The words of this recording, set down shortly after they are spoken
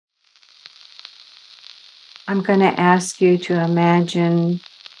I'm going to ask you to imagine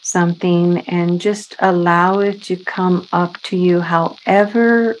something and just allow it to come up to you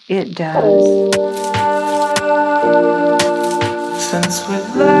however it does. Since we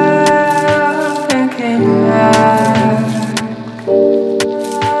left and came back,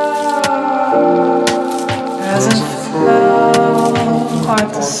 hasn't felt quite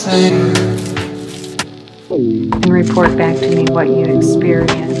the same. And report back to me what you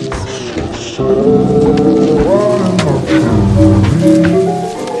experienced.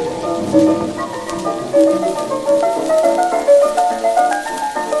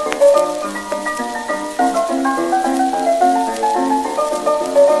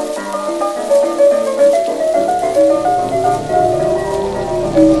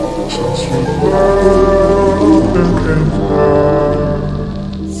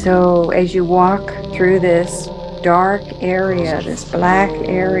 So as you walk through this dark area, this black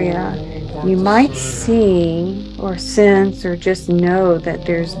area, you might see or sense or just know that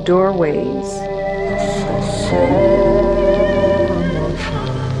there's doorways.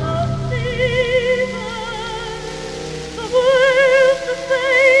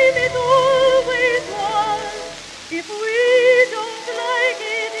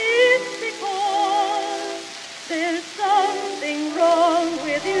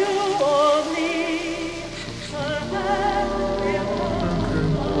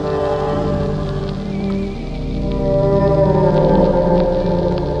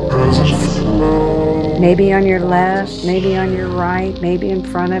 Maybe on your left, maybe on your right, maybe in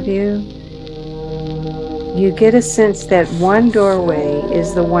front of you. You get a sense that one doorway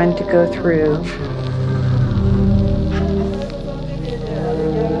is the one to go through.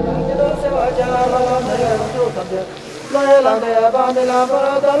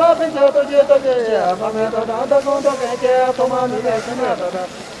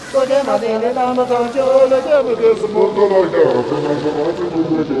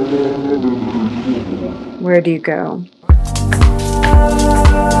 Where do you go?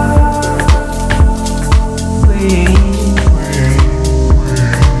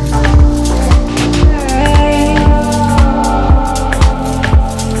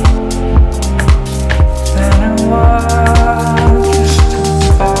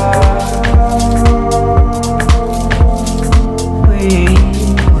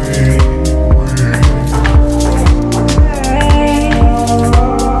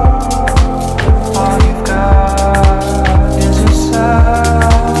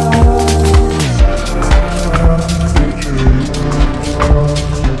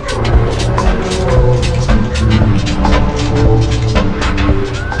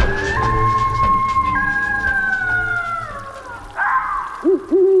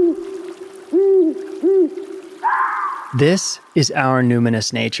 This is Our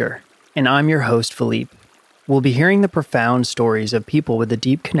Numinous Nature, and I'm your host, Philippe. We'll be hearing the profound stories of people with a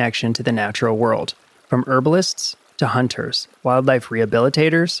deep connection to the natural world, from herbalists to hunters, wildlife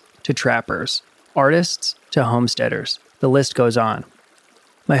rehabilitators to trappers, artists to homesteaders. The list goes on.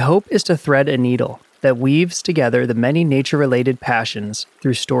 My hope is to thread a needle that weaves together the many nature-related passions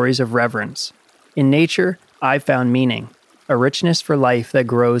through stories of reverence. In nature, I've found meaning, a richness for life that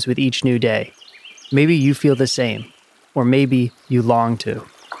grows with each new day. Maybe you feel the same. Or maybe you long to.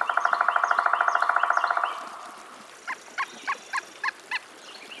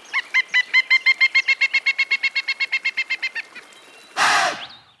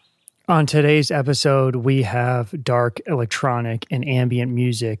 On today's episode, we have dark electronic and ambient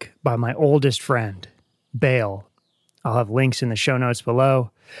music by my oldest friend, Bale. I'll have links in the show notes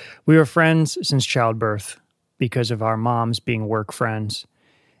below. We were friends since childbirth because of our moms being work friends.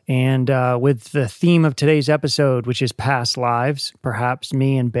 And with the theme of today's episode, which is past lives, perhaps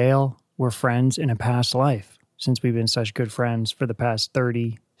me and Bale were friends in a past life, since we've been such good friends for the past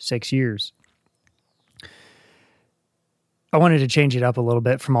 36 years. I wanted to change it up a little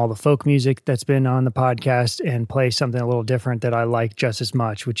bit from all the folk music that's been on the podcast and play something a little different that I like just as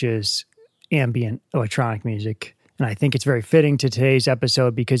much, which is ambient electronic music. And I think it's very fitting to today's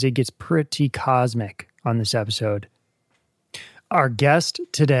episode because it gets pretty cosmic on this episode. Our guest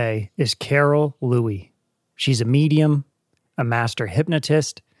today is Carole Louie. She's a medium, a master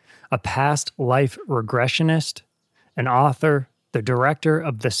hypnotist, a past life regressionist, an author, the director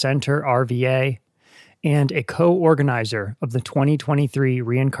of the Center RVA, and a co-organizer of the 2023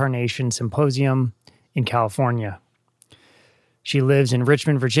 Reincarnation Symposium in California. She lives in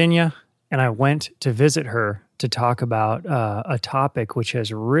Richmond, Virginia, and I went to visit her to talk about a topic which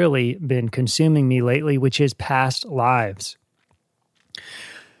has really been consuming me lately, which is past lives.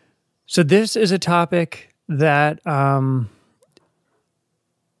 So this is a topic that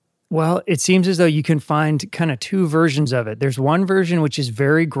Well, it seems as though you can find kind of two versions of it. There's one version which is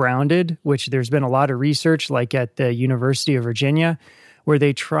very grounded, which there's been a lot of research, like at the University of Virginia, where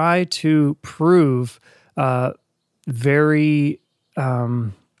they try to prove very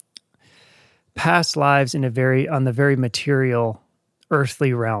past lives on the very material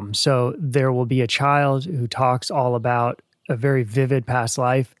earthly realm. So there will be a child who talks all about a very vivid past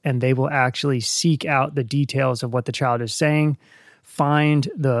life, and they will actually seek out the details of what the child is saying, find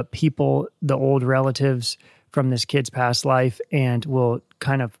the people, the old relatives from this kid's past life, and will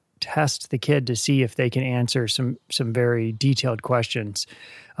kind of test the kid to see if they can answer some very detailed questions.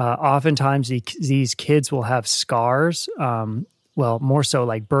 Oftentimes, these kids will have scars, more so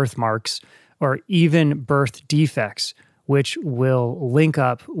like birthmarks or even birth defects, which will link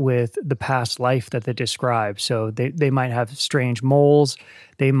up with the past life that they describe. So they might have strange moles.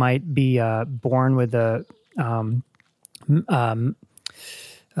 They might be born with a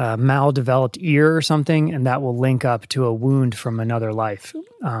maldeveloped ear or something, and that will link up to a wound from another life.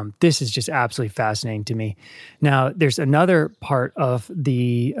 This is just absolutely fascinating to me. Now, there's another part of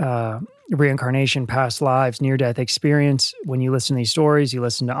the reincarnation, past lives, near-death experience. When you listen to these stories, you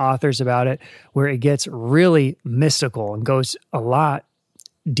listen to authors about it, where it gets really mystical and goes a lot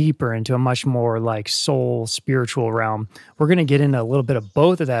deeper into a much more like soul, spiritual realm. We're going to get into a little bit of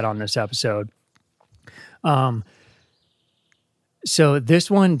both of that on this episode. So this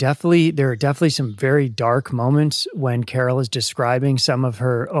one there are definitely some very dark moments when Carole is describing some of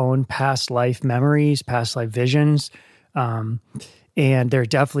her own past life memories, past life visions. And there are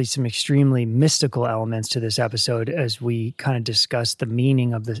definitely some extremely mystical elements to this episode as we kind of discuss the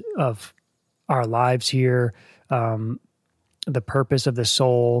meaning of our lives here, the purpose of the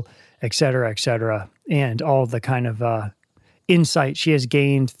soul, et cetera, and all the kind of insight she has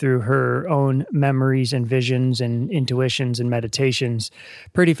gained through her own memories and visions and intuitions and meditations.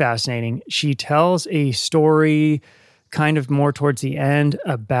 Pretty fascinating. She tells a story kind of more towards the end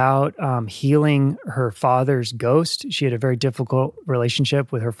about healing her father's ghost. She had a very difficult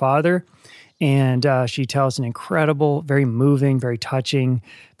relationship with her father, and she tells an incredible, very moving, very touching,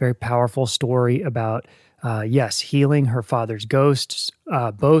 very powerful story about, healing her father's ghosts,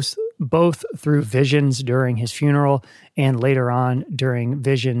 both through visions during his funeral and later on during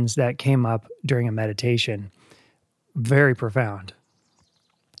visions that came up during a meditation. Very profound.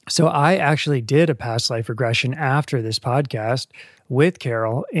 So I actually did a past life regression after this podcast with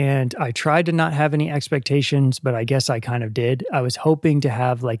Carole, and I tried to not have any expectations, but I guess I kind of did. I was hoping to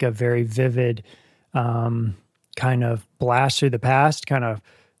have like a very vivid kind of blast through the past, kind of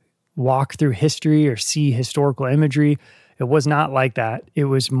walk through history or see historical imagery. It was not like that. It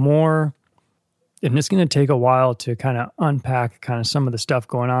was more, and it's going to take a while to kind of unpack kind of some of the stuff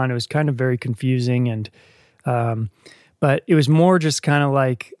going on. It was kind of very confusing, and but it was more just kind of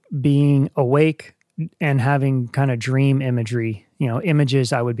like being awake and having kind of dream imagery,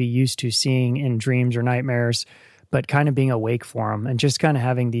 images I would be used to seeing in dreams or nightmares, but kind of being awake for them and just kind of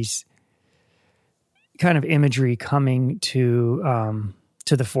having these kind of imagery coming to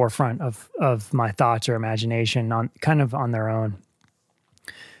the forefront of my thoughts or imagination on their own.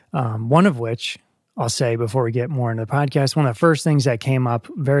 One of which I'll say before we get more into the podcast, one of the first things that came up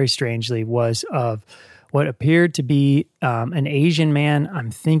very strangely was of what appeared to be an Asian man.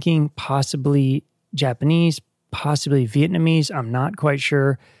 I'm thinking possibly Japanese, possibly Vietnamese. I'm not quite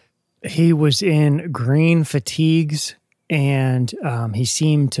sure. He was in green fatigues, and he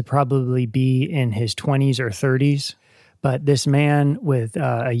seemed to probably be in his 20s or 30s. But this man with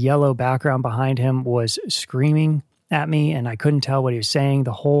a yellow background behind him was screaming at me, and I couldn't tell what he was saying.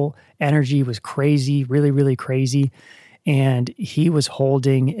 The whole energy was crazy, really, really crazy. And he was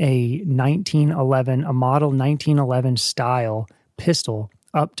holding a model 1911 style pistol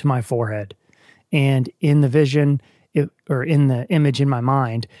up to my forehead. And in the vision, or in the image in my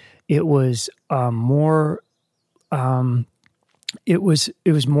mind, it was more. It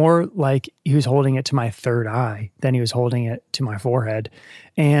was more like he was holding it to my third eye than he was holding it to my forehead,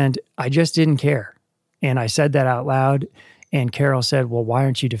 and I just didn't care. And I said that out loud, and Carole said, "Well, why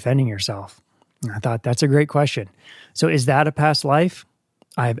aren't you defending yourself?" And I thought, that's a great question. So is that a past life?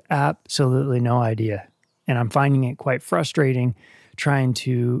 I have absolutely no idea. And I'm finding it quite frustrating trying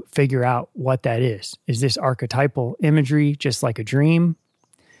to figure out what that is. Is this archetypal imagery just like a dream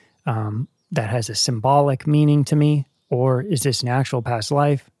that has a symbolic meaning to me? Or is this an actual past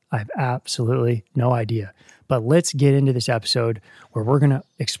life? I have absolutely no idea. But let's get into this episode where we're going to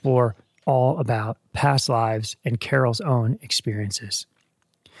explore all about past lives and Carole's own experiences.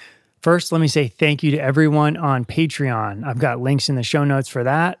 First, let me say thank you to everyone on Patreon. I've got links in the show notes for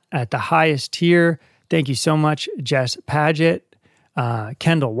that. At the highest tier, thank you so much, Jess Paget.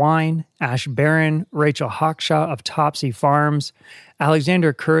 Kendall Wine, Ash Barron, Rachel Hawkshaw of Topsy Farms,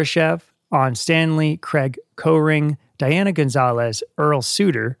 Alexander Kurashev, On Stanley, Craig Coring, Diana Gonzalez, Earl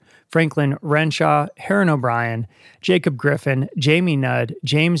Suter, Franklin Renshaw, Heron O'Brien, Jacob Griffin, Jamie Nudd,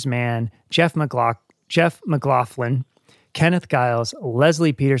 James Mann, Jeff McLaughlin, Kenneth Giles,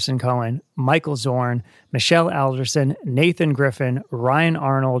 Leslie Peterson Cohen, Michael Zorn, Michelle Alderson, Nathan Griffin, Ryan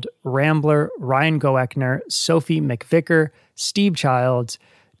Arnold, Rambler, Ryan Goeckner, Sophie McVicker, Steve Childs,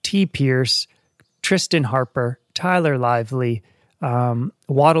 T. Pierce, Tristan Harper, Tyler Lively,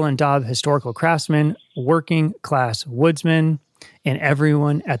 Waddle and Dobb Historical Craftsman, Working Class Woodsman, and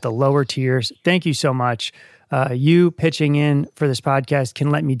everyone at the lower tiers. Thank you so much. You pitching in for this podcast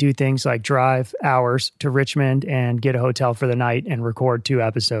can let me do things like drive hours to Richmond and get a hotel for the night and record 2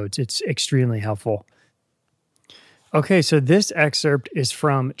 episodes. It's extremely helpful. Okay, so this excerpt is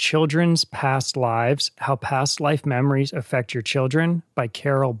from Children's Past Lives, How Past Life Memories Affect Your Children by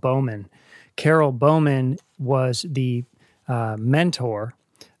Carole Bowman. Carole Bowman was the mentor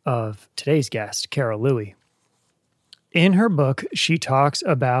of today's guest, Carole Louie. In her book, she talks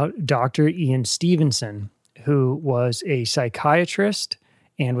about Dr. Ian Stevenson, who was a psychiatrist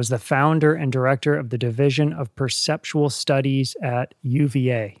and was the founder and director of the Division of Perceptual Studies at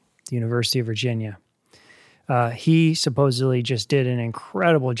UVA, the University of Virginia. He supposedly just did an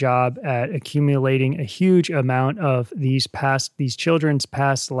incredible job at accumulating a huge amount of these children's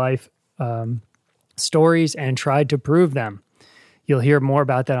past life stories and tried to prove them. You'll hear more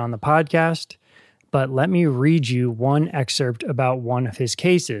about that on the podcast, but let me read you one excerpt about one of his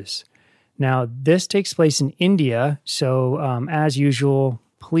cases. Now, this takes place in India, so as usual,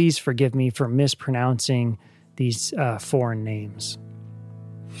 please forgive me for mispronouncing these foreign names.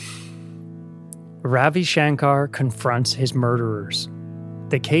 Ravi Shankar confronts his murderers.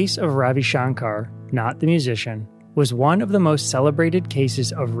 The case of Ravi Shankar, not the musician, was one of the most celebrated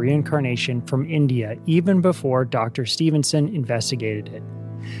cases of reincarnation from India even before Dr. Stevenson investigated it.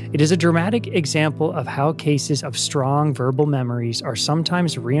 It is a dramatic example of how cases of strong verbal memories are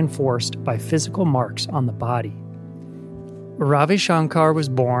sometimes reinforced by physical marks on the body. Ravi Shankar was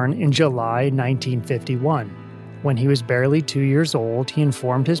born in July 1951. When he was barely 2 years old, he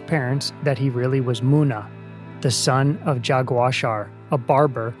informed his parents that he really was Muna, the son of Jagwashar, a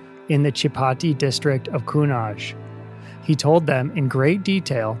barber in the Chipati district of Kunaj. He told them in great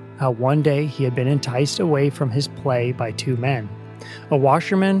detail how one day he had been enticed away from his play by 2 men, a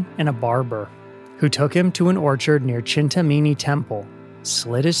washerman and a barber, who took him to an orchard near Chintamani Temple,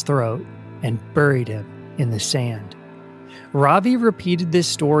 slit his throat, and buried him in the sand. Ravi repeated this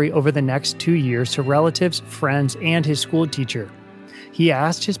story over the next 2 years to relatives, friends, and his school teacher. He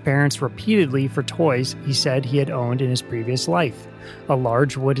asked his parents repeatedly for toys he said he had owned in his previous life: a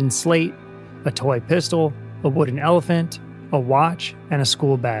large wooden slate, a toy pistol, a wooden elephant, a watch, and a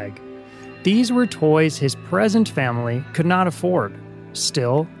school bag. These were toys his present family could not afford.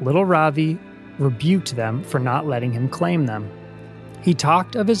 Still, little Ravi rebuked them for not letting him claim them. He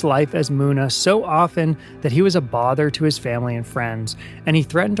talked of his life as Muna so often that he was a bother to his family and friends, and he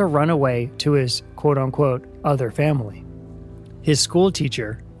threatened to run away to his quote-unquote other family. His school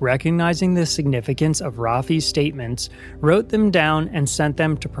teacher, recognizing the significance of Ravi's statements, wrote them down and sent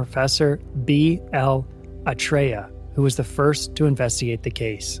them to Professor B.L. Atreya, who was the first to investigate the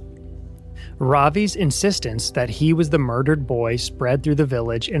case. Ravi's insistence that he was the murdered boy spread through the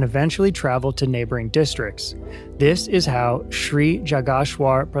village and eventually traveled to neighboring districts. This is how Sri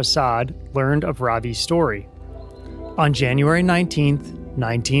Jagashwar Prasad learned of Ravi's story. On January 19th,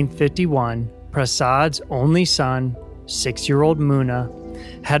 1951, Prasad's only son, 6-year-old Muna,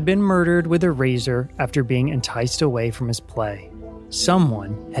 had been murdered with a razor after being enticed away from his play.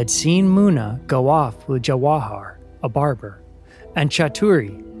 Someone had seen Muna go off with Jawahar, a barber, and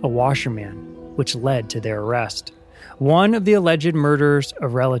Chaturi, a washerman, which led to their arrest. One of the alleged murderers, a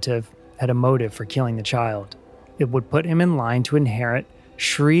relative, had a motive for killing the child. It would put him in line to inherit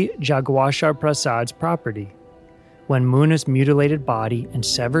Sri Jagwashar Prasad's property. When Muna's mutilated body and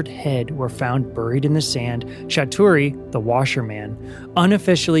severed head were found buried in the sand, Chaturi, the washerman,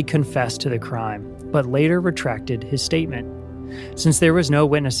 unofficially confessed to the crime, but later retracted his statement. Since there was no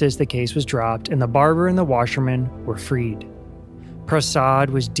witnesses, the case was dropped, and the barber and the washerman were freed.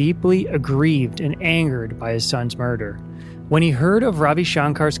 Prasad was deeply aggrieved and angered by his son's murder. When he heard of Ravi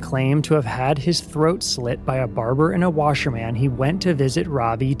Shankar's claim to have had his throat slit by a barber and a washerman, he went to visit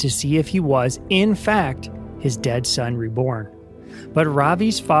Ravi to see if he was, in fact, his dead son reborn. But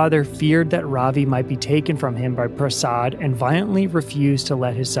Ravi's father feared that Ravi might be taken from him by Prasad and violently refused to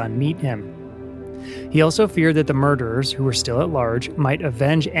let his son meet him. He also feared that the murderers, who were still at large, might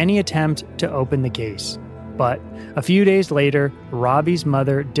avenge any attempt to open the case. But a few days later, Ravi's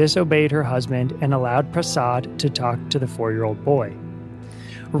mother disobeyed her husband and allowed Prasad to talk to the 4-year-old boy.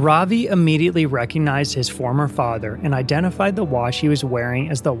 Ravi immediately recognized his former father and identified the watch he was wearing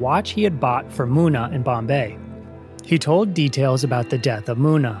as the watch he had bought for Muna in Bombay. He told details about the death of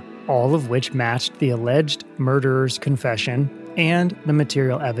Muna, all of which matched the alleged murderer's confession and the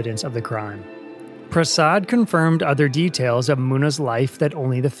material evidence of the crime. Prasad confirmed other details of Muna's life that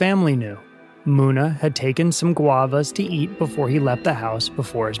only the family knew. Muna had taken some guavas to eat before he left the house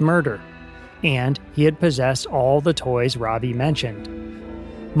before his murder, and he had possessed all the toys Ravi mentioned.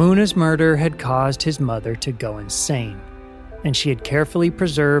 Muna's murder had caused his mother to go insane, and she had carefully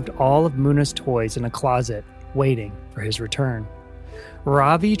preserved all of Muna's toys in a closet, waiting for his return.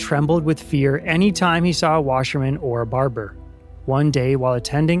 Ravi trembled with fear any time he saw a washerman or a barber. One day, while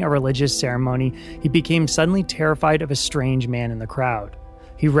attending a religious ceremony, he became suddenly terrified of a strange man in the crowd.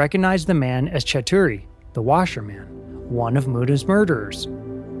 He recognized the man as Chaturi, the washerman, one of Muna's murderers.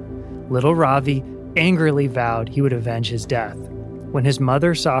 Little Ravi angrily vowed he would avenge his death. When his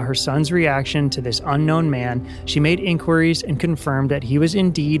mother saw her son's reaction to this unknown man, she made inquiries and confirmed that he was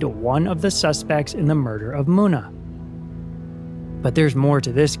indeed one of the suspects in the murder of Muna. But there's more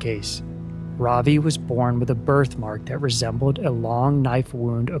to this case. Ravi was born with a birthmark that resembled a long knife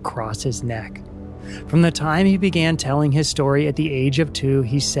wound across his neck. From the time he began telling his story at the age of 2,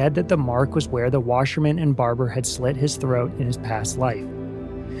 he said that the mark was where the washerman and barber had slit his throat in his past life.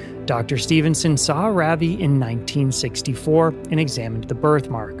 Dr. Stevenson saw Ravi in 1964 and examined the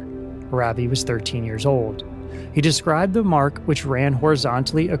birthmark. Ravi was 13 years old. He described the mark, which ran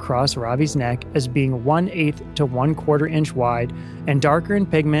horizontally across Ravi's neck, as being 1/8 to 1/4 inch wide and darker in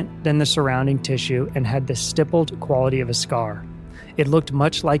pigment than the surrounding tissue and had the stippled quality of a scar. It looked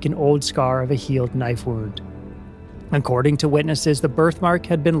much like an old scar of a healed knife wound. According to witnesses, the birthmark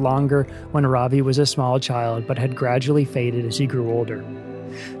had been longer when Ravi was a small child, but had gradually faded as he grew older.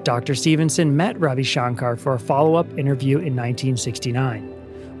 Dr. Stevenson met Ravi Shankar for a follow-up interview in 1969,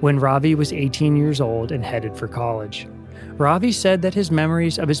 when Ravi was 18 years old and headed for college. Ravi said that his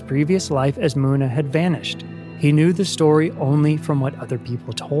memories of his previous life as Muna had vanished. He knew the story only from what other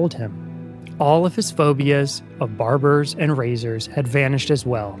people told him. All of his phobias of barbers and razors had vanished as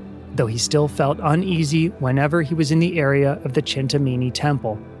well, though he still felt uneasy whenever he was in the area of the Chintamani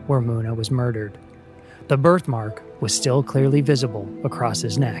temple where Muna was murdered. The birthmark was still clearly visible across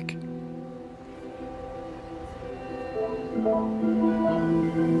his neck.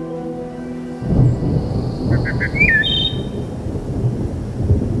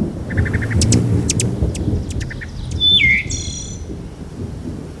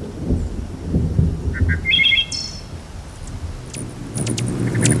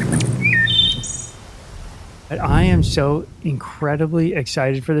 I am so incredibly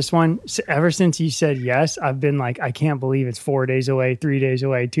excited for this one. Ever since you said yes, I've been like, I can't believe it's 4 days away, 3 days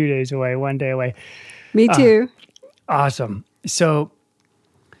away, 2 days away, 1 day away. Me too. Awesome. So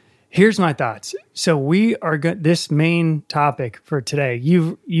here's my thoughts. So we are this main topic for today.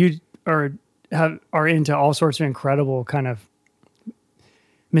 You are into all sorts of incredible kind of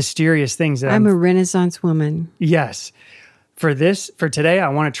mysterious things. I'm a Renaissance woman. Yes. For today, I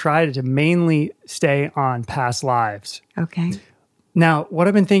want to try to mainly stay on past lives. Okay. Now, what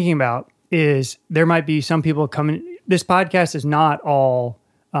I've been thinking about is there might be some people coming. This podcast is not all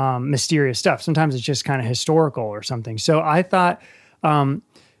mysterious stuff. Sometimes it's just kind of historical or something. So I thought some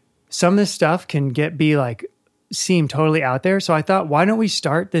of this stuff can seem totally out there. So I thought, why don't we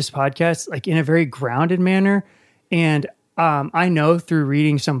start this podcast like in a very grounded manner? And I know through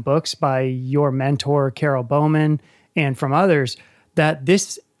reading some books by your mentor, Carole Bowman, and from others, that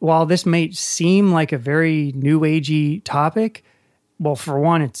while this may seem like a very new agey topic, well, for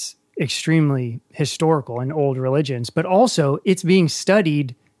one, it's extremely historical in old religions, but also it's being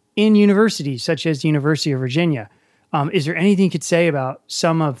studied in universities such as the University of Virginia. Is there anything you could say about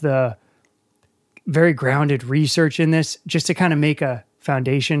some of the very grounded research in this, just to kind of make a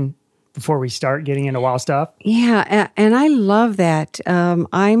foundation before we start getting into wild stuff? Yeah, and I love that.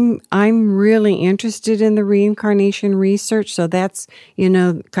 I'm really interested in the reincarnation research, so that's,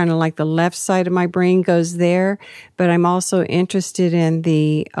 kind of like the left side of my brain goes there. But I'm also interested in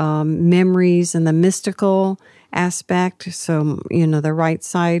the memories and the mystical aspect. So, the right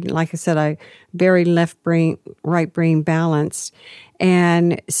side, like I said, I very right brain balanced.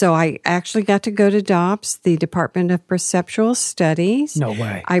 And so I actually got to go to DOPS, the Department of Perceptual Studies. No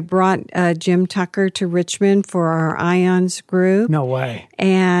way. I brought Jim Tucker to Richmond for our IONS group. No way.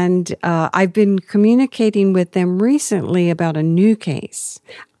 And I've been communicating with them recently about a new case.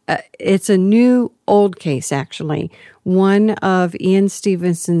 it's a new old case, actually. One of Ian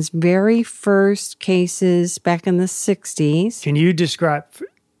Stevenson's very first cases back in the 60s. Can you describe,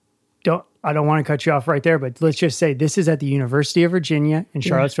 I don't want to cut you off right there, but let's just say this is at the University of Virginia in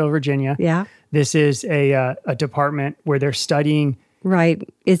Charlottesville, Virginia. Yeah. This is a department where they're studying. Right.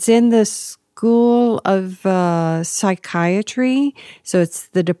 It's in the School of Psychiatry. So it's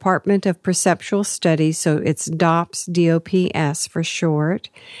the Department of Perceptual Studies. So it's DOPS, DOPS for short.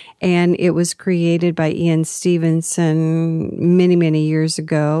 And it was created by Ian Stevenson many, many years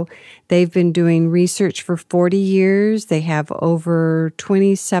ago. They've been doing research for 40 years. They have over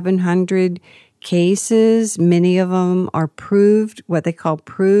 2,700 cases. Many of them are proved, what they call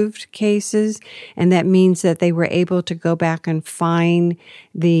proved cases. And that means that they were able to go back and find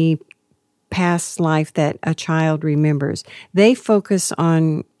the past life that a child remembers. They focus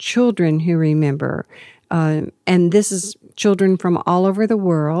on children who remember. And this is children from all over the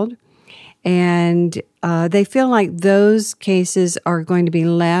world. And they feel like those cases are going to be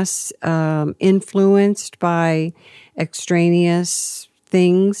less influenced by extraneous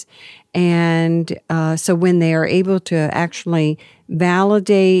things. And so when they are able to actually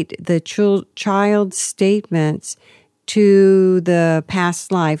validate the child's statements to the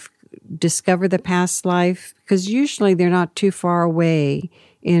past life, discover the past life, because usually they're not too far away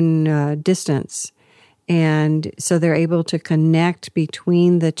in distance. And so they're able to connect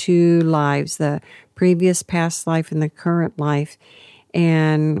between the two lives, the previous past life and the current life.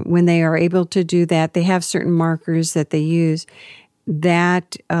 And when they are able to do that, they have certain markers that they use.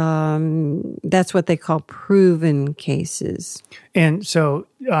 That's what they call proven cases. And so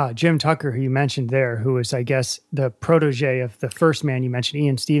Jim Tucker, who you mentioned there, who was, I guess, the protege of the first man you mentioned,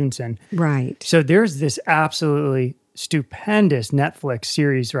 Ian Stevenson. Right. So there's this absolutely stupendous Netflix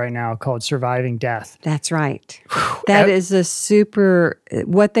series right now called Surviving Death. That's right. That is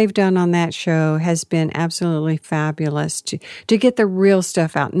what they've done on that show has been absolutely fabulous to get the real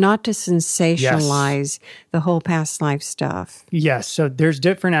stuff out, not to sensationalize the whole past life stuff. Yes. So there's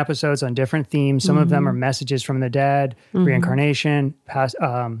different episodes on different themes. Some of them are messages from the dead, reincarnation, past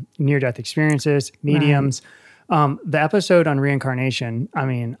near-death experiences, mediums. Right. The episode on reincarnation, I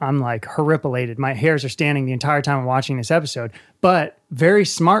mean, I'm like horripilated. My hairs are standing the entire time I'm watching this episode. But very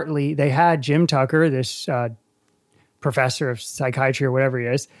smartly, they had Jim Tucker, this professor of psychiatry or whatever he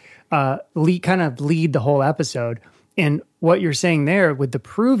is, lead the whole episode. And what you're saying there with the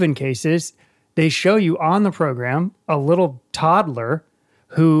proven cases, they show you on the program a little toddler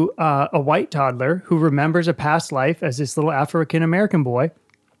a white toddler who remembers a past life as this little African-American boy.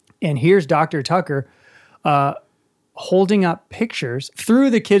 And here's Dr. Tucker holding up pictures. Through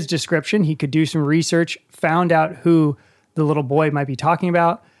the kid's description, he could do some research, found out who the little boy might be talking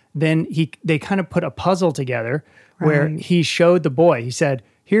about. Then they kind of put a puzzle together where he showed the boy. He said,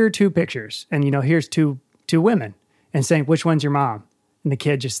 here are two pictures. And, here's two women. And saying, which one's your mom? And the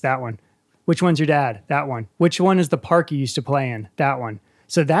kid, just that one. Which one's your dad? That one. Which one is the park you used to play in? That one.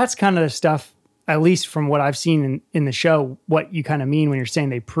 So that's kind of the stuff, at least from what I've seen in the show, what you kind of mean when you're saying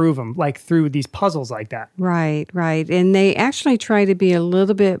they prove them, like through these puzzles like that. Right. And they actually try to be a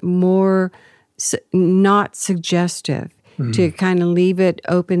little bit more not suggestive, to kind of leave it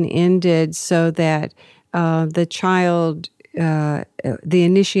open-ended so that the child, the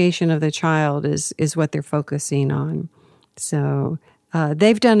initiation of the child is what they're focusing on. So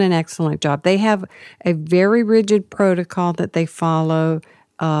they've done an excellent job. They have a very rigid protocol that they follow.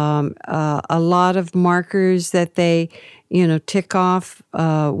 A lot of markers that they, tick off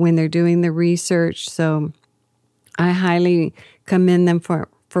when they're doing the research. So I highly commend them for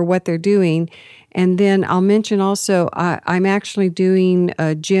what they're doing. And then I'll mention also, I'm actually doing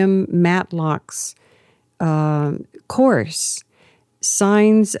Jim Matlock's course,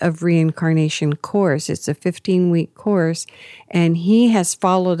 Signs of Reincarnation course. It's a 15-week course, and he has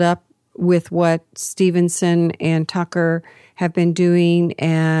followed up with what Stevenson and Tucker have been doing,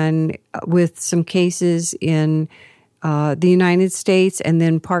 and with some cases in the United States, and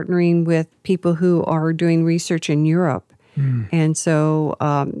then partnering with people who are doing research in Europe. And so,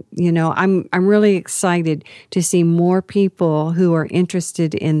 I'm really excited to see more people who are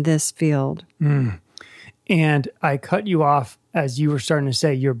interested in this field. And I cut you off as you were starting to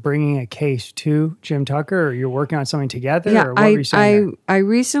say you're bringing a case to Jim Tucker, or you're working on something together? Yeah, or what were you saying I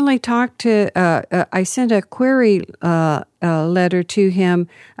recently talked to, I sent a query letter to him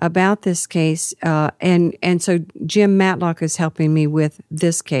about this case, and so Jim Matlock is helping me with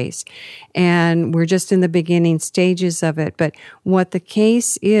this case. And we're just in the beginning stages of it. But what the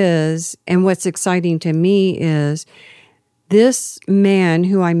case is, and what's exciting to me is this man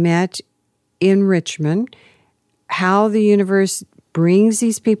who I met in Richmond, how the universe brings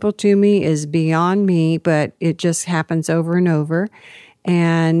these people to me is beyond me, but it just happens over and over.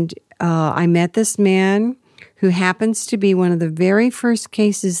 And I met this man who happens to be one of the very first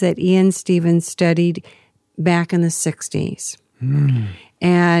cases that Ian Stevens studied back in the 60s.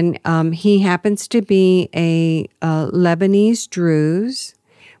 And he happens to be a Lebanese Druze,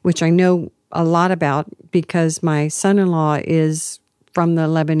 which I know a lot about because my son-in-law is from the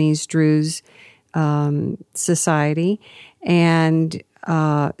Lebanese Druze society. And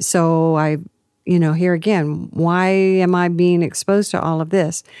so I, here again, why am I being exposed to all of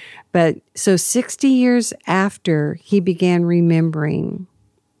this? But so 60 years after he began remembering,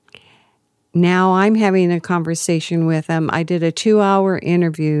 now I'm having a conversation with him. I did a 2-hour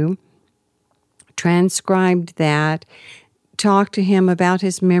interview, transcribed that, talked to him about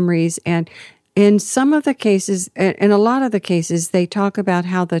his memories. And in some of the cases, in a lot of the cases, they talk about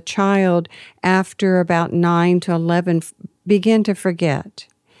how the child, after about 9 to 11, begin to forget.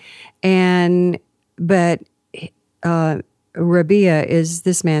 But Rabia is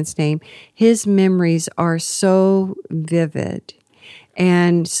this man's name. His memories are so vivid.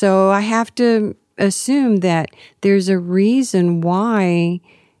 And so I have to assume that there's a reason why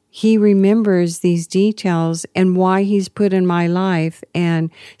he remembers these details and why he's put in my life. And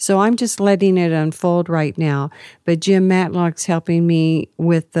so I'm just letting it unfold right now. But Jim Matlock's helping me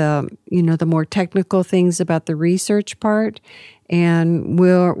with the more technical things about the research part. And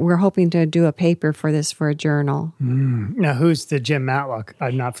we're hoping to do a paper for this for a journal. Now, who's the Jim Matlock?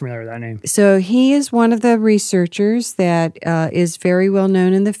 I'm not familiar with that name. So he is one of the researchers that is very well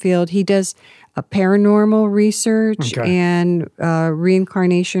known in the field. He does paranormal research and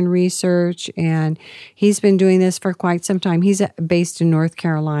reincarnation research, and he's been doing this for quite some time. He's based in North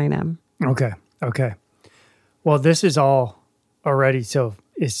Carolina. Okay. Well, this is all already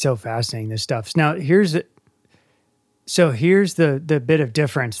is so fascinating, this stuff. Now, here's the bit of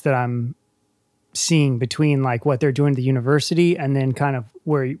difference that I'm seeing between like what they're doing at the university and then kind of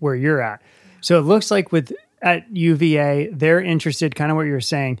where you're at. So it looks like at UVA, they're interested, kind of what you were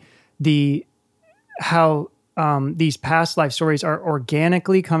saying, how these past life stories are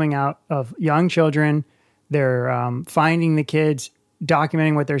organically coming out of young children. They're finding the kids,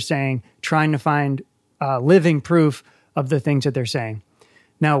 documenting what they're saying, trying to find living proof of the things that they're saying.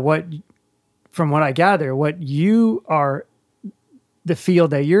 Now, from what I gather, what you are, the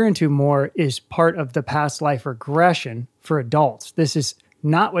field that you're into more is part of the past life regression for adults. This is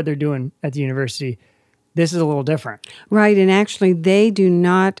not what they're doing at the university. This is a little different. Right. And actually, they do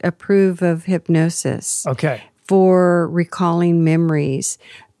not approve of hypnosis for recalling memories.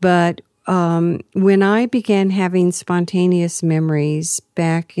 But when I began having spontaneous memories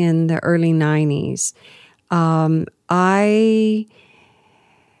back in the early 90s, I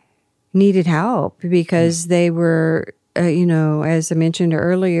needed help because they were, as I mentioned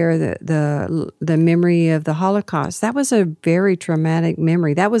earlier, the memory of the Holocaust. That was a very traumatic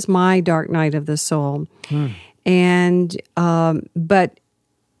memory. That was my dark night of the soul. And but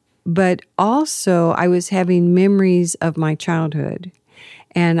also I was having memories of my childhood,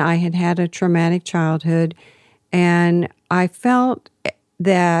 and I had a traumatic childhood, and I felt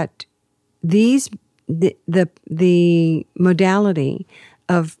that the modality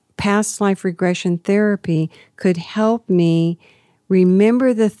of past life regression therapy could help me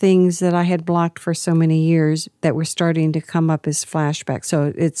remember the things that I had blocked for so many years that were starting to come up as flashbacks.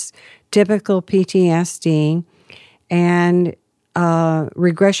 So it's typical PTSD, and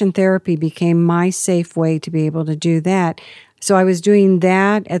regression therapy became my safe way to be able to do that. So I was doing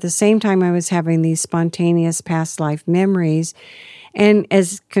that at the same time I was having these spontaneous past life memories. And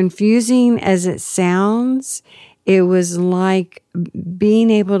as confusing as it sounds, it was like being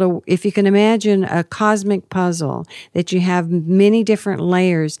able to, if you can imagine a cosmic puzzle, that you have many different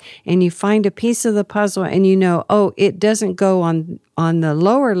layers, and you find a piece of the puzzle and it doesn't go on the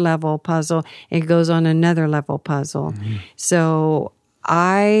lower level puzzle, it goes on another level puzzle. Mm-hmm. So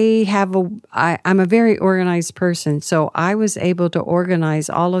I'm a very organized person, so I was able to organize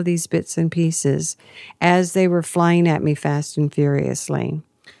all of these bits and pieces as they were flying at me fast and furiously.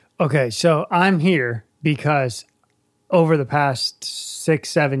 Okay, so I'm here because over the past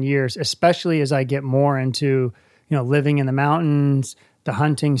 6-7 years, especially as I get more into, living in the mountains, the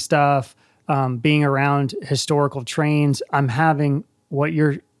hunting stuff, being around historical trains, I'm having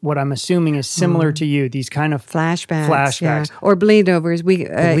what I'm assuming is similar to you, these kind of flashbacks. Yeah. Or bleed overs.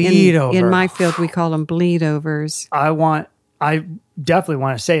 In my field, we call them bleed overs. I definitely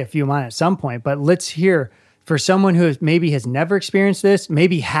want to say a few of mine at some point, but let's hear. for someone who maybe has never experienced this,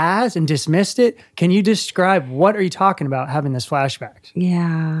 maybe has and dismissed it, can you describe what are you talking about having this flashbacks?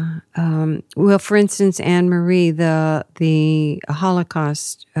 Yeah. Well, for instance, Anne Marie, the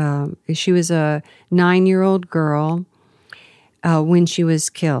Holocaust, she was a 9-year-old girl when she was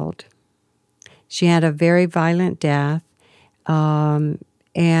killed. She had a very violent death.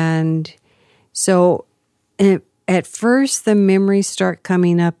 And so at first the memories start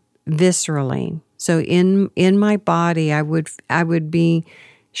coming up viscerally. So in my body, I would be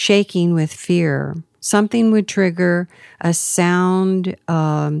shaking with fear. Something would trigger a sound,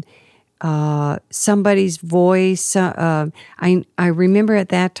 somebody's voice. I remember at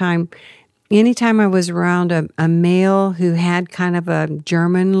that time, anytime I was around a male who had kind of a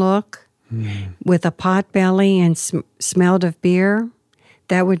German look with a pot belly and smelled of beer,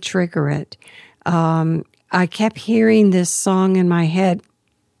 that would trigger it. I kept hearing this song in my head.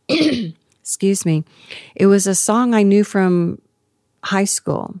 Excuse me. It was a song I knew from high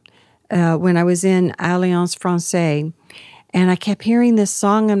school when I was in Alliance Française. And I kept hearing this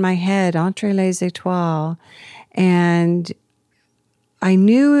song in my head, Entre les Étoiles. And I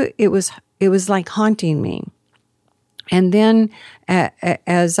knew it was like haunting me. And then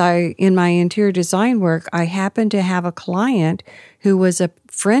as in my interior design work, I happened to have a client who was a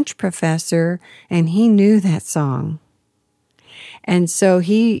French professor, and he knew that song. And so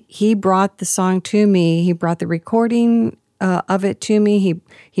he brought the song to me. He brought the recording of it to me.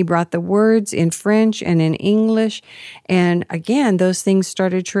 He brought the words in French and in English. And again, those things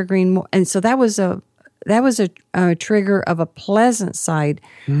started triggering more. And so that was a trigger of a pleasant side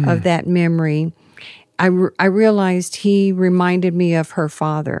of that memory. I realized he reminded me of her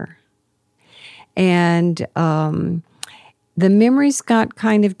father. And the memories got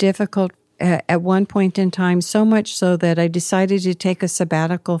kind of difficult at one point in time, so much so that I decided to take a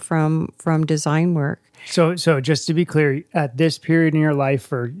sabbatical from design work. So just to be clear, at this period in your life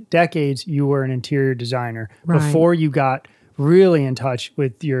for decades, you were an interior designer before you got really in touch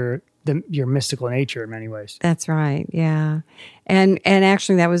with your mystical nature in many ways. That's right. Yeah. And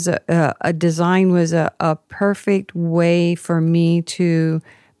actually that was a design was a perfect way for me to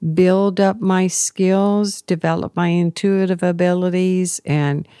build up my skills, develop my intuitive abilities.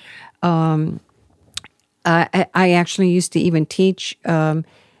 And I actually used to even teach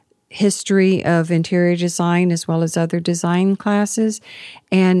history of interior design as well as other design classes,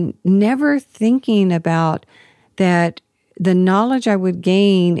 and never thinking about that the knowledge I would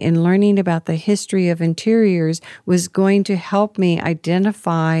gain in learning about the history of interiors was going to help me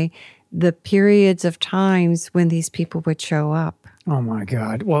identify the periods of times when these people would show up. Oh my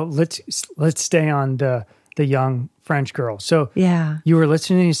God. Well, let's stay on the young French girl. So yeah, you were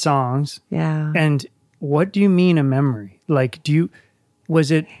listening to these songs. Yeah. And what do you mean a memory? Like, did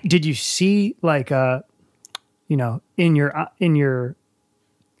you see like in your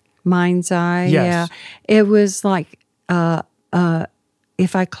mind's eye? Yes. Yeah. It was like,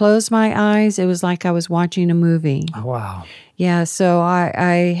 if I closed my eyes, it was like I was watching a movie. Oh, wow. Yeah, so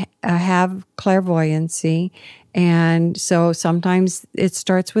I have clairvoyancy, and so sometimes it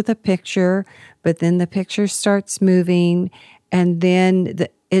starts with a picture, but then the picture starts moving, and then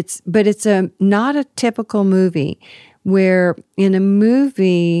it's not a typical movie, where in a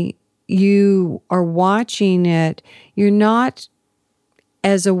movie you are watching it, you're not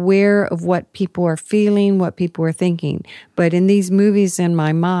as aware of what people are feeling, what people are thinking. But in these movies in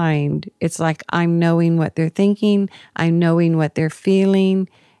my mind, it's like I'm knowing what they're thinking, I'm knowing what they're feeling.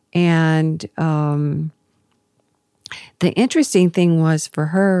 And the interesting thing was for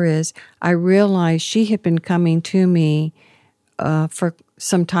her is I realized she had been coming to me for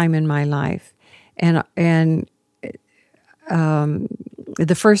some time in my life. And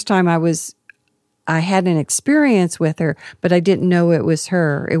the first time I had an experience with her, but I didn't know it was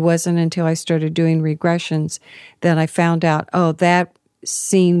her. It wasn't until I started doing regressions that I found out, oh, that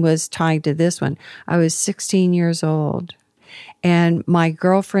scene was tied to this one. I was 16 years old, and my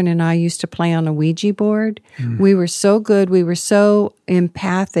girlfriend and I used to play on a Ouija board. We were so good, we were so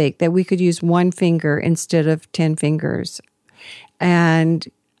empathic that we could use one finger instead of 10 fingers.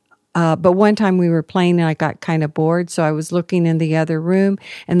 And but one time we were playing and I got kind of bored, so I was looking in the other room,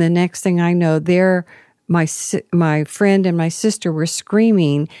 and the next thing I know, my friend and my sister were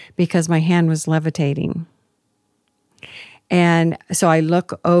screaming because my hand was levitating. And so I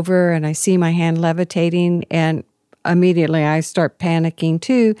look over and I see my hand levitating, and immediately I start panicking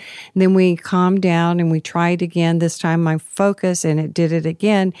too. And then we calmed down and we tried again. This time my focus, and it did it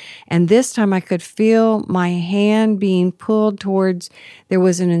again. And this time I could feel my hand being pulled towards, there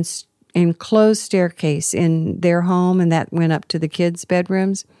was an enclosed staircase in their home, and that went up to the kids'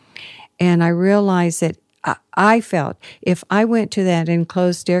 bedrooms. And I realized that I felt if I went to that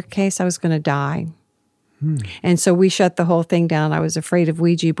enclosed staircase, I was going to die. And so we shut the whole thing down. I was afraid of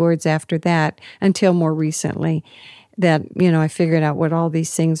Ouija boards after that until more recently that, I figured out what all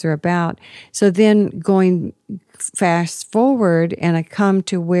these things are about. So then going fast forward and I come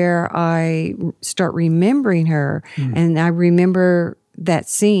to where I start remembering her and I remember that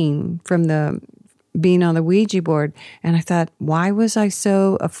scene from the being on the Ouija board. And I thought, why was I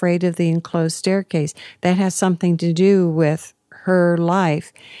so afraid of the enclosed staircase? That has something to do with her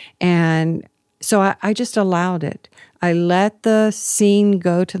life. And so I just allowed it. I let the scene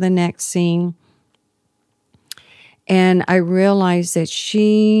go to the next scene. And I realized that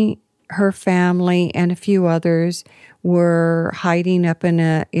her family, and a few others were hiding up in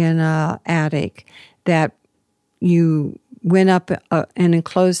a attic that you went up an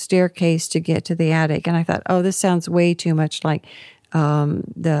enclosed staircase to get to the attic. And I thought, oh, this sounds way too much like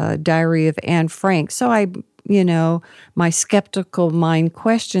the Diary of Anne Frank. So my skeptical mind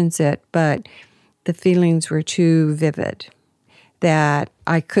questions it, but the feelings were too vivid that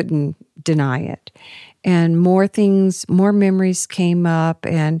I couldn't deny it. And more memories came up.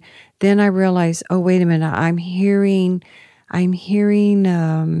 And then I realized, oh, wait a minute, I'm hearing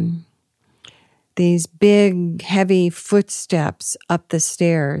these big, heavy footsteps up the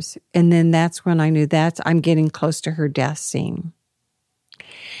stairs. And then that's when I knew I'm getting close to her death scene.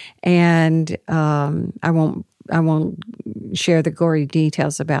 And I won't share the gory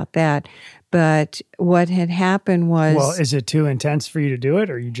details about that. But what had happened was... Well, is it too intense for you to do it,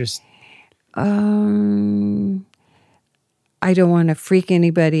 or you just... I don't want to freak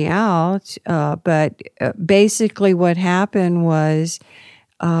anybody out, but basically what happened was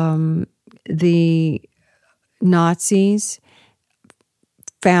the Nazis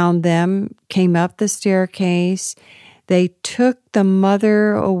found them, came up the staircase. They took the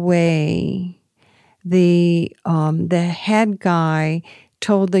mother away. The head guy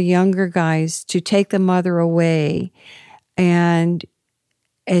told the younger guys to take the mother away. And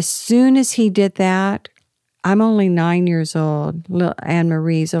as soon as he did that, I'm only 9 years old. Anne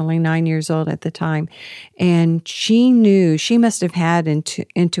Marie's only 9 years old at the time. And she knew, she must have had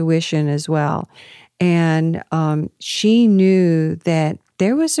intuition as well. And she knew that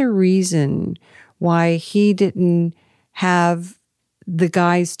there was a reason why he didn't have the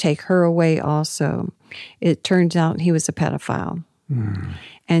guys take her away also. It turns out he was a pedophile.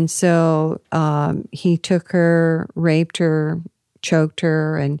 And so he took her, raped her, choked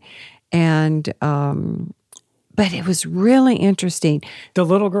her, and but it was really interesting. The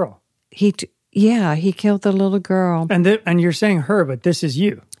little girl. He killed the little girl. And you're saying her, but this is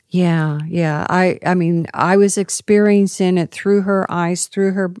you. Yeah. I mean, I was experiencing it through her eyes,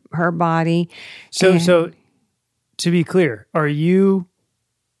 through her body. So to be clear, are you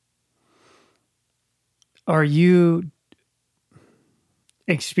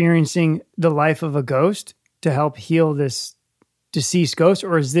experiencing the life of a ghost to help heal this deceased ghost,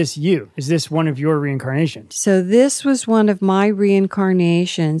 or is this you? Is this one of your reincarnations? So this was one of my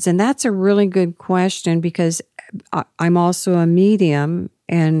reincarnations, and that's a really good question because I'm also a medium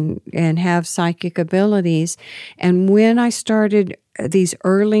and have psychic abilities. And when I started these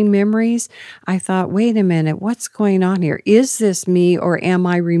early memories, I thought, wait a minute, what's going on here? Is this me, or am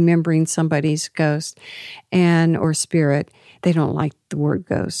I remembering somebody's ghost or spirit? They don't like the word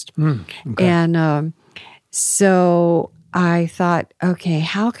ghost. Okay. And so I thought, okay,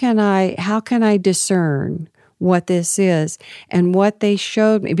 how can I discern what this is? And what they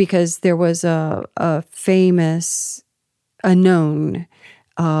showed me, because there was a known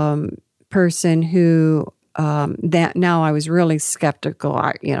person who that now I was really skeptical.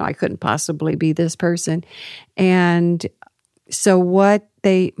 I couldn't possibly be this person. And so what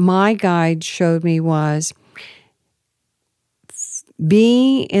my guide showed me was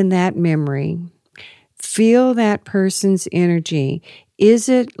be in that memory, feel that person's energy. Is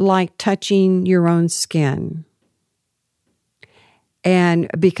it like touching your own skin? And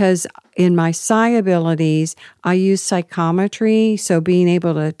because in my psi abilities, I use psychometry, so being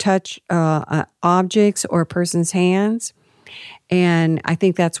able to touch objects or a person's hands. And I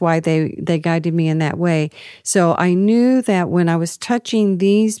think that's why they guided me in that way. So I knew that when I was touching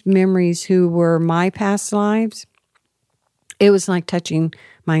these memories who were my past lives, it was like touching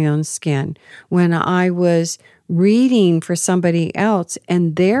my own skin. When I was reading for somebody else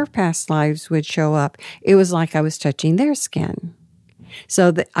and their past lives would show up, it was like I was touching their skin.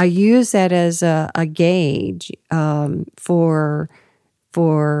 So I use that as a gauge for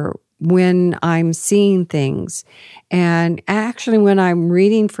when I'm seeing things. And actually, when I'm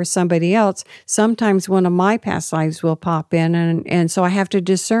reading for somebody else, sometimes one of my past lives will pop in. And so I have to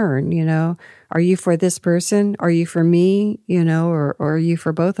discern, are you for this person? Are you for me? Or are you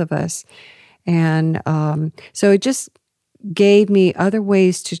for both of us? And so it just gave me other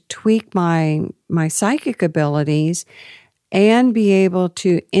ways to tweak my psychic abilities and be able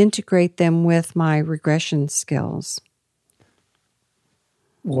to integrate them with my regression skills.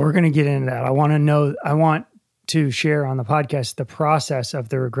 Well, we're going to get into that. I want to share on the podcast the process of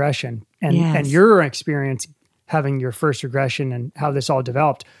the regression and your experience having your first regression and how this all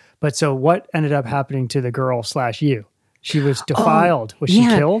developed. But so what ended up happening to the girl / you? She was defiled. Was she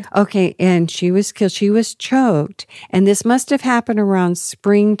killed? Okay, and she was killed. She was choked. And this must have happened around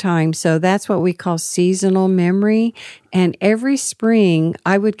springtime. So that's what we call seasonal memory. And every spring,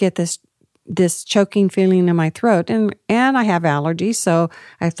 I would get this choking feeling in my throat. And I have allergies, so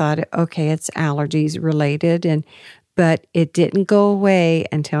I thought, okay, it's allergies related. But it didn't go away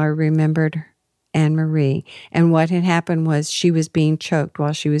until I remembered Anne Marie. And what had happened was she was being choked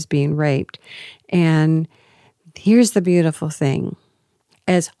while she was being raped. And here's the beautiful thing.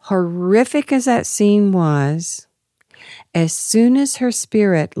 As horrific as that scene was, as soon as her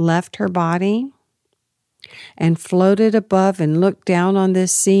spirit left her body and floated above and looked down on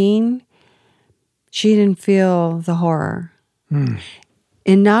this scene, she didn't feel the horror. And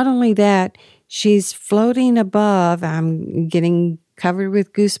not only that, she's floating above. I'm getting covered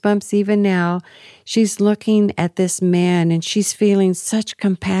with goosebumps even now. She's looking at this man and she's feeling such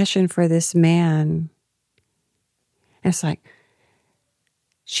compassion for this man. It's like,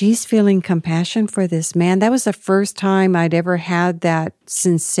 she's feeling compassion for this man. That was the first time I'd ever had that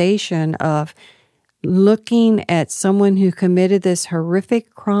sensation of looking at someone who committed this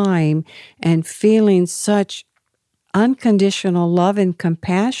horrific crime and feeling such unconditional love and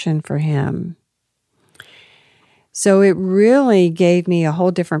compassion for him. So it really gave me a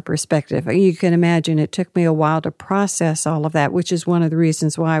whole different perspective. You can imagine it took me a while to process all of that, which is one of the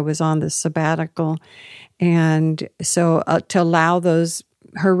reasons why I was on the sabbatical. And so to allow those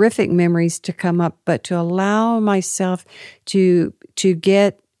horrific memories to come up, but to allow myself to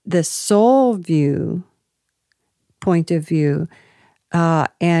get the soul point of view,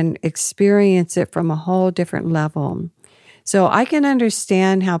 and experience it from a whole different level. So I can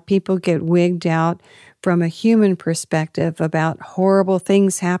understand how people get wigged out from a human perspective about horrible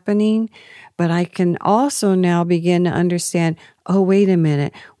things happening, but I can also now begin to understand, oh, wait a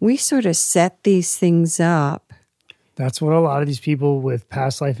minute, we sort of set these things up. That's what a lot of these people with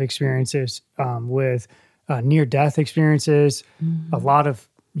past life experiences, with near-death experiences, a lot of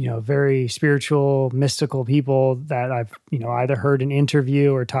very spiritual, mystical people that I've, either heard an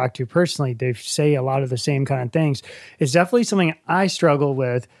interview or talked to personally, they say a lot of the same kind of things. It's definitely something I struggle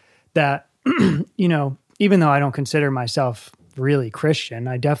with that, even though I don't consider myself really Christian,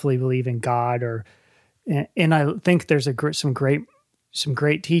 I definitely believe in God and I think there's some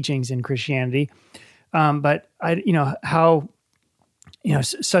great teachings in Christianity. But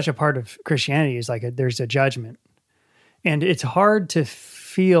such a part of Christianity is like there's a judgment, and it's hard to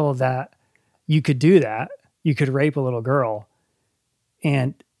feel that you could do that. You could rape a little girl.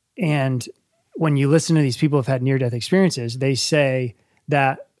 And when you listen to these people who've had near-death experiences, they say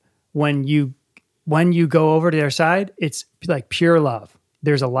that when you go over to their side, it's like pure love.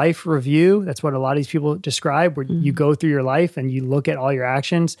 There's a life review. That's what a lot of these people describe, where you go through your life and you look at all your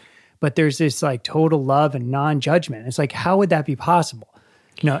actions, but there's this like total love and non-judgment. It's like, how would that be possible?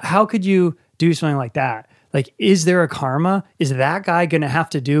 How could you do something like that? Like, is there a karma? Is that guy going to have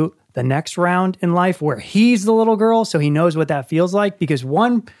to do the next round in life where he's the little girl so he knows what that feels like? Because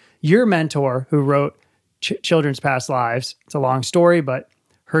your mentor who wrote Children's Past Lives, it's a long story, but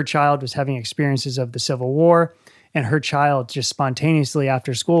her child was having experiences of the Civil War, and her child just spontaneously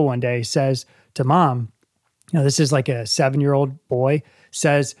after school one day says to mom, this is like a 7-year-old boy,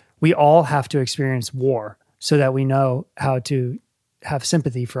 says, we all have to experience war so that we know how to have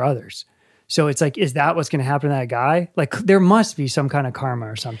sympathy for others. So it's like, is that what's going to happen to that guy? Like, there must be some kind of karma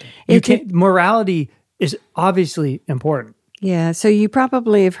or something. Morality is obviously important. Yeah. So you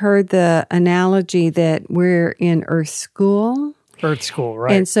probably have heard the analogy that we're in Earth School. Earth School,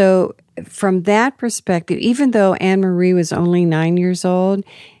 right. And so from that perspective, even though Anne Marie was only 9 years old,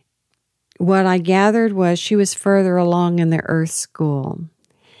 what I gathered was she was further along in the Earth School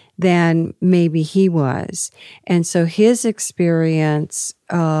than maybe he was. And so his experience,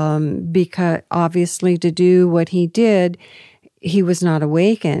 because obviously to do what he did, he was not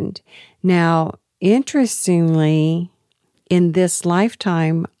awakened. Now, interestingly, in this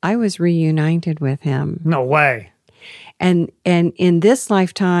lifetime, I was reunited with him. No way. And in this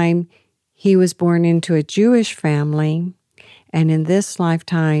lifetime, he was born into a Jewish family, and in this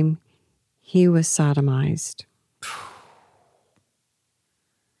lifetime, he was sodomized.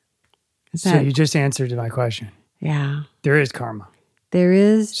 So you just answered my question. Yeah. There is karma. There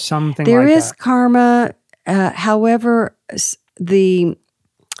is something there like is that. karma. However, the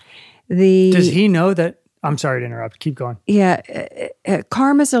Does he know that? I'm sorry to interrupt. Keep going. Yeah,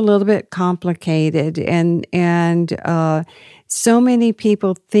 karma's a little bit complicated, and so many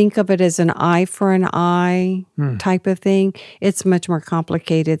people think of it as an eye for an eye type of thing. It's much more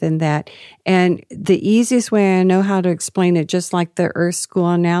complicated than that. And the easiest way I know how to explain it, just like the Earth School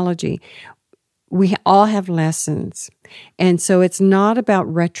analogy, we all have lessons, and so it's not about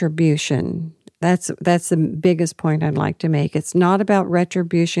retribution. That's the biggest point I'd like to make. It's not about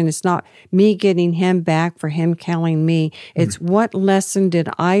retribution. It's not me getting him back for him killing me. It's what lesson did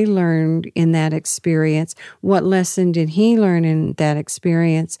I learn in that experience? What lesson did he learn in that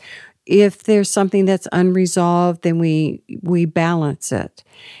experience? If there's something that's unresolved, then we balance it.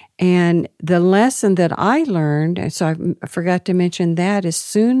 And the lesson that I learned, so I forgot to mention that, as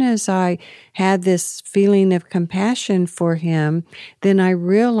soon as I had this feeling of compassion for him, then I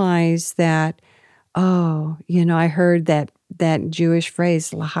realized that, I heard that Jewish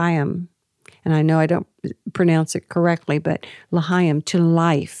phrase, l'chaim, and I know I don't pronounce it correctly, but l'chaim, to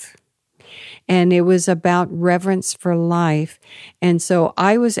life. And it was about reverence for life. And so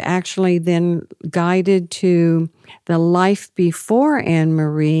I was actually then guided to the life before Anne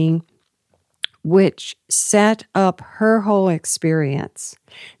Marie, which set up her whole experience,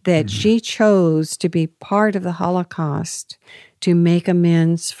 that she chose to be part of the Holocaust to make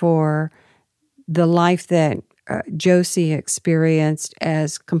amends for the life that Josie experienced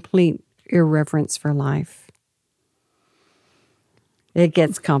as complete irreverence for life. It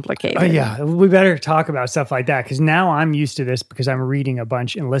gets complicated. Yeah, we better talk about stuff like that because now I'm used to this because I'm reading a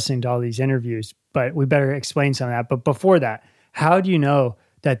bunch and listening to all these interviews, but we better explain some of that. But before that, how do you know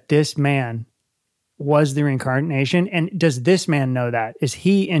that this man was the reincarnation? And does this man know that? Is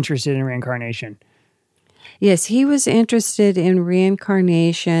he interested in reincarnation? Yes, he was interested in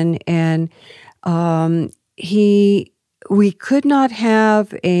reincarnation, and we could not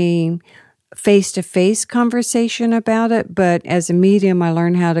have a face-to-face conversation about it, but as a medium, I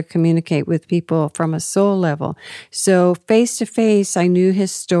learned how to communicate with people from a soul level. So face-to-face, I knew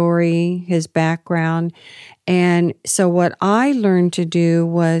his story, his background. And so what I learned to do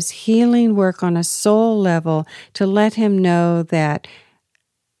was healing work on a soul level to let him know that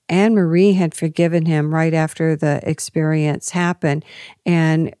Anne Marie had forgiven him right after the experience happened.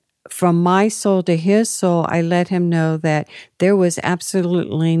 And from my soul to his soul, I let him know that there was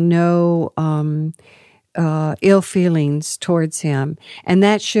absolutely no ill feelings towards him. And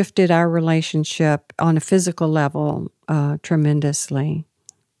that shifted our relationship on a physical level tremendously.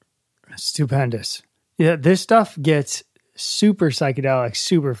 Stupendous. Yeah, this stuff gets super psychedelic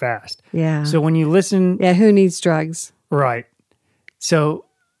super fast. Yeah. So when you listen... Yeah, who needs drugs? Right. So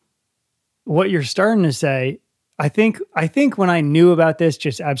what you're starting to say... I think when I knew about this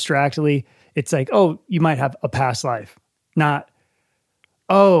just abstractly, it's like, oh, you might have a past life. Not,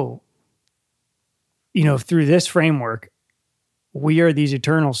 through this framework, we are these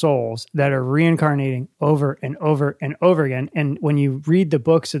eternal souls that are reincarnating over and over and over again. And when you read the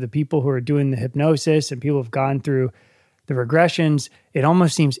books of the people who are doing the hypnosis and people who've gone through the regressions, it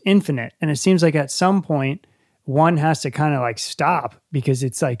almost seems infinite. And it seems like at some point, one has to kind of like stop because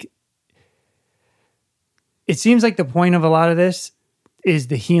it's like, it seems like the point of a lot of this is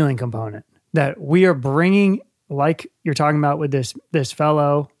the healing component that we are bringing, like you're talking about with this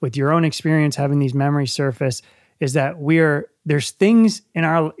fellow, with your own experience, having these memories surface, is that there's things in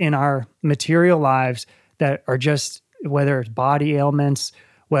our material lives that are just, whether it's body ailments,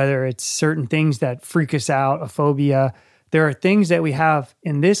 whether it's certain things that freak us out, a phobia, there are things that we have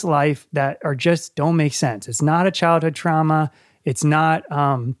in this life that are just don't make sense. It's not a childhood trauma. It's not,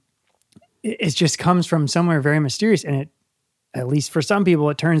 it just comes from somewhere very mysterious. And at least for some people,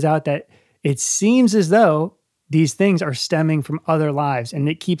 it turns out that it seems as though these things are stemming from other lives and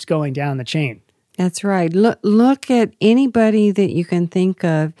it keeps going down the chain. That's right. Look at anybody that you can think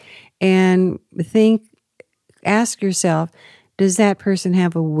of and ask yourself, does that person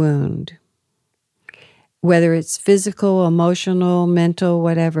have a wound? Whether it's physical, emotional, mental,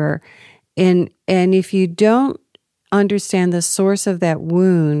 whatever. And if you don't understand the source of that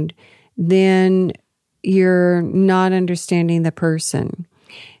wound, then you're not understanding the person.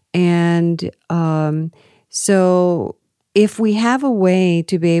 And so if we have a way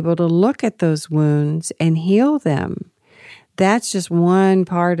to be able to look at those wounds and heal them, that's just one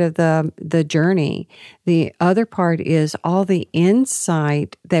part of the journey. The other part is all the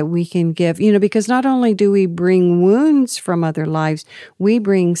insight that we can give, because not only do we bring wounds from other lives, we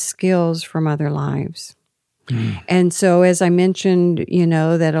bring skills from other lives. And so, as I mentioned,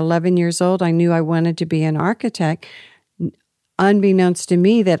 that 11 years old, I knew I wanted to be an architect, unbeknownst to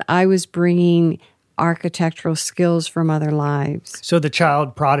me that I was bringing architectural skills from other lives. So the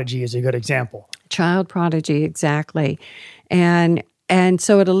child prodigy is a good example. Child prodigy, exactly. And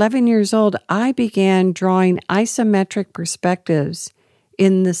so at 11 years old, I began drawing isometric perspectives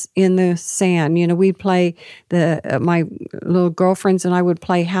in the sand. We'd play my little girlfriends and I would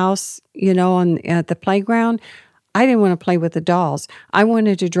play house, at the playground. I didn't want to play with the dolls. I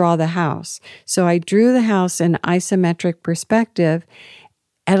wanted to draw the house. So I drew the house in isometric perspective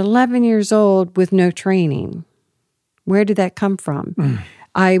at 11 years old with no training. Where did that come from?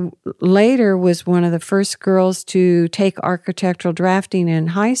 I later was one of the first girls to take architectural drafting in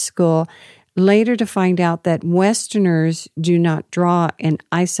high school, later to find out that Westerners do not draw an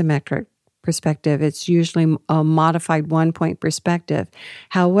isometric perspective. It's usually a modified one-point perspective.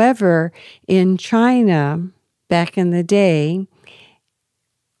 However, in China, back in the day,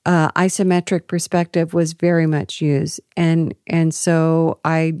 isometric perspective was very much used. And so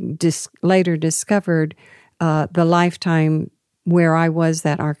I later discovered the lifetime where I was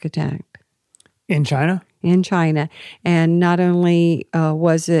that architect. In China? In China. And not only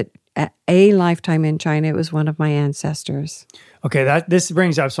was it a lifetime in China, it was one of my ancestors. Okay, this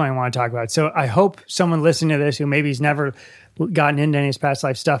brings up something I want to talk about. So I hope someone listening to this who maybe has never gotten into any of his past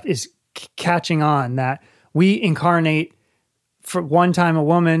life stuff is catching on that we incarnate for one time a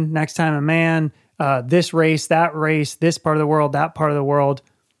woman, next time a man, this race, that race, this part of the world, that part of the world.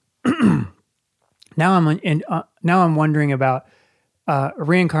 Now I'm wondering about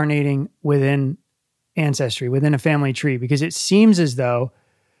reincarnating within ancestry, within a family tree, because it seems as though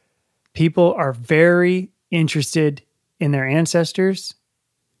people are very interested in their ancestors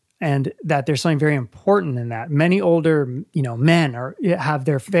and that there's something very important in that. Many older, men have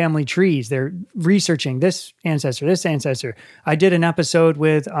their family trees. They're researching this ancestor, this ancestor. I did an episode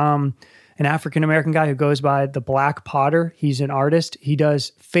with an African-American guy who goes by the Black Potter. He's an artist. He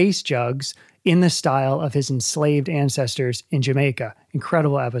does face jugs in the style of his enslaved ancestors in Jamaica.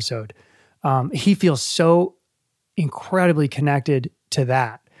 Incredible episode. He feels so incredibly connected to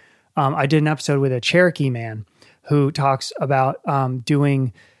that. I did an episode with a Cherokee man who talks about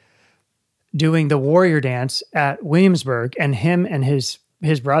doing the warrior dance at Williamsburg, and him and his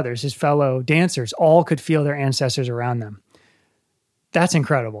brothers, his fellow dancers, all could feel their ancestors around them. That's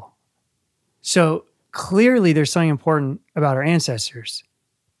incredible. So clearly there's something important about our ancestors,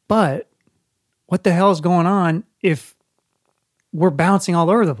 but what the hell is going on if we're bouncing all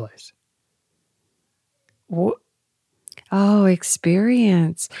over the place? Oh,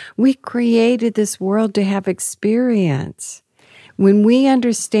 experience. We created this world to have experience. When we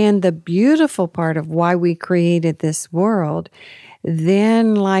understand the beautiful part of why we created this world,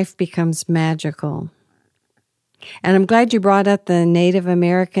 then life becomes magical. And I'm glad you brought up the Native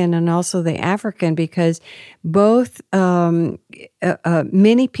American and also the African, because both many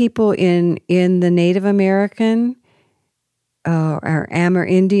people in the Native American, or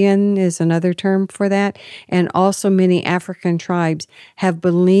Amerindian is another term for that, and also many African tribes have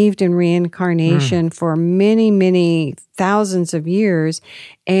believed in reincarnation for many, many thousands of years,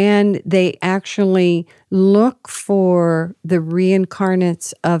 and they actually look for the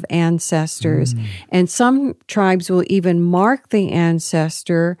reincarnates of ancestors. And some tribes will even mark the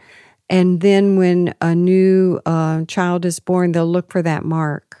ancestor, and then when a new child is born, they'll look for that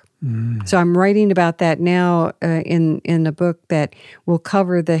mark. So I'm writing about that now in a book that will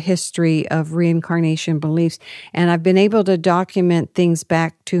cover the history of reincarnation beliefs. And I've been able to document things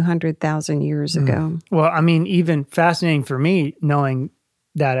back 200,000 years ago. Well, I mean, even fascinating for me knowing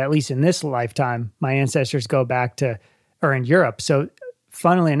that at least in this lifetime, my ancestors go back to, or in Europe. So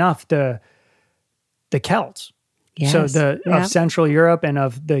funnily enough, the Celts. Yes. So of Central Europe and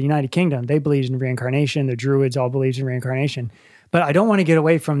of the United Kingdom, they believed in reincarnation. The Druids all believed in reincarnation. But I don't want to get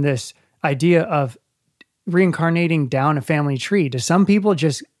away from this idea of reincarnating down a family tree. Do some people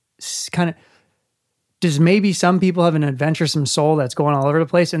just does maybe some people have an adventuresome soul that's going all over the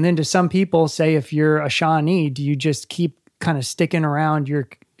place? And then do some people say, if you're a Shawnee, do you just keep kind of sticking around your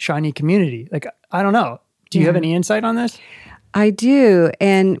Shawnee community? Like, I don't know. Do you have any insight on this? I do.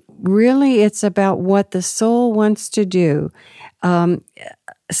 And really, it's about what the soul wants to do.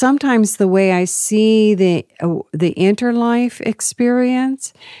 Sometimes the way I see the interlife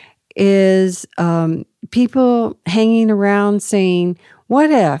experience is people hanging around saying, what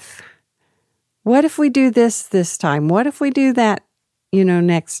if? what if we do this time? What if we do that,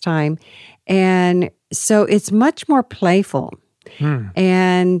 next time? And so it's much more playful.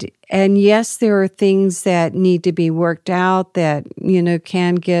 And yes, there are things that need to be worked out that,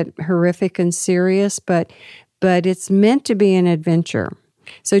 can get horrific and serious, but it's meant to be an adventure.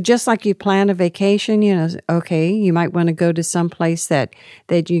 So just like you plan a vacation, okay, you might want to go to some place that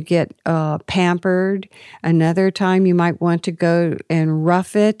you get pampered. Another time you might want to go and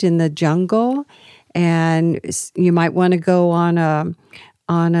rough it in the jungle. And you might want to go on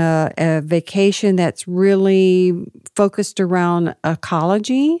a vacation that's really focused around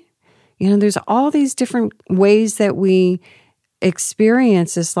ecology. There's all these different ways that we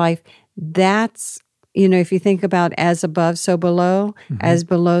experience this life. That's, if you think about as above, so below, as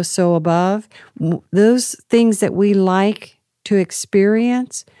below, so above, those things that we like to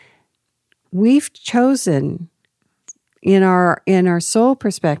experience, we've chosen in our soul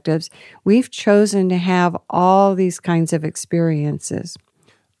perspectives, we've chosen to have all these kinds of experiences.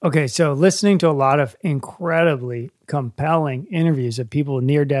 Okay, so listening to a lot of incredibly compelling interviews of people with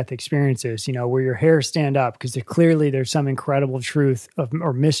near-death experiences, where your hairs stand up because there's some incredible truth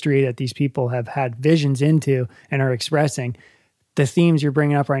or mystery that these people have had visions into and are expressing. The themes you're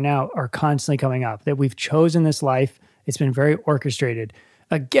bringing up right now are constantly coming up, that we've chosen this life. It's been very orchestrated.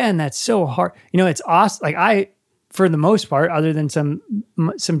 Again, that's so hard. It's awesome. Like for the most part, other than some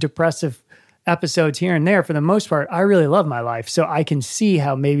depressive episodes here and there, for the most part, I really love my life. So I can see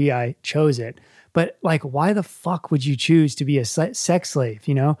how maybe I chose it. But like, why the fuck would you choose to be a sex slave?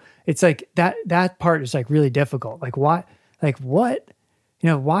 It's like that part is like really difficult. Like why, like what,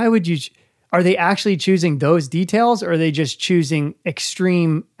 why would you, are they actually choosing those details, or are they just choosing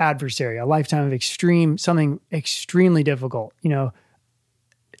extreme adversary, a lifetime of something extremely difficult?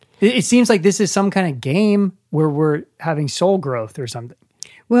 It seems like this is some kind of game where we're having soul growth or something.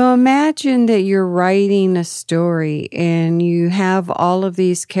 Well, imagine that you're writing a story and you have all of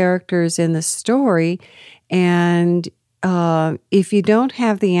these characters in the story, and if you don't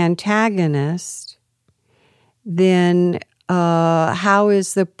have the antagonist, then how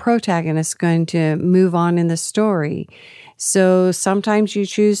is the protagonist going to move on in the story? So sometimes you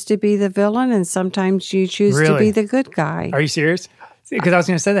choose to be the villain, and sometimes you choose to be the good guy. Are you serious? Because I was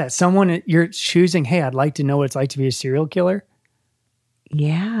going to say that. You're choosing, hey, I'd like to know what it's like to be a serial killer.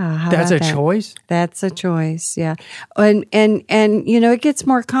 Yeah. That's a choice? That's a choice, yeah. And it gets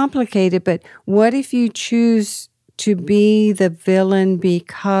more complicated, but what if you choose to be the villain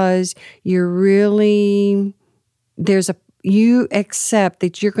because you accept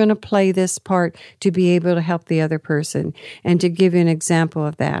that you're going to play this part to be able to help the other person? And to give you an example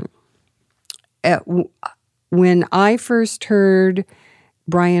of that, when I first heard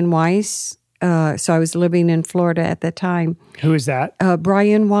Brian Weiss, so I was living in Florida at the time. Who is that?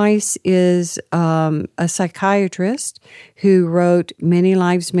 Brian Weiss is a psychiatrist who wrote Many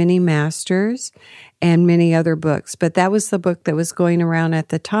Lives, Many Masters and many other books. But that was the book that was going around at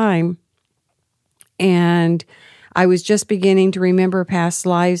the time. And I was just beginning to remember past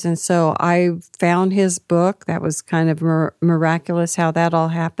lives. And so I found his book. That was kind of miraculous how that all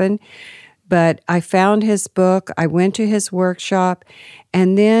happened. But I found his book. I went to his workshop.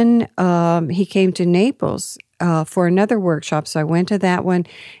 And then he came to Naples for another workshop. So I went to that one.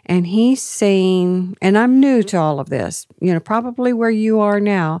 And he's saying, and I'm new to all of this, probably where you are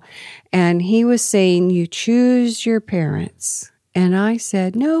now. And he was saying, you choose your parents. And I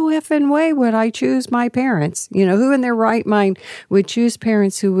said, no effing way would I choose my parents. Who in their right mind would choose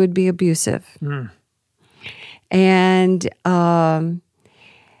parents who would be abusive? And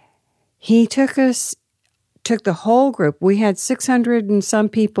he took the whole group. We had 600 and some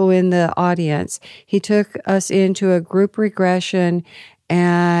people in the audience. He took us into a group regression,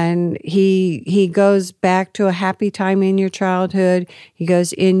 and he goes back to a happy time in your childhood. He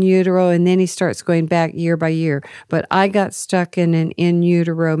goes in utero, and then he starts going back year by year. But I got stuck in an in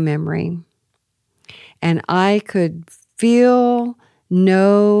utero memory, and I could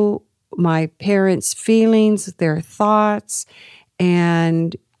know my parents' feelings, their thoughts,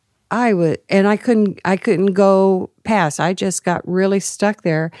 and I couldn't go past. I just got really stuck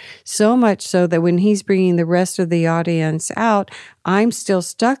there, so much so that when he's bringing the rest of the audience out, I'm still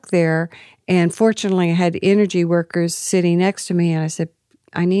stuck there. And fortunately, I had energy workers sitting next to me, and I said,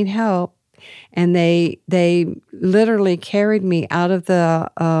 I need help. And they literally carried me out of the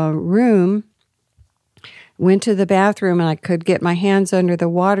room, went to the bathroom, and I could get my hands under the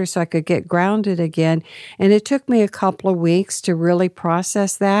water so I could get grounded again. And it took me a couple of weeks to really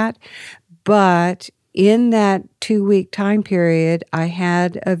process that. But in that 2-week time period, I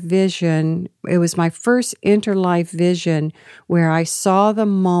had a vision. It was my first interlife vision where I saw the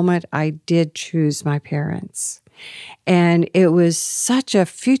moment I did choose my parents. And it was such a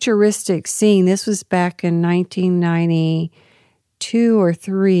futuristic scene. This was back in 1992 or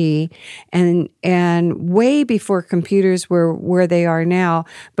 3, and way before computers were where they are now.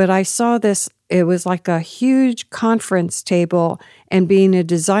 But I saw this. It was like a huge conference table, and being a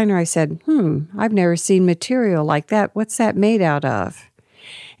designer, I said, I've never seen material like that. What's that made out of?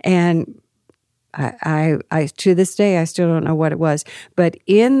 And I to this day, I still don't know what it was. But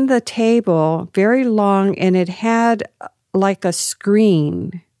in the table, very long, and it had like a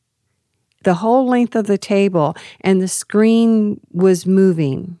screen, the whole length of the table, and the screen was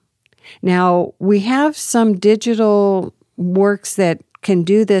moving. Now, we have some digital works that can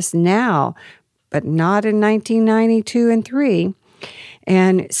do this now, but not in 1992 and 3.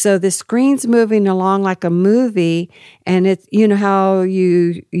 And so the screen's moving along like a movie, and it's, you know how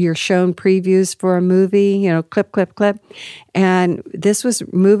you're shown previews for a movie, you know, clip, clip, clip. And this was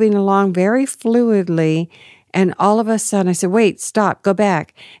moving along very fluidly. And all of a sudden I said, wait, stop, go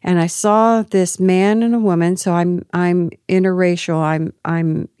back. And I saw this man and a woman. So I'm interracial.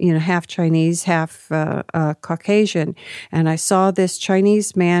 I'm half Chinese, half Caucasian. And I saw this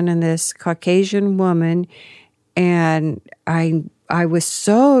Chinese man and this Caucasian woman, and I was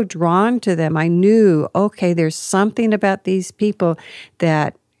so drawn to them. I knew, okay, there's something about these people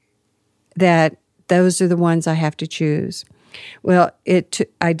that those are the ones I have to choose. Well,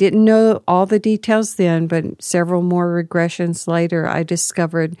 I didn't know all the details then, but several more regressions later, I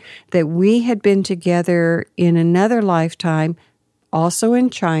discovered that we had been together in another lifetime, also in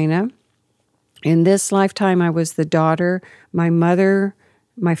China. In this lifetime, I was the daughter, my mother,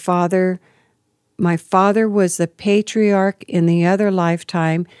 my father. My father was the patriarch in the other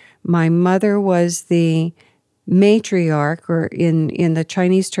lifetime. My mother was the matriarch, or in the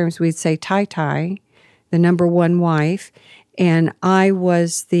Chinese terms, we'd say Tai Tai, the number one wife, and I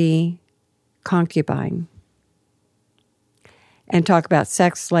was the concubine. And talk about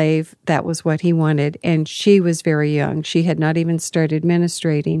sex slave, that was what he wanted. And she was very young. She had not even started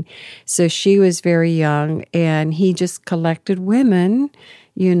menstruating. So she was very young, and he just collected women,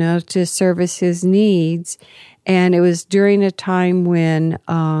 to service his needs. And it was during a time when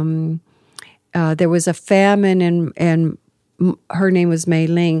there was a famine, and her name was Mei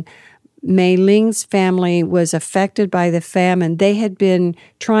Ling. Mei Ling's family was affected by the famine. They had been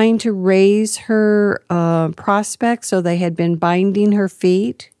trying to raise her prospects, so they had been binding her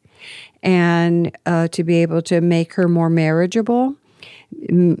feet and to be able to make her more marriageable,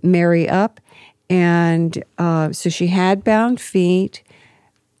 marry up. And so she had bound feet.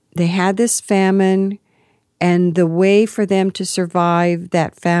 They had this famine, and the way for them to survive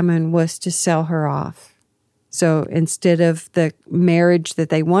that famine was to sell her off. So instead of the marriage that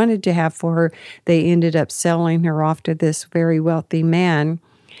they wanted to have for her, they ended up selling her off to this very wealthy man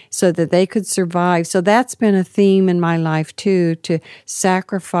so that they could survive. So that's been a theme in my life too, to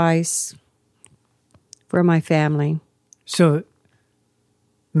sacrifice for my family. So,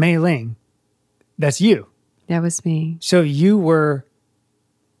 Mei Ling, that's you. That was me. So you were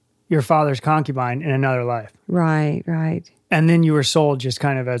your father's concubine in another life. Right, right. And then you were sold just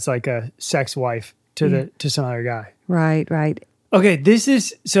kind of as like a sex wife to some other guy. Right, right. Okay, this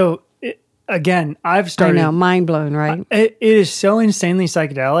is, so again, I've started. I know, mind blown, right? It is so insanely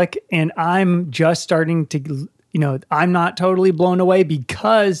psychedelic, and I'm just starting to, I'm not totally blown away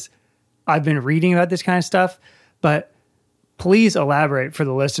because I've been reading about this kind of stuff, but please elaborate for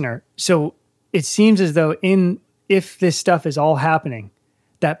the listener. So it seems as though if this stuff is all happening,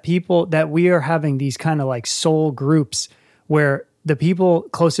 that we are having these kind of like soul groups where the people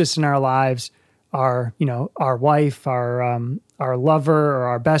closest in our lives are, our wife, our lover, or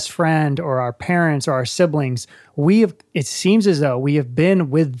our best friend, or our parents, or our siblings. It seems as though we have been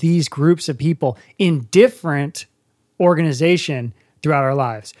with these groups of people in different organization throughout our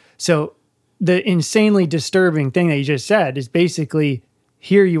lives. So the insanely disturbing thing that you just said is basically,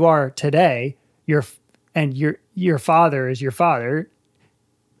 here you are today, your father is your father.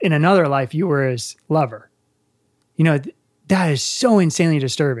 In another life, you were his lover. That is so insanely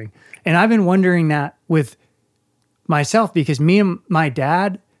disturbing. And I've been wondering that with myself, because me and my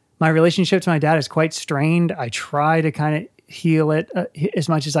dad, my relationship to my dad is quite strained. I try to kind of heal it as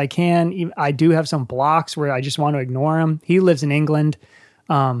much as I can. I do have some blocks where I just want to ignore him. He lives in England.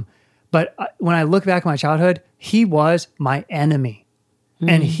 But when I look back at my childhood, he was my enemy.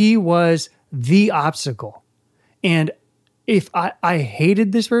 And he was the obstacle. And if I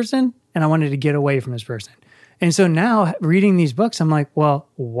hated this person and I wanted to get away from this person. And so now reading these books, I'm like, well,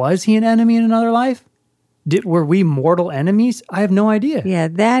 was he an enemy in another life? Were we mortal enemies? I have no idea. Yeah,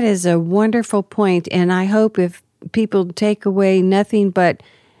 that is a wonderful point. And I hope if people take away nothing but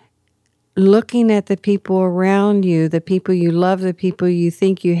looking at the people around you, the people you love, the people you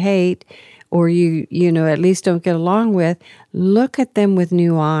think you hate, or you know, at least don't get along with, look at them with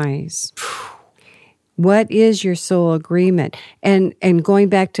new eyes. What is your soul agreement? And going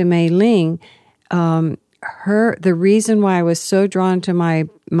back to Mei Ling, the reason why I was so drawn to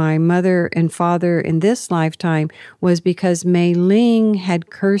my mother and father in this lifetime was because Mei Ling had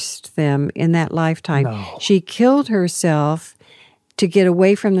cursed them in that lifetime. No. She killed herself to get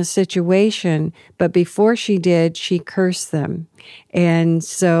away from the situation, but before she did, she cursed them. And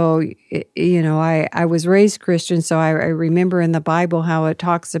so, you know, I was raised Christian, so I remember in the Bible how it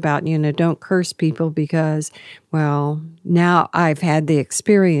talks about, you know, don't curse people because, well, now I've had the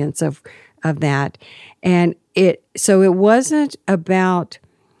experience of that. And it wasn't about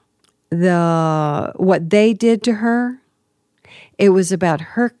what they did to her. It was about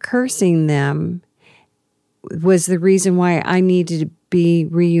her cursing them was the reason why I needed to be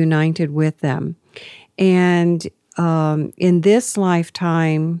reunited with them. And in this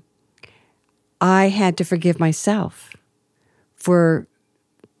lifetime, I had to forgive myself for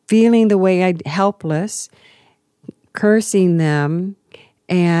feeling the way helpless, cursing them,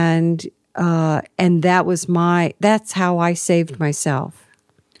 and that's how I saved myself.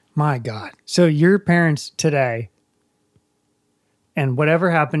 My God. So your parents today, and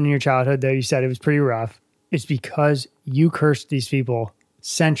whatever happened in your childhood, though you said it was pretty rough, it's because you cursed these people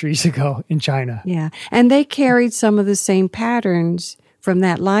centuries ago in China. Yeah. And they carried some of the same patterns from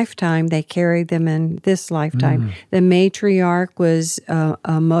that lifetime. They carried them in this lifetime. The matriarch was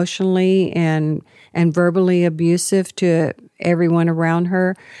emotionally and verbally abusive to everyone around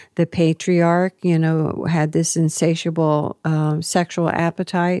her. The patriarch, you know, had this insatiable sexual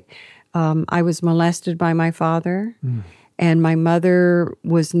appetite. I was molested by my father. And my mother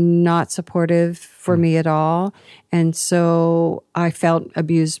was not supportive for me at all. And so I felt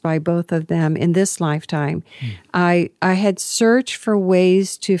abused by both of them in this lifetime. I had searched for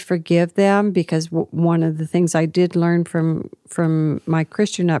ways to forgive them because one of the things I did learn from my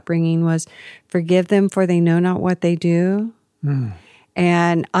Christian upbringing was forgive them for they know not what they do.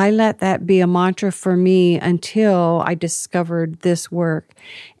 And I let that be a mantra for me until I discovered this work.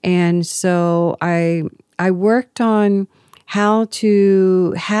 And so I worked on how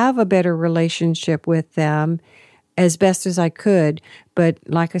to have a better relationship with them as best as I could. But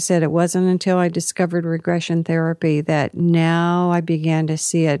like I said, it wasn't until I discovered regression therapy that now I began to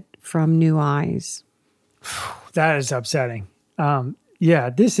see it from new eyes. That is upsetting. Yeah,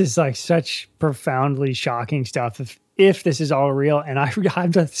 this is like such profoundly shocking stuff. If this is all real, and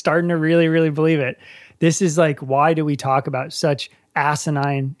I'm just starting to really, really believe it. This is like, why do we talk about such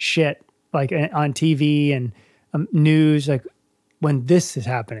asinine shit like on TV and news, like when this is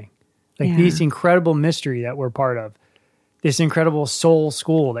happening, like these incredible mystery that we're part of, this incredible soul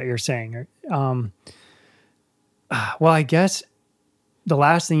school that you're saying. Well, I guess the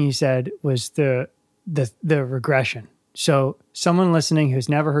last thing you said was the regression. So someone listening who's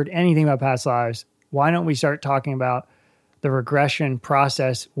never heard anything about past lives, why don't we start talking about the regression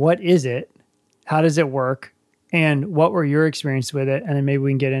process? What is it? How does it work? And what were your experiences with it? And then maybe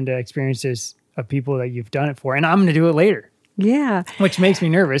we can get into experiences of people that you've done it for. And I'm going to do it later. Yeah. Which makes me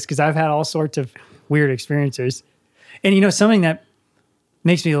nervous because I've had all sorts of weird experiences. And, you know, something that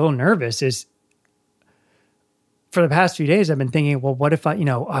makes me a little nervous is for the past few days, I've been thinking, well, what if I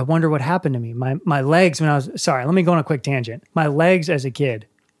wonder what happened to me. My legs when I was, sorry, let me go on a quick tangent. My legs as a kid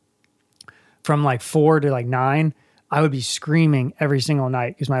from like 4 to like 9, I would be screaming every single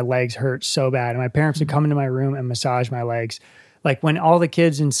night because my legs hurt so bad. And my parents would come into my room and massage my legs. Like when all the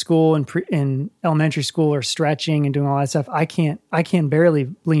kids in school and in elementary school are stretching and doing all that stuff, I can barely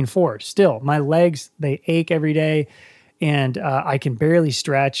lean forward. Still, my legs, they ache every day and I can barely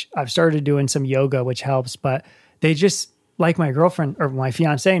stretch. I've started doing some yoga, which helps, but they just, like my girlfriend or my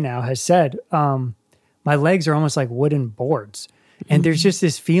fiance now has said, my legs are almost like wooden boards. And there's just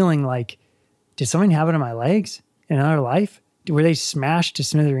this feeling like, did something happen to my legs in another life? Were they smashed to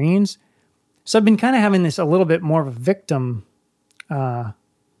smithereens? So I've been kind of having this a little bit more of a victim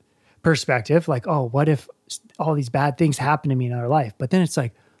perspective, like, oh, what if all these bad things happen to me in another life? But then it's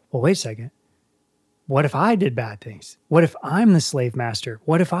like, well, wait a second. What if I did bad things? What if I'm the slave master?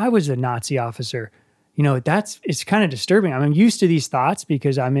 What if I was a Nazi officer? You know, it's kind of disturbing. I'm used to these thoughts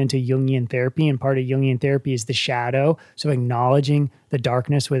because I'm into Jungian therapy, and part of Jungian therapy is the shadow. So acknowledging the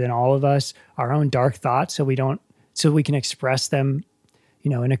darkness within all of us, our own dark thoughts, so we can express them,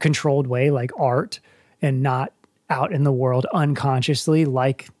 you know, in a controlled way, like art, and not out in the world unconsciously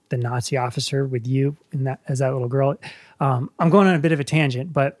like the Nazi officer with you and that as that little girl. I'm going on a bit of a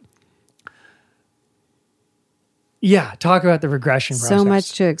tangent, but yeah, talk about the regression process. So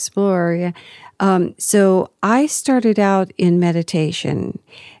much to explore. Yeah. So I started out in meditation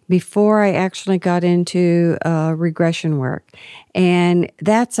before I actually got into regression work. And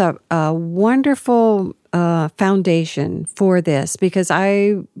that's a wonderful foundation for this, because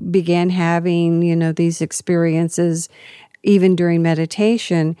I began having, these experiences even during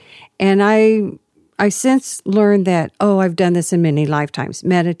meditation. And I since learned that, I've done this in many lifetimes.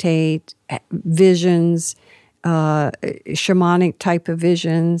 Meditate, visions, shamanic type of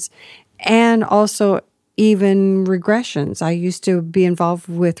visions, and also even regressions. I used to be involved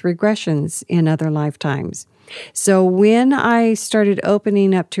with regressions in other lifetimes. So when I started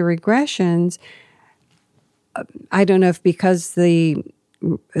opening up to regressions, I don't know if because the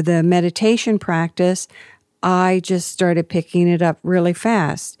meditation practice, I just started picking it up really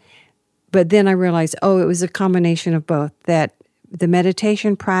fast. But then I realized, it was a combination of both, that the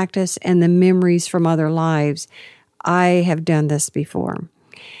meditation practice and the memories from other lives. I have done this before.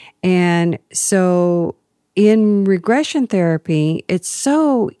 And so in regression therapy, it's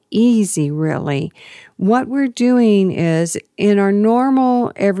so easy, really. What we're doing is, in our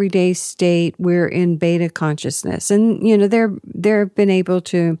normal everyday state, we're in beta consciousness. And, they've been able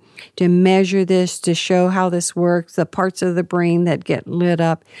to measure this, to show how this works, the parts of the brain that get lit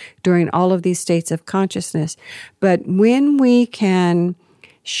up during all of these states of consciousness. But when we can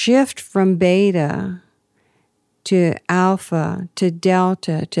shift from beta to alpha, to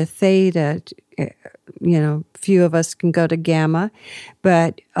delta, to theta, few of us can go to gamma.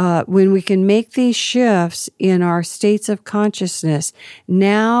 But when we can make these shifts in our states of consciousness,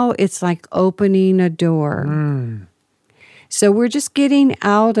 now it's like opening a door. So we're just getting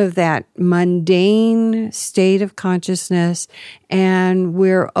out of that mundane state of consciousness, and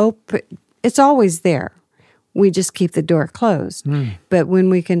we're open. It's always there. We just keep the door closed. But when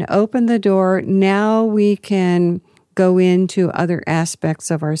we can open the door, now we can go into other aspects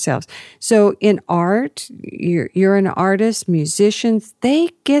of ourselves. So in art, you're an artist, musicians, they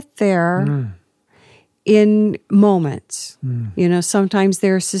get there in moments. Sometimes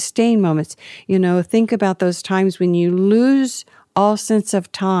there are sustained moments. Think about those times when you lose all sense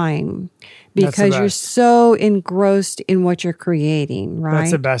of time because you're so engrossed in what you're creating, right?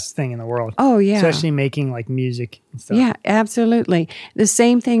 That's the best thing in the world. Oh, yeah. Especially making like music and stuff. Yeah, absolutely. The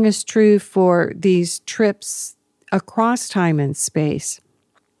same thing is true for these trips across time and space.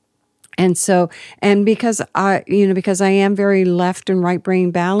 And so, and because I am very left and right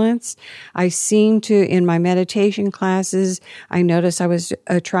brain balanced, I seem to, in my meditation classes, I noticed I was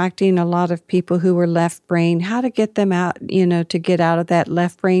attracting a lot of people who were left brain, how to get them out, to get out of that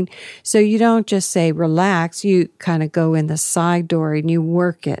left brain. So you don't just say relax, you kind of go in the side door and you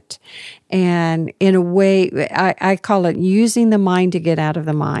work it. And in a way, I call it using the mind to get out of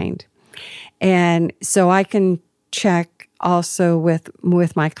the mind. And so I can check also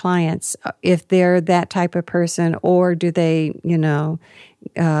with my clients if they're that type of person, or do they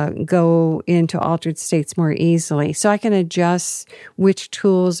go into altered states more easily. So I can adjust which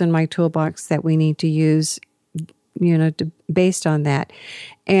tools in my toolbox that we need to use based on that.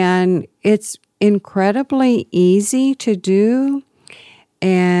 And it's incredibly easy to do,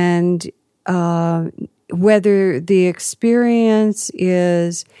 and whether the experience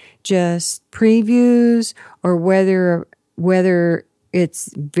is just previews or whether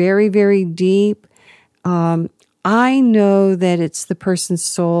it's very, very deep, I know that it's the person's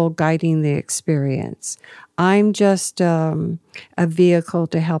soul guiding the experience. I'm just a vehicle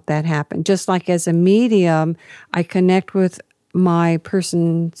to help that happen. Just like as a medium, I connect with my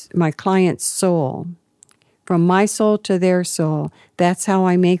client's soul. From my soul to their soul, that's how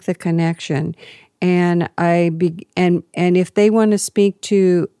I make the connection. And and if they want to speak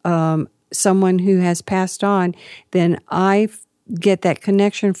to someone who has passed on, then I get that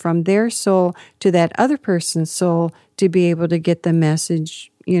connection from their soul to that other person's soul to be able to get the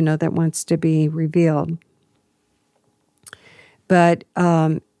message, that wants to be revealed. But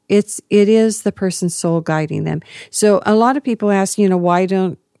it is the person's soul guiding them. So a lot of people ask, why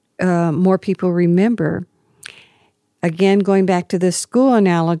don't more people remember? Again, going back to the school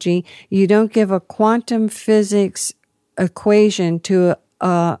analogy, you don't give a quantum physics equation to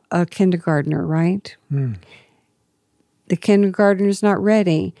a kindergartner, right? The kindergartner's not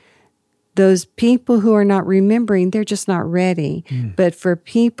ready. Those people who are not remembering, they're just not ready. But for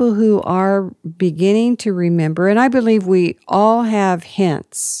people who are beginning to remember, and I believe we all have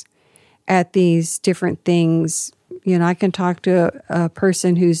hints at these different things. I can talk to a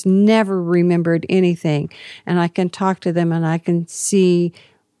person who's never remembered anything, and I can talk to them and I can see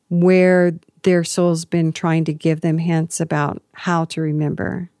where their soul's been trying to give them hints about how to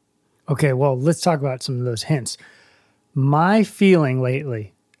remember. Okay, well, let's talk about some of those hints. My feeling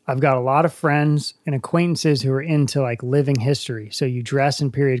lately, I've got a lot of friends and acquaintances who are into like living history. So you dress in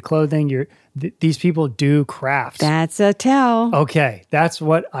period clothing. These people do crafts. That's a tell. Okay, that's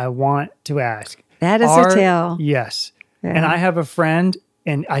what I want to ask. That is a tell. Yes. Yeah. And I have a friend,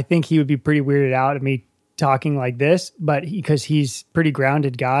 and I think he would be pretty weirded out at me talking like this, but because he's pretty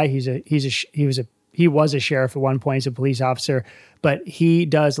grounded guy. He was a sheriff at one point. He's a police officer, but he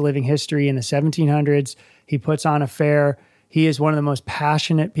does living history in the 1700s. He puts on a fair. He is one of the most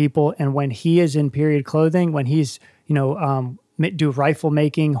passionate people. And when he is in period clothing, when he's, do rifle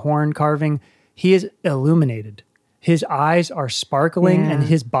making, horn carving, he is illuminated. His eyes are sparkling and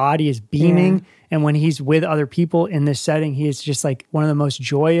his body is beaming. Yeah. And when he's with other people in this setting, he is just like one of the most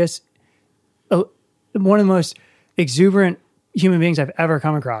joyous, one of the most exuberant human beings I've ever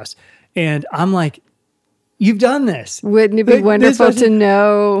come across. And I'm like, you've done this. Wouldn't it be wonderful to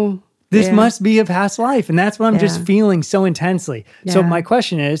know? This must be a past life. And that's what I'm just feeling so intensely. Yeah. So my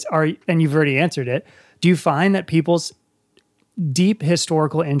question is, and you've already answered it, do you find that people's deep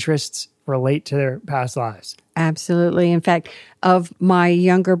historical interests relate to their past lives? Absolutely. In fact, of my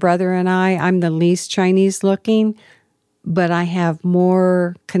younger brother and I'm the least Chinese looking, but I have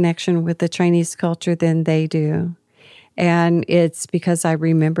more connection with the Chinese culture than they do. And it's because I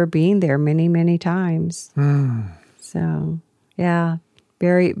remember being there many, many times. So, yeah.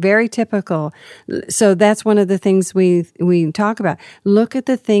 Very, very typical. So that's one of the things we talk about. Look at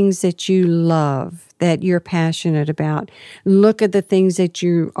the things that you love, that you're passionate about. Look at the things that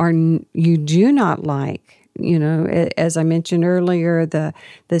you do not like. As I mentioned earlier,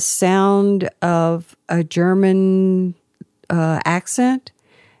 the sound of a German accent,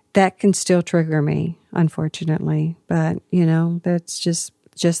 that can still trigger me, unfortunately. But that's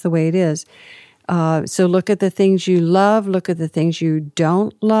just the way it is. So look at the things you love. Look at the things you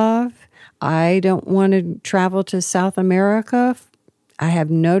don't love. I don't want to travel to South America. I have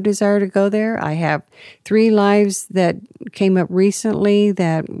no desire to go there. I have 3 lives that came up recently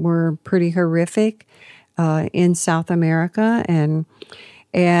that were pretty horrific in South America, and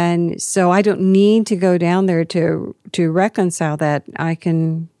so I don't need to go down there to reconcile that. I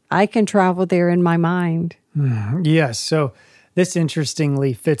can travel there in my mind. Yes. So this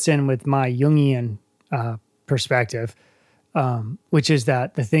interestingly fits in with my Jungian perspective, which is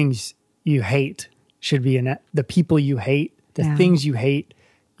that the things you hate should be the people you hate, the things you hate,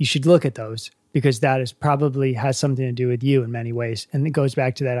 you should look at those because that is probably has something to do with you in many ways. And it goes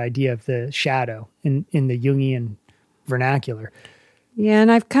back to that idea of the shadow in the Jungian vernacular. Yeah, and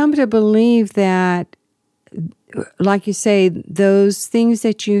I've come to believe that, like you say, those things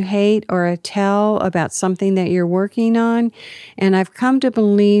that you hate are a tell about something that you're working on. And I've come to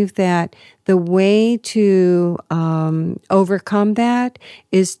believe that the way to overcome that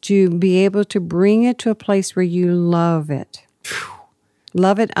is to be able to bring it to a place where you love it.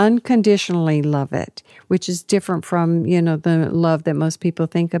 Love it, unconditionally love it, which is different from, the love that most people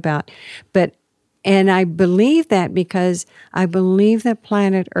think about. And I believe that because I believe that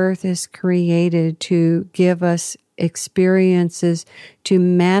planet Earth is created to give us experiences to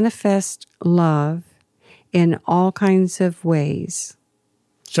manifest love in all kinds of ways.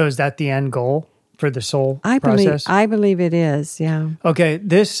 So is that the end goal for the soul process? I believe it is, yeah. Okay,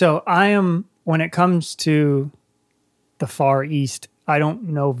 when it comes to the Far East, I don't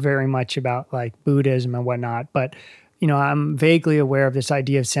know very much about like Buddhism and whatnot, but I'm vaguely aware of this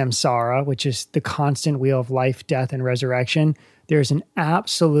idea of samsara, which is the constant wheel of life, death, and resurrection. There's an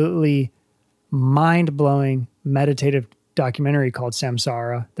absolutely mind-blowing meditative documentary called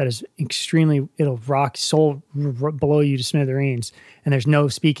Samsara that is it'll rock soul, blow you to smithereens. And there's no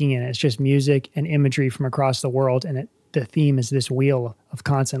speaking in it. It's just music and imagery from across the world. And the theme is this wheel of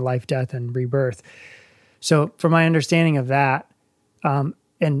constant life, death, and rebirth. So from my understanding of that,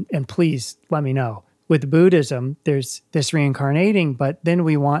 and please let me know, with Buddhism, there's this reincarnating, but then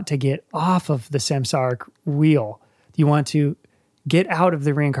we want to get off of the samsaric wheel. You want to get out of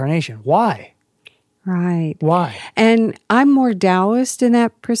the reincarnation. Why? Right. Why? And I'm more Taoist in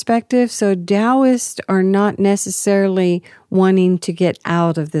that perspective. So Taoists are not necessarily wanting to get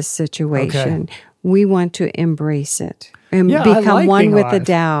out of this situation. Okay. We want to embrace it and become one with the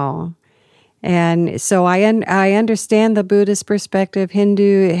Tao. And so I understand the Buddhist perspective.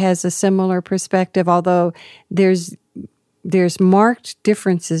 Hindu has a similar perspective, although there's marked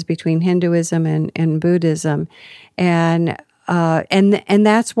differences between Hinduism and Buddhism, and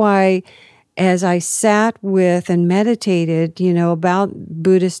that's why as I sat with and meditated, about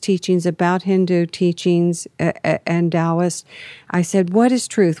Buddhist teachings, about Hindu teachings, and Taoist, I said, what is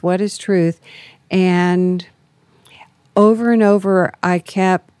truth? What is truth? And over, I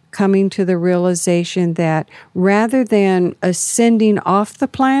kept coming to the realization that rather than ascending off the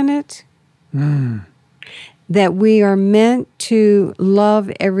planet, that we are meant to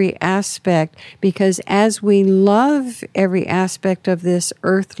love every aspect, because as we love every aspect of this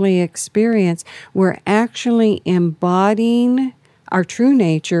earthly experience, we're actually embodying our true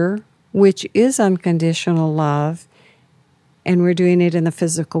nature, which is unconditional love, and we're doing it in the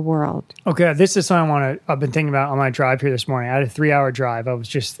physical world. Okay, this is something I've been thinking about on my drive here this morning. I had a 3-hour drive.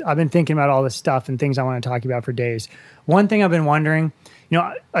 I've been thinking about all this stuff and things I want to talk about for days. One thing I've been wondering,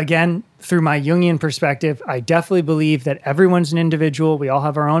 again, through my Jungian perspective, I definitely believe that everyone's an individual. We all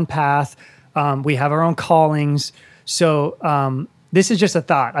have our own path. We have our own callings. So this is just a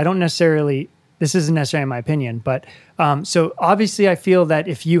thought. This isn't necessarily my opinion, but so obviously I feel that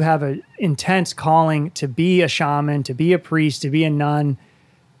if you have an intense calling to be a shaman, to be a priest, to be a nun,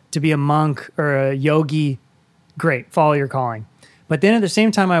 to be a monk or a yogi, great, follow your calling. But then at the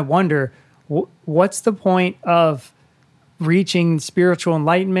same time, I wonder, what's the point of reaching spiritual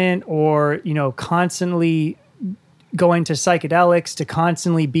enlightenment or, constantly going to psychedelics to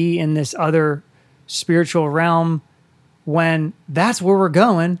constantly be in this other spiritual realm when that's where we're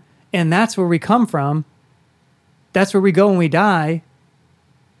going and that's where we come from? That's where we go when we die.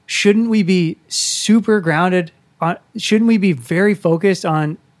 Shouldn't we be super grounded on, shouldn't we be very focused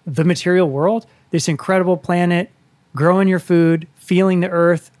on the material world, this incredible planet, growing your food, feeling the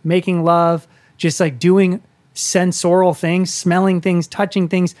earth, making love, just like doing sensorial things, smelling things, touching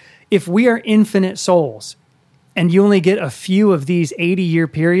things? If we are infinite souls and you only get a few of these 80-year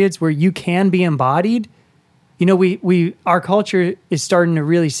periods where you can be embodied, our culture is starting to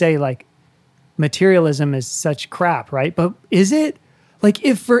really say like materialism is such crap, right? But is it? Like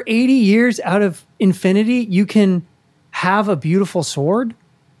if for 80 years out of infinity, you can have a beautiful sword,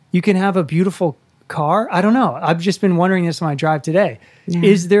 you can have a beautiful car. I don't know. I've just been wondering this on my drive today. Yeah.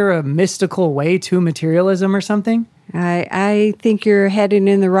 Is there a mystical way to materialism or something? I think you're heading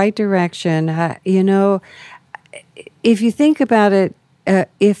in the right direction. If you think about it,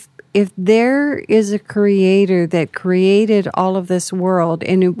 if there is a creator that created all of this world,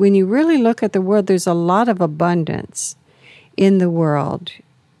 and when you really look at the world, there's a lot of abundance in the world,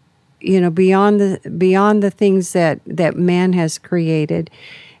 beyond the things that man has created.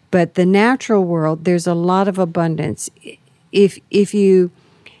 But the natural world, there's a lot of abundance. If you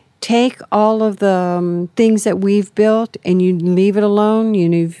take all of the things that we've built and you leave it alone,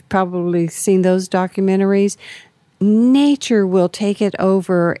 you've probably seen those documentaries, nature will take it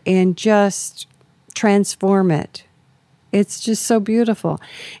over and just transform it. It's just so beautiful.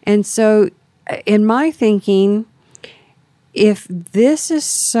 And so in my thinking, if this is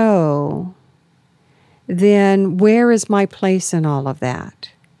so, then where is my place in all of that?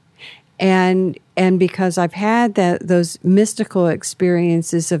 And because I've had those mystical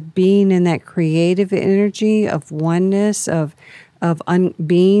experiences of being in that creative energy of oneness, of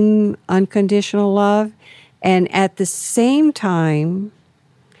being unconditional love, and at the same time,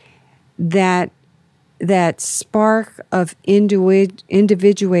 that spark of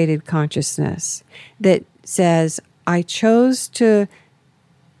individuated consciousness that says, I chose to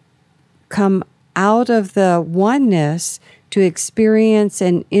come out of the oneness to experience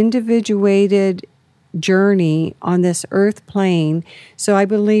an individuated journey on this earth plane. So I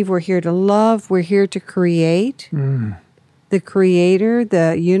believe we're here to love, we're here to create. The creator,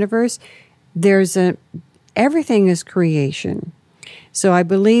 the universe, everything is creation. So I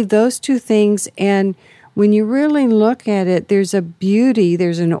believe those two things, and when you really look at it, there's a beauty,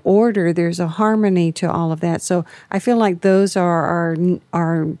 there's an order, there's a harmony to all of that. So I feel like those are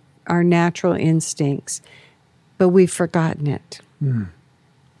our natural instincts, but we've forgotten it.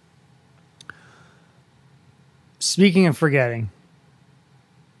 Speaking of forgetting,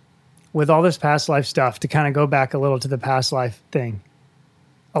 with all this past life stuff, to kind of go back a little to the past life thing,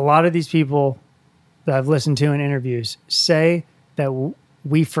 a lot of these people that I've listened to in interviews say that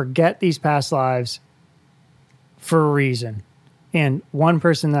we forget these past lives for a reason. And one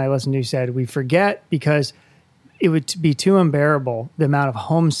person that I listened to said, we forget because it would be too unbearable, the amount of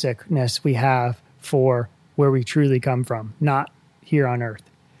homesickness we have for where we truly come from, not here on earth.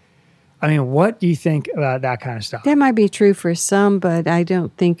 I mean, what do you think about that kind of stuff? That might be true for some, but I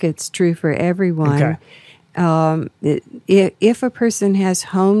don't think it's true for everyone. Okay. If a person has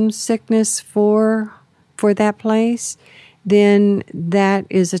homesickness for that place, then that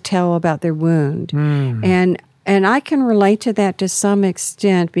is a tell about their wound. And And I can relate to that to some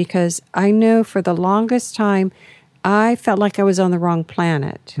extent because I know for the longest time I felt like I was on the wrong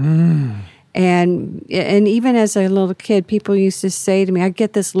planet. And even as a little kid, people used to say to me, I'd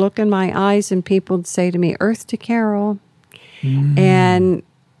get this look in my eyes and people would say to me, Earth to Carole. And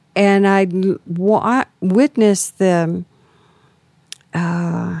I'd witness the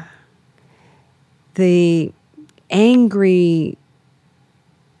angry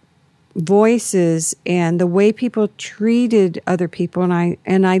voices and the way people treated other people,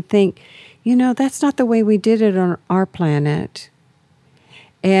 and I think, that's not the way we did it on our planet.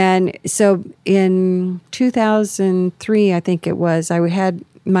 And so in 2003, I think it was, I had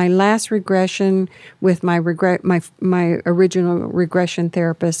my last regression with my original regression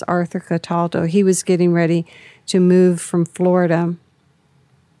therapist, Arthur Cataldo. He was getting ready to move from Florida.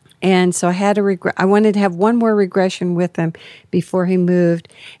 And so I wanted to have one more regression with him before he moved.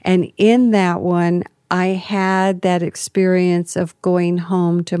 And in that one, I had that experience of going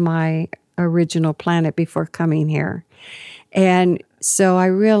home to my original planet before coming here. And so I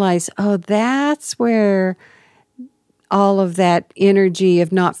realized, that's where all of that energy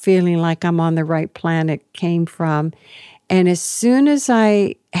of not feeling like I'm on the right planet came from. And as soon as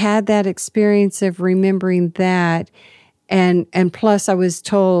I had that experience of remembering that, and plus I was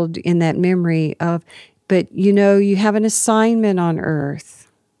told in that memory but you have an assignment on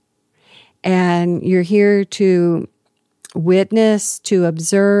Earth, and you're here to witness, to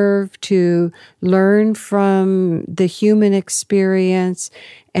observe, to learn from the human experience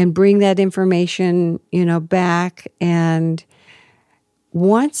and bring that information, back. And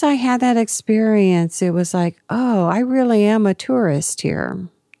once I had that experience, it was like, I really am a tourist here.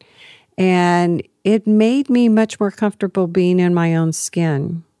 And it made me much more comfortable being in my own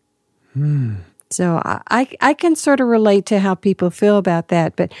skin. So I can sort of relate to how people feel about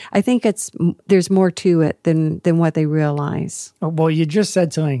that, but I think there's more to it than what they realize. Well, you just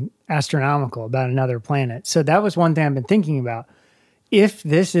said something astronomical about another planet. So that was one thing I've been thinking about. If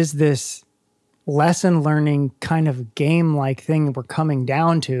this is this lesson learning kind of game-like thing we're coming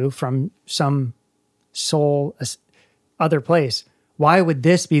down to from some soul other place, why would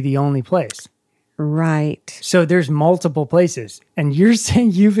this be the only place? Right. So there's multiple places. And you're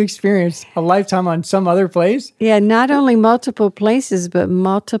saying you've experienced a lifetime on some other place? Yeah, not only multiple places, but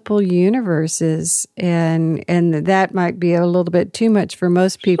multiple universes. And that might be a little bit too much for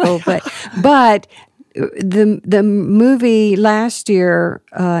most people. But the movie last year,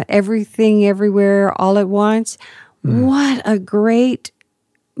 Everything Everywhere All at Once, what a great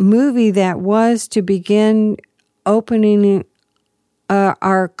movie that was to begin opening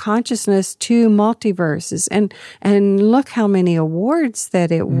our consciousness to multiverses, and look how many awards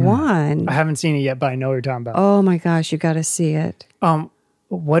that it won. I haven't seen it yet, but I know what you're talking about. Oh my gosh, you got to see it.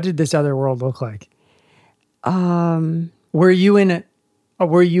 What did this other world look like? Were you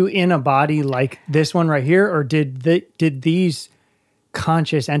in a body like this one right here, or did these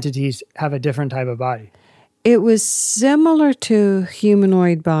conscious entities have a different type of body? It was similar to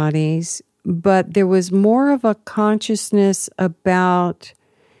humanoid bodies, but there was more of a consciousness about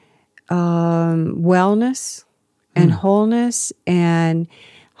wellness and wholeness and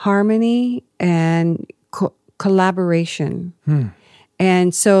harmony and collaboration.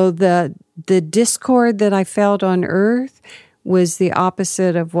 And so the discord that I felt on Earth was the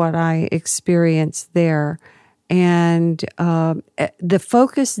opposite of what I experienced there. And the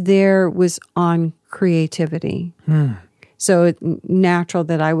focus there was on creativity. So it's natural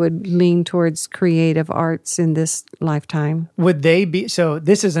that I would lean towards creative arts in this lifetime. Would they be? So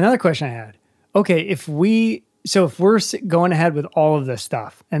this is another question I had. Okay, if we're going ahead with all of this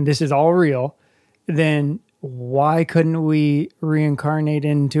stuff and this is all real, then why couldn't we reincarnate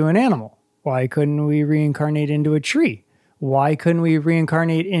into an animal? Why couldn't we reincarnate into a tree? Why couldn't we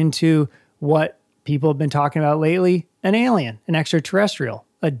reincarnate into what people have been talking about lately? An alien, an extraterrestrial,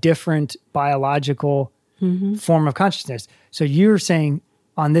 a different biological form of consciousness. So you're saying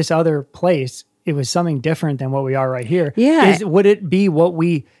on this other place, it was something different than what we are right here. Yeah. Would it be what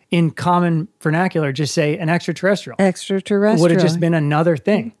we, in common vernacular, just say an extraterrestrial? Extraterrestrial. Would it just been another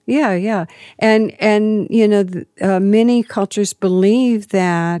thing? Yeah. And many cultures believe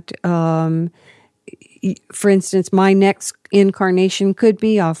that, for instance, my next incarnation could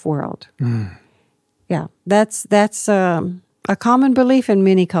be off-world. Yeah, that's a common belief in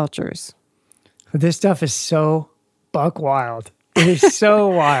many cultures. This stuff is so buck wild. It is so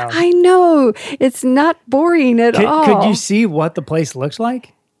wild. I know. It's not boring at all. Could you see what the place looks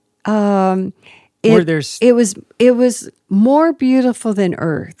like? It was more beautiful than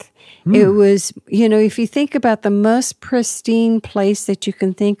Earth. It was, if you think about the most pristine place that you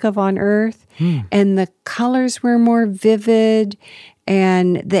can think of on Earth, and the colors were more vivid,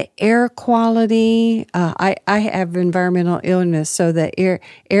 and the air quality. I have environmental illness, so the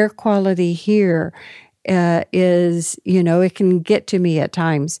air quality here is, it can get to me at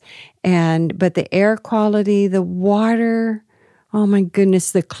times, but the air quality, the water. Oh my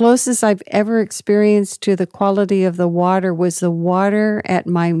goodness, the closest I've ever experienced to the quality of the water was the water at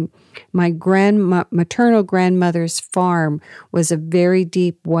my maternal grandmother's farm was a very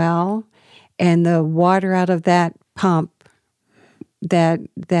deep well, and the water out of that pump that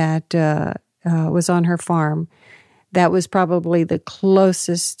was on her farm, that was probably the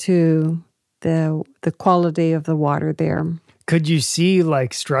closest to the quality of the water there. Could you see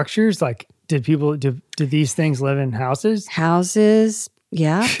like structures? Like, did these things live in houses? Houses,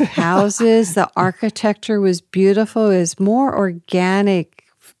 yeah, houses. The architecture was beautiful. It was more organic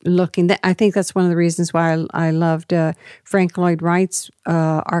looking. I think that's one of the reasons why I loved Frank Lloyd Wright's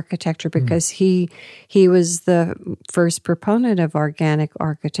architecture, because he was the first proponent of organic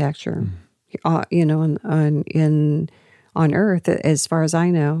architecture, on Earth, as far as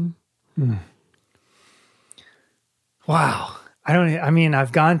I know. Wow.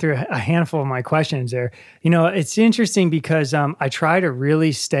 I've gone through a handful of my questions there. It's interesting because I try to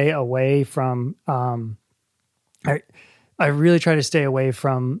really stay away from, I really try to stay away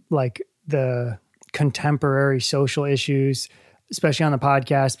from like the contemporary social issues, especially on the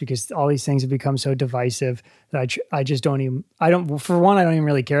podcast, because all these things have become so divisive that I just don't even, I don't even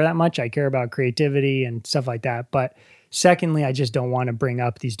really care that much. I care about creativity and stuff like that. But secondly, I just don't want to bring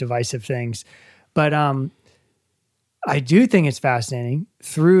up these divisive things. But, I do think it's fascinating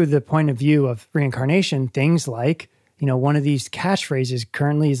through the point of view of reincarnation, things like, one of these catchphrases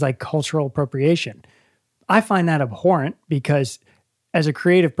currently is like cultural appropriation. I find that abhorrent because as a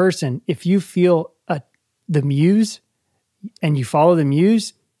creative person, if you feel the muse and you follow the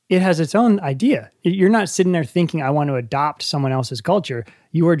muse, it has its own idea. You're not sitting there thinking, I want to adopt someone else's culture.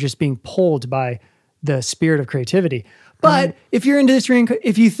 You are just being pulled by the spirit of creativity. But if you're into this,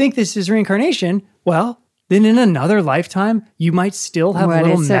 if you think this is reincarnation, well, then in another lifetime, you might still have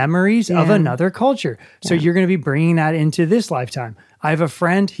little memories of another culture. So you're going to be bringing that into this lifetime. I have a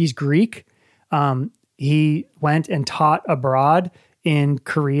friend, he's Greek. He went and taught abroad in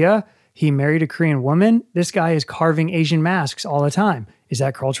Korea. He married a Korean woman. This guy is carving Asian masks all the time. Is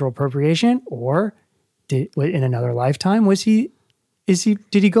that cultural appropriation? Or in another lifetime, did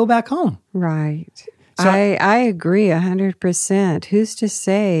he go back home? Right. So I agree 100%. Who's to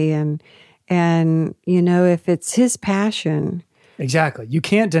say? And, if it's his passion. Exactly. You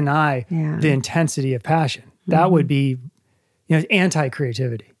can't deny the intensity of passion. That would be,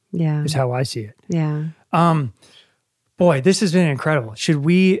 anti-creativity. Yeah. Is how I see it. Yeah. Boy, this has been incredible. Should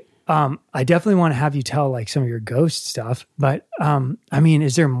we, I definitely want to have you tell like some of your ghost stuff, but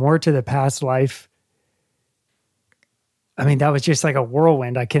is there more to the past life? That was just like a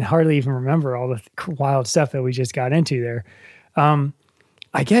whirlwind. I can hardly even remember all the wild stuff that we just got into there.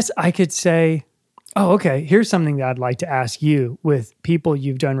 I guess I could say, okay, here's something that I'd like to ask you with people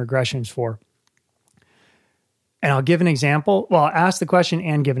you've done regressions for. And I'll give an example. Well, I'll ask the question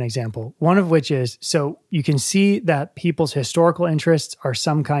and give an example. One of which is, so you can see that people's historical interests are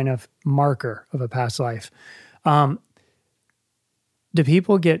some kind of marker of a past life. Do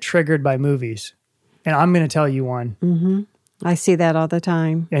people get triggered by movies? And I'm going to tell you one. Mm-hmm. I see that all the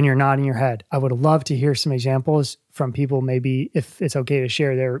time. And you're nodding your head. I would love to hear some examples from people, maybe if it's okay to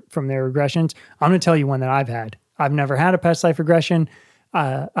share from their regressions. I'm going to tell you one that I've had. I've never had a past life regression.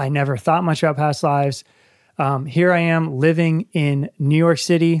 I never thought much about past lives. Here I am living in New York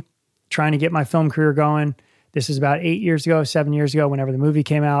City, trying to get my film career going. This is about 7 years ago, whenever the movie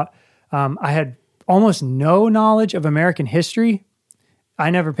came out. I had almost no knowledge of American history. I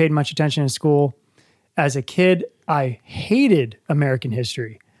never paid much attention in school. As a kid, I hated American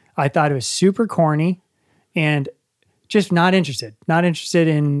history. I thought it was super corny and just not interested. Not interested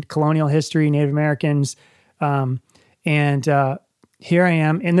in colonial history, Native Americans. Here I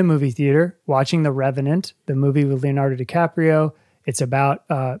am in the movie theater watching The Revenant, the movie with Leonardo DiCaprio. It's about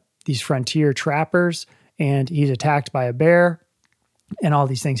these frontier trappers, and he's attacked by a bear, and all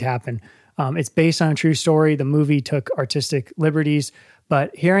these things happen. It's based on a true story. The movie took artistic liberties,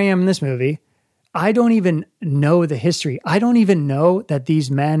 but here I am in this movie. I don't even know the history. I don't even know that these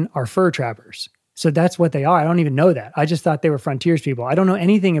men are fur trappers. So that's what they are. I don't even know that. I just thought they were frontiers people. I don't know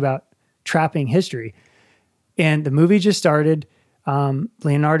anything about trapping history. And the movie just started.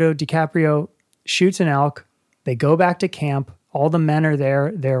 Leonardo DiCaprio shoots an elk. They go back to camp. All the men are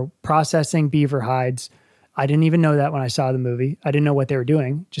there. They're processing beaver hides. I didn't even know that when I saw the movie. I didn't know what they were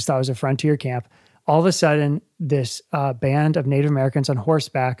doing. Just thought it was a frontier camp. All of a sudden, this band of Native Americans on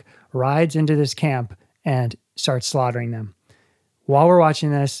horseback rides into this camp and starts slaughtering them. While we're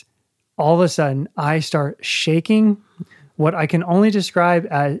watching this, all of a sudden, I start shaking. What I can only describe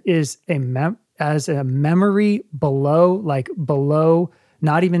as a memory below,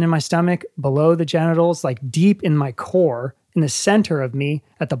 not even in my stomach, below the genitals, like deep in my core, in the center of me,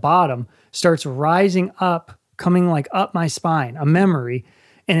 at the bottom, starts rising up, coming like up my spine, a memory.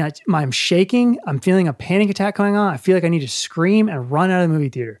 And I'm shaking. I'm feeling a panic attack going on. I feel like I need to scream and run out of the movie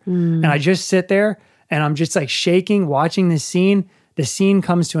theater. And I just sit there and I'm just like shaking, watching this scene. The scene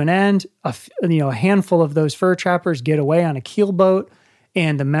comes to an end. A handful of those fur trappers get away on a keelboat,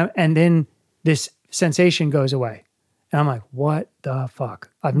 and then this sensation goes away. And I'm like, what the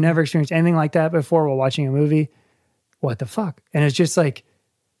fuck? I've never experienced anything like that before while watching a movie. What the fuck? And it's just like,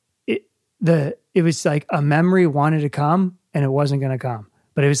 it was like a memory wanted to come and it wasn't going to come.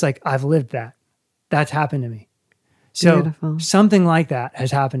 But it was like, I've lived that. That's happened to me. So Beautiful. Something like that has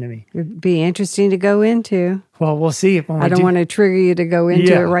happened to me. It'd be interesting to go into. Well, we'll see. I don't want to trigger you to go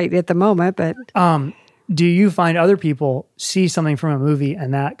into it right at the moment, but... do you find other people see something from a movie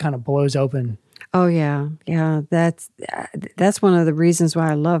and that kind of blows open? Oh, yeah. Yeah, that's one of the reasons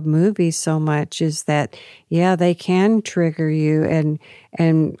why I love movies so much is that, yeah, they can trigger you. And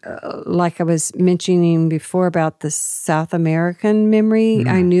like I was mentioning before about the South American memory,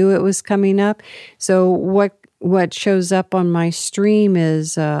 I knew it was coming up. So what shows up on my stream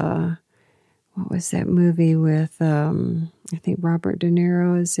is, what was that movie with, I think Robert De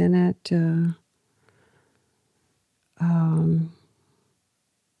Niro is in it.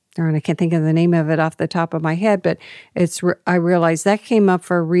 And I can't think of the name of it off the top of my head, but I realized that came up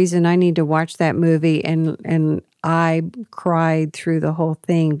for a reason. I need to watch that movie, and I cried through the whole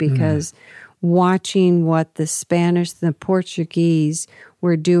thing because watching what the Spanish, the Portuguese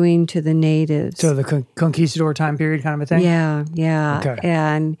were doing to the natives. So the conquistador time period kind of a thing? Yeah.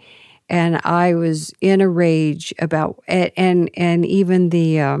 Okay. And I was in a rage about it, and even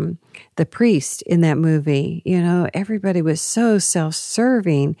the priest in that movie, everybody was so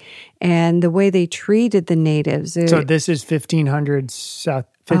self-serving, and the way they treated the natives. So this is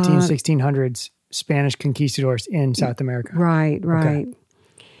 1600s Spanish conquistadors in South America. Right. Okay.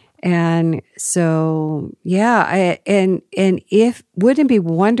 And so, yeah, and wouldn't it be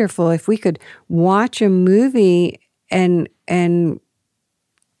wonderful if we could watch a movie and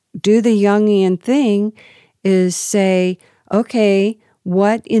do the Jungian thing is say, okay,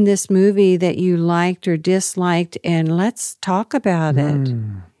 what in this movie that you liked or disliked, and let's talk about it.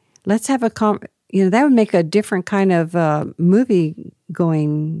 Let's have that would make a different kind of movie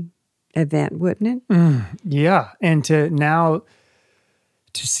going event, wouldn't it? Yeah. And to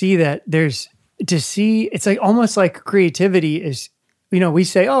see that it's like almost like creativity is, we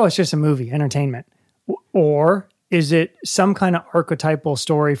say, oh, it's just a movie, entertainment. Or is it some kind of archetypal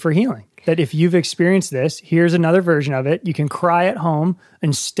story for healing? That if you've experienced this, here's another version of it. You can cry at home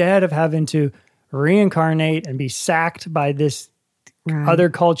instead of having to reincarnate and be sacked by this other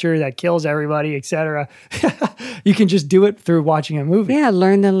culture that kills everybody, etc. You can just do it through watching a movie. Yeah,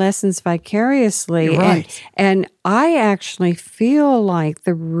 learn the lessons vicariously. Right. And I actually feel like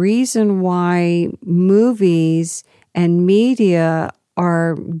the reason why movies and media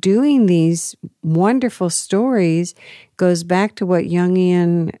are doing these wonderful stories goes back to what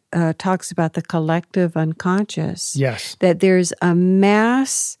Jungian talks about, the collective unconscious. Yes. That there's a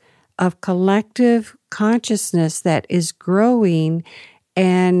mass of collective consciousness that is growing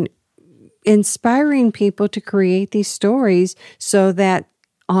and inspiring people to create these stories so that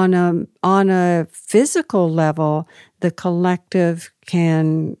on a physical level, the collective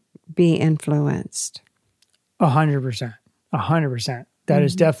can be influenced. 100%. 100%. That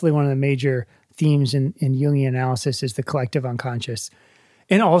is definitely one of the major themes in Jungian analysis is the collective unconscious.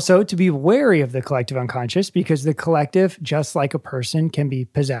 And also to be wary of the collective unconscious because the collective, just like a person, can be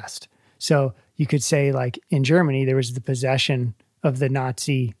possessed. So you could say like in Germany, there was the possession of the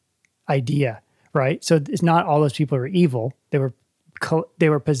Nazi idea, right? So it's not all those people are evil. They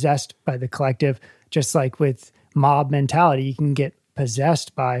were possessed by the collective, just like with mob mentality, you can get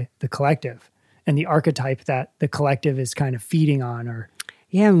possessed by the collective and the archetype that the collective is kind of feeding on. Or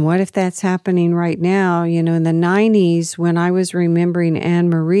yeah, and what if that's happening right now? In the 90s, when I was remembering Anne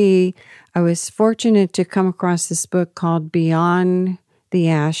Marie, I was fortunate to come across this book called Beyond the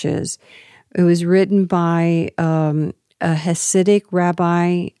Ashes. It was written by a Hasidic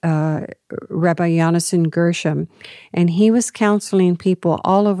rabbi, Rabbi Yonason Gershom, and he was counseling people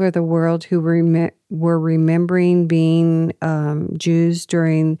all over the world who were remembering being Jews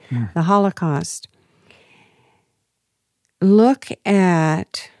during the Holocaust. Look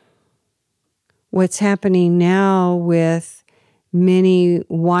at what's happening now with many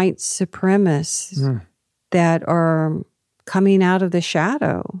white supremacists that are coming out of the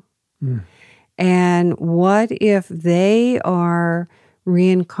shadow. And what if they are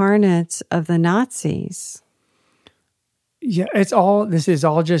reincarnates of the Nazis? Yeah, this is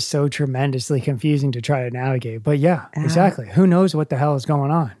all just so tremendously confusing to try to navigate. But yeah, exactly. Who knows what the hell is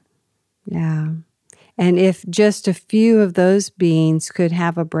going on? Yeah. And if just a few of those beings could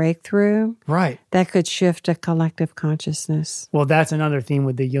have a breakthrough, right, that could shift a collective consciousness. Well, that's another theme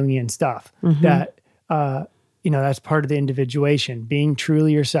with the Jungian stuff, that, that's part of the individuation, being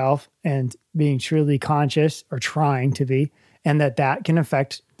truly yourself and being truly conscious or trying to be, and that can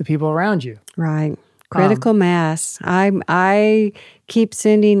affect the people around you. Right. Critical mass. I keep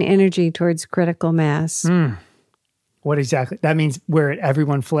sending energy towards critical mass. What exactly? That means where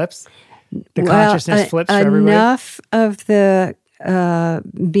everyone flips? The consciousness flips for everybody? Enough of the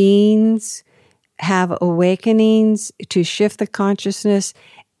beings have awakenings to shift the consciousness,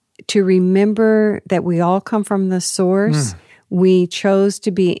 to remember that we all come from the source. We chose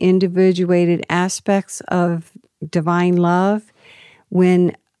to be individuated aspects of divine love.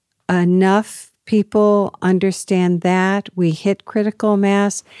 When enough people understand that, we hit critical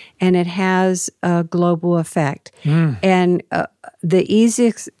mass, and it has a global effect. And the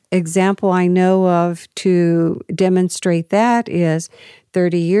easiest example I know of to demonstrate that is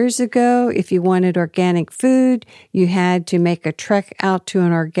 30 years ago, if you wanted organic food, you had to make a trek out to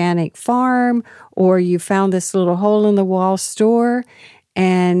an organic farm, or you found this little hole-in-the-wall store.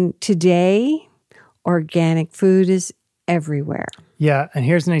 And today, organic food is everywhere. Yeah, and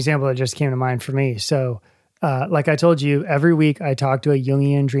here's an example that just came to mind for me. So, like I told you, every week I talk to a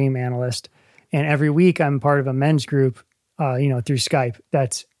Jungian dream analyst, and every week I'm part of a men's group, through Skype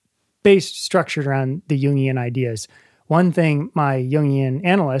that's structured around the Jungian ideas. One thing my Jungian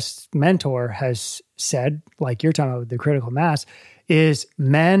analyst mentor has said, like you're talking about with the critical mass, is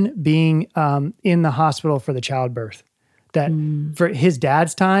men being in the hospital for the childbirth. That for his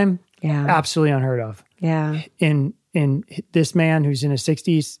dad's time, absolutely unheard of. Yeah. In this man who's in his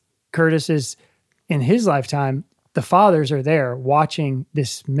 60s, Curtis is in his lifetime, the fathers are there watching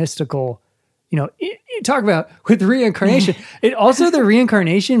this mystical, you talk about with reincarnation. It also, the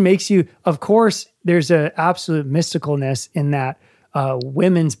reincarnation makes you, of course, there's a absolute mysticalness in that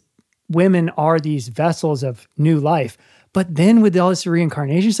women are these vessels of new life. But then with all this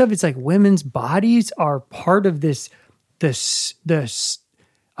reincarnation stuff, it's like women's bodies are part of this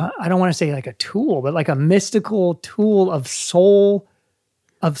I don't want to say like a tool, but like a mystical tool of soul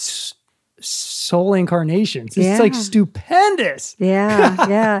incarnations. It's like stupendous.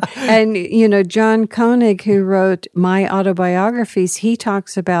 Yeah. And, John Koenig, who wrote my autobiographies, he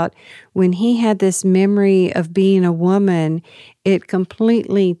talks about when he had this memory of being a woman, it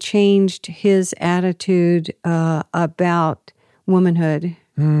completely changed his attitude about womanhood.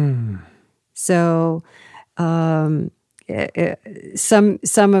 So,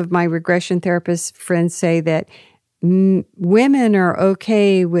 some of my regression therapist friends say that women are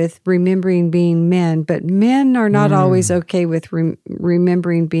okay with remembering being men, but men are not always okay with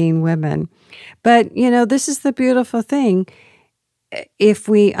remembering being women. But, this is the beautiful thing. If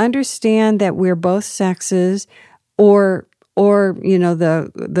we understand that we're both sexes, or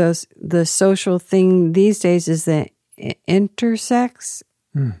the social thing these days is the intersex,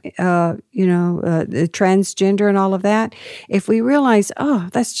 the transgender and all of that. If we realize,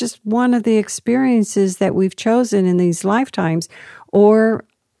 that's just one of the experiences that we've chosen in these lifetimes, or,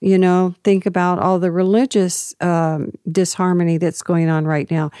 think about all the religious disharmony that's going on right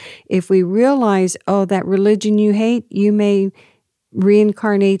now. If we realize, that religion you hate, you may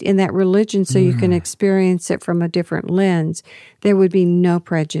reincarnate in that religion so you can experience it from a different lens, there would be no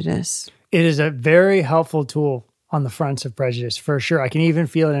prejudice. It is a very helpful tool on the fronts of prejudice, for sure. I can even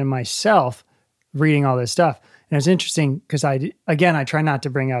feel it in myself reading all this stuff. And it's interesting because I try not to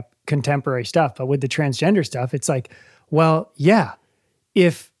bring up contemporary stuff, but with the transgender stuff, it's like, well, yeah,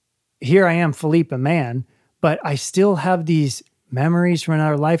 if here I am, Philippe, a man, but I still have these memories from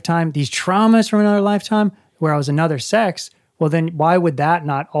another lifetime, these traumas from another lifetime where I was another sex, well, then why would that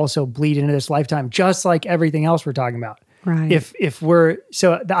not also bleed into this lifetime, just like everything else we're talking about? Right.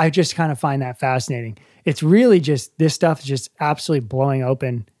 I just kind of find that fascinating. It's really just, this stuff is just absolutely blowing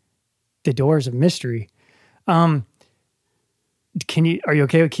open the doors of mystery. are you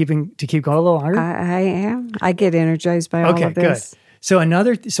okay with keep going a little longer? I am. I get energized by all of this. Good. So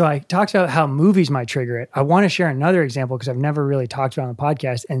I talked about how movies might trigger it. I want to share another example because I've never really talked about it on the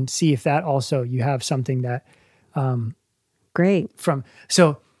podcast and see if that also you have something that Great.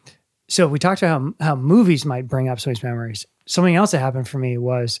 So we talked about how movies might bring up some of these memories. Something else that happened for me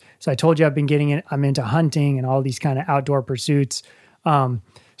was, so I told you I'm into hunting and all these kind of outdoor pursuits.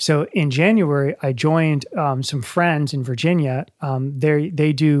 So in January, I joined some friends in Virginia.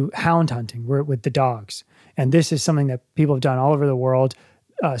 They do hound hunting with the dogs. And this is something that people have done all over the world.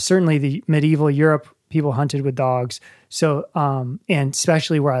 Certainly the medieval Europe, people hunted with dogs. So, and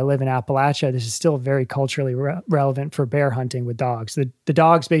especially where I live in Appalachia, this is still very culturally relevant for bear hunting with dogs. The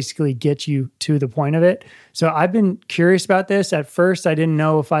dogs basically get you to the point of it. So I've been curious about this. At first, I didn't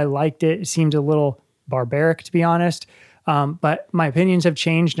know if I liked it. It seemed a little barbaric, to be honest. But my opinions have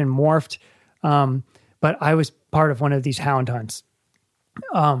changed and morphed. But I was part of one of these hound hunts.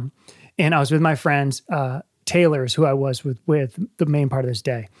 And I was with my friends, Taylor's, who I was with the main part of this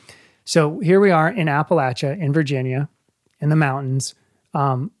day. So here we are in Appalachia, in Virginia, in the mountains.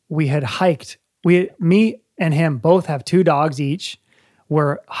 We had hiked. Me and him both have 2 dogs each.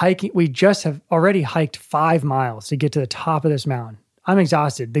 We're hiking. We just have already hiked 5 miles to get to the top of this mountain. I'm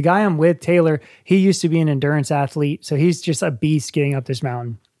exhausted. The guy I'm with, Taylor, he used to be an endurance athlete, so he's just a beast getting up this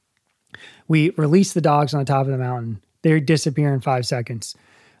mountain. We release the dogs on the top of the mountain. They disappear in 5 seconds.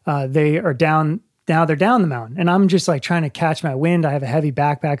 They are down. Now they're down the mountain, and I'm just like trying to catch my wind. I have a heavy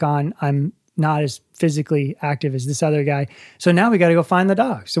backpack on. I'm not as physically active as this other guy. So now we got to go find the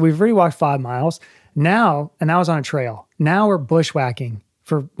dogs. So we've already walked 5 miles now, and that was on a trail. Now we're bushwhacking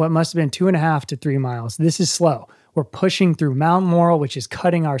for what must have been 2.5 to 3 miles. This is slow. We're pushing through Mount Laurel, which is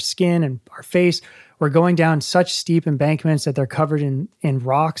cutting our skin and our face. We're going down such steep embankments that they're covered in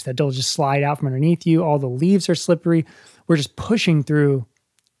rocks that they'll just slide out from underneath you. All the leaves are slippery. We're just pushing through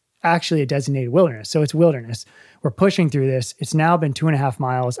actually a designated wilderness. So it's wilderness. We're pushing through this. It's now been 2.5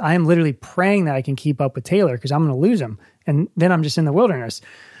 miles. I am literally praying that I can keep up with Taylor because I'm going to lose him. And then I'm just in the wilderness.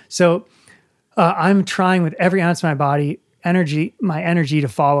 So I'm trying with every ounce of my body, my energy to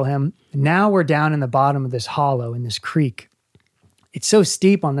follow him. Now we're down in the bottom of this hollow in this creek. It's so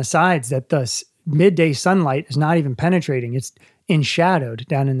steep on the sides that the midday sunlight is not even penetrating. It's enshadowed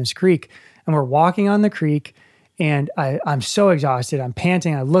down in this creek. And we're walking on the creek. And I'm so exhausted. I'm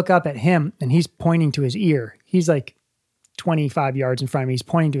panting. I look up at him and he's pointing to his ear. He's like 25 yards in front of me. He's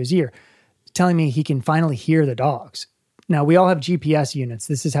pointing to his ear, telling me he can finally hear the dogs. Now, we all have GPS units.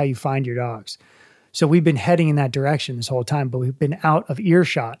 This is how you find your dogs. So we've been heading in that direction this whole time, but we've been out of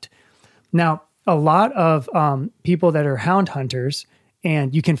earshot. Now, a lot of people that are hound hunters,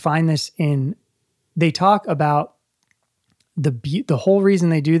 and you can find this they talk about the whole reason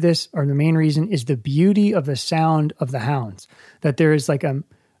they do this, or the main reason, is the beauty of the sound of the hounds. That there is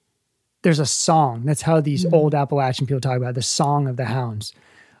there's a song. That's how these old Appalachian people talk about it, the song of the hounds.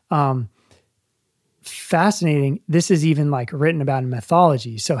 Fascinating. This is even written about in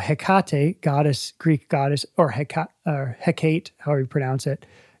mythology. So Hecate, goddess, Greek goddess, or Hecate, however you pronounce it,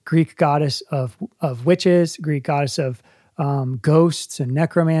 Greek goddess of witches, Greek goddess of ghosts and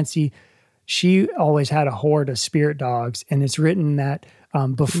necromancy. She always had a horde of spirit dogs, and it's written that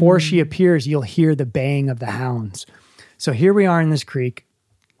before she appears, you'll hear the baying of the hounds. So here we are in this creek,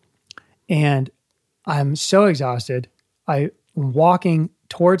 and I'm so exhausted. I'm walking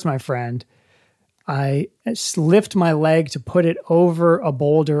towards my friend. I lift my leg to put it over a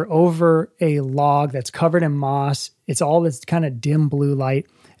boulder, over a log that's covered in moss. It's all this kind of dim blue light,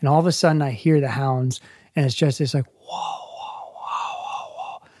 and all of a sudden I hear the hounds, and it's just this whoa,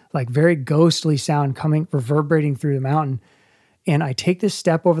 very ghostly sound reverberating through the mountain. And I take this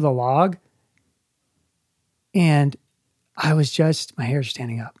step over the log, and my hair's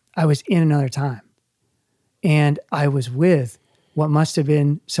standing up. I was in another time. And I was with what must have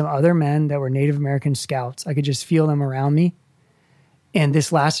been some other men that were Native American scouts. I could just feel them around me. And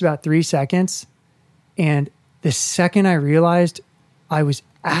this lasted about 3 seconds. And the second I realized I was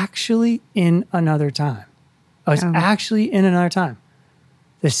actually in another time. The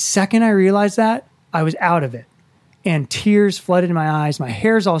second I realized that, I was out of it. And tears flooded in my eyes. My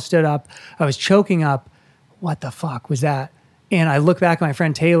hair's all stood up. I was choking up. What the fuck was that? And I look back at my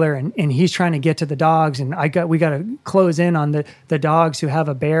friend Taylor, and he's trying to get to the dogs. And we got to close in on the dogs who have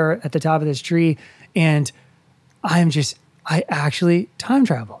a bear at the top of this tree. And I actually time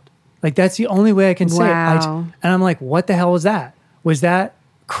traveled. That's the only way I can say it. And I'm like, what the hell was that? Was that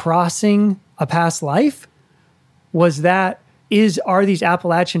crossing a past life? Are these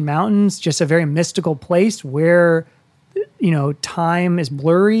Appalachian Mountains just a very mystical place where time is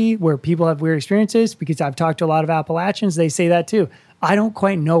blurry where people have weird experiences, because I've talked to a lot of Appalachians. They say that too. I don't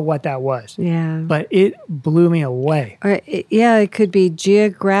quite know what that was. Yeah. But it blew me away. It could be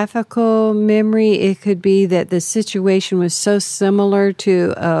geographical memory. It could be that the situation was so similar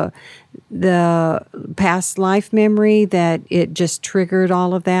to the past life memory that it just triggered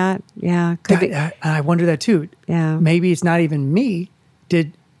all of that. Yeah. Could be. I wonder that too. Yeah. Maybe it's not even me.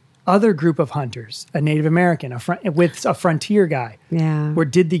 Did other group of hunters, a Native American, with a frontier guy, or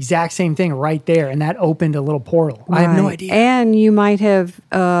did the exact same thing right there, and that opened a little portal. Right. I have no idea. And you might have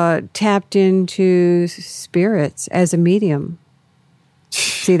tapped into spirits as a medium.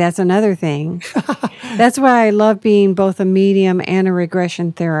 See, that's another thing. That's why I love being both a medium and a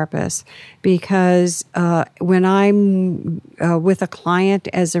regression therapist, because when I'm with a client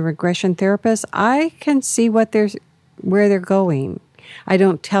as a regression therapist, I can see where they're going. I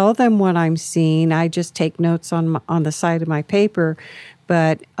don't tell them what I'm seeing. I just take notes on the side of my paper,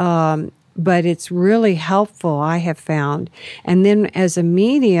 but it's really helpful, I have found. And then as a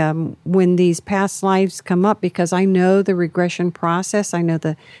medium, when these past lives come up, because I know the regression process, I know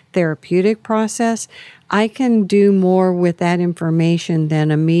the therapeutic process, I can do more with that information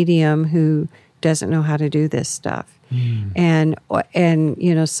than a medium who doesn't know how to do this stuff. And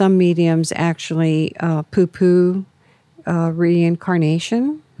some mediums actually poo-poo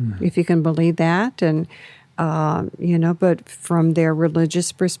reincarnation, if you can believe that. And, but from their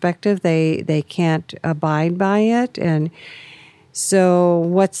religious perspective, they can't abide by it. And so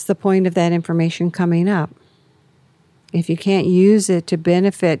what's the point of that information coming up? If you can't use it to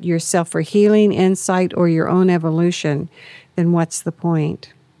benefit yourself for healing, insight, or your own evolution, then what's the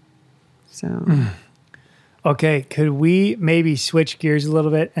point? So... Okay, could we maybe switch gears a little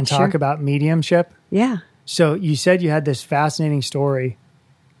bit and talk about mediumship? Yeah. So you said you had this fascinating story.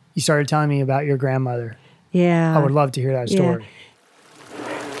 You started telling me about your grandmother. Yeah. I would love to hear that story.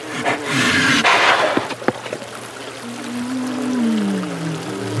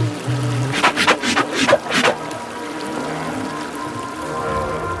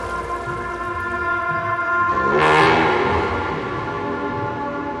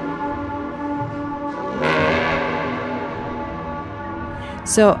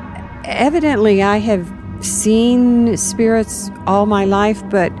 So evidently I have seen spirits all my life,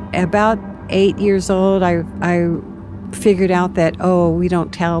 but about 8 years old, I figured out that, we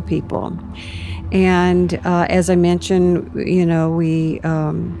don't tell people. And as I mentioned, we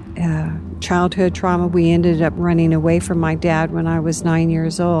childhood trauma, we ended up running away from my dad when I was 9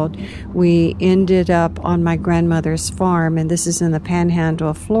 years old. We ended up on my grandmother's farm, and this is in the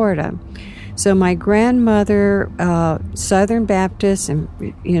Panhandle of Florida. So my grandmother, Southern Baptist, and,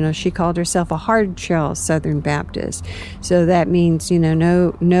 she called herself a hard shell Southern Baptist. So that means,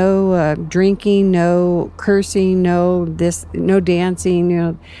 no drinking, no cursing, no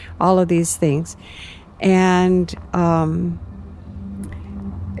dancing, all of these things. And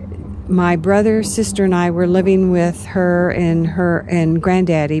my brother, sister, and I were living with her and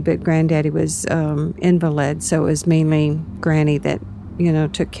Granddaddy, but Granddaddy was invalid, so it was mainly Granny that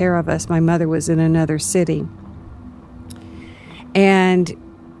took care of us. My mother was in another city. And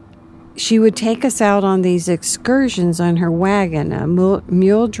she would take us out on these excursions on her wagon, a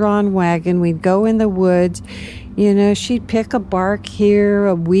mule-drawn wagon. We'd go in the woods. She'd pick a bark here,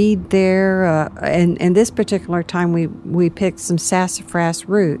 a weed there. And this particular time, we picked some sassafras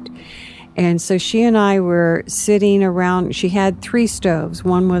root. And so she and I were sitting around. She had 3 stoves.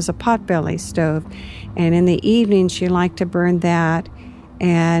 One was a potbelly stove. And in the evening, she liked to burn that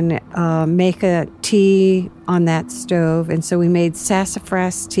and make a tea on that stove. And so we made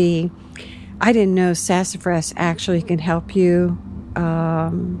sassafras tea. I didn't know sassafras actually can help you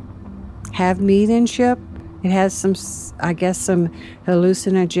have mediumship. It has some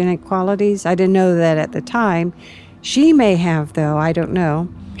hallucinogenic qualities. I didn't know that at the time. She may have, though. I don't know.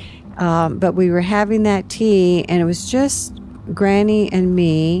 But we were having that tea, and it was just Granny and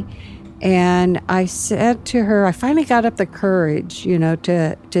me. And I said to her, I finally got up the courage,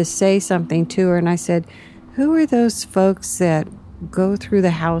 to say something to her. And I said, who are those folks that go through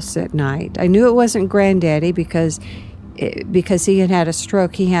the house at night? I knew it wasn't Granddaddy because he had a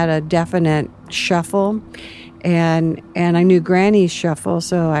stroke. He had a definite shuffle. And I knew Granny's shuffle.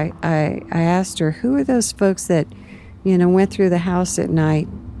 So I asked her, who are those folks that, went through the house at night?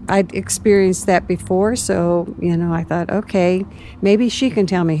 I'd experienced that before, so, I thought, okay, maybe she can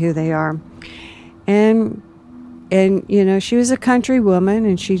tell me who they are. And she was a country woman,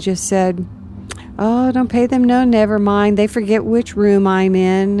 and she just said, oh, don't pay them no, never mind. They forget which room I'm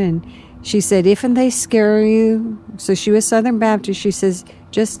in. And she said, if and they scare you, so she was Southern Baptist, she says,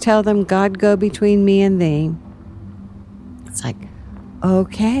 just tell them God go between me and thee. It's like,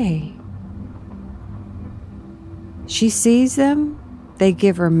 okay. She sees them. They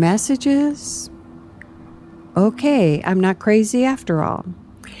give her messages. Okay, I'm not crazy after all.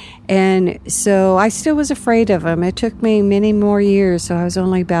 And so I still was afraid of them. It took me many more years. So I was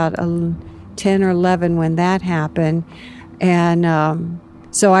only about 10 or 11 when that happened. And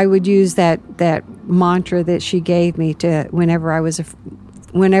so I would use that mantra that she gave me to whenever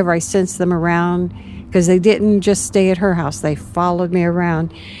I sensed them around, because they didn't just stay at her house. They followed me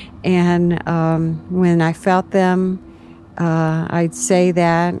around. And when I felt them, I'd say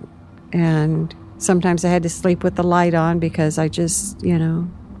that. And sometimes I had to sleep with the light on because I just,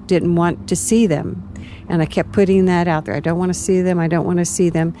 didn't want to see them. And I kept putting that out there. I don't want to see them. I don't want to see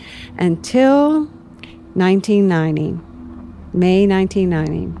them. Until 1990, May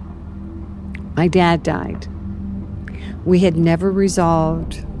 1990, my dad died. We had never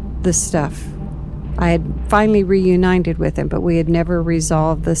resolved the stuff. I had finally reunited with him, but we had never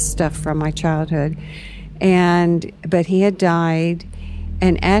resolved the stuff from my childhood. But he had died.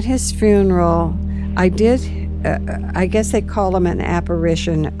 And at his funeral, I guess they call him an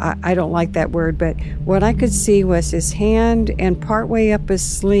apparition. I don't like that word, but what I could see was his hand and partway up his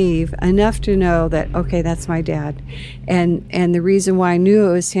sleeve, enough to know that, okay, that's my dad. And the reason why I knew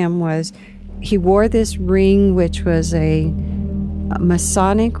it was him was he wore this ring, which was a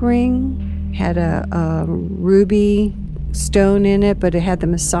Masonic ring, had a ruby stone in it, but it had the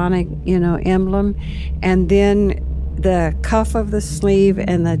Masonic, emblem. And then the cuff of the sleeve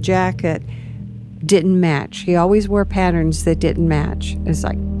and the jacket didn't match. He always wore patterns that didn't match. It's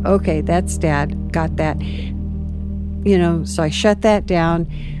like, okay, that's Dad, got that. So I shut that down,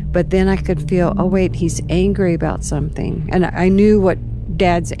 but then I could feel, oh wait, he's angry about something. And I knew what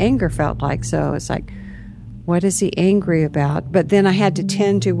Dad's anger felt like, so it's like, what is he angry about? But then I had to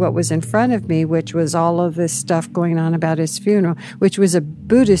tend to what was in front of me, which was all of this stuff going on about his funeral, which was a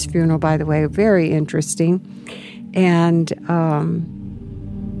Buddhist funeral, by the way, very interesting. And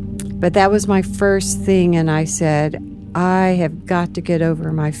but that was my first thing, and I said, I have got to get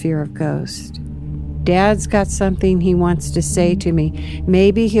over my fear of ghosts. Dad's got something he wants to say to me.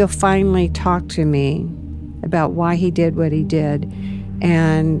 Maybe he'll finally talk to me about why he did what he did.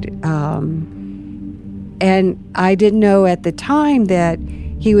 And I didn't know at the time that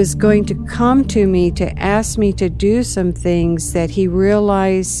he was going to come to me to ask me to do some things that he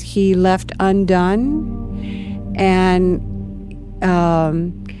realized he left undone.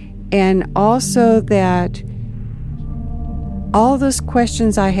 And also that all those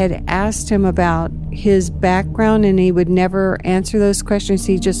questions I had asked him about his background, and he would never answer those questions.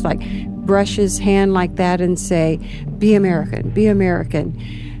 He just brush his hand like that and say, be American, be American.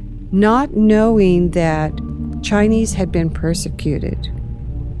 Not knowing that Chinese had been persecuted.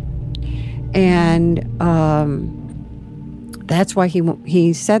 And that's why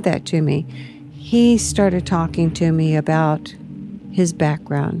he said that to me. He started talking to me about his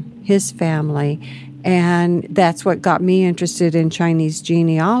background, his family, and that's what got me interested in Chinese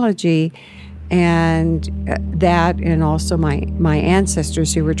genealogy, and that, and also my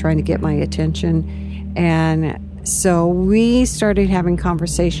ancestors who were trying to get my attention. And so we started having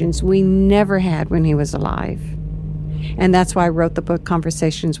conversations we never had when he was alive. And that's why I wrote the book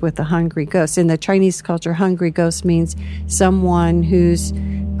Conversations with the Hungry Ghost. In the Chinese culture, hungry ghost means someone who's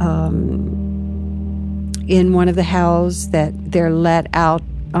in one of the hells that they're let out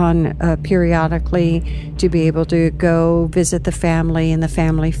on periodically to be able to go visit the family, and the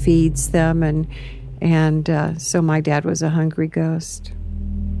family feeds them, and so my dad was a hungry ghost.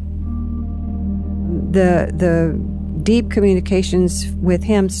 The deep communications with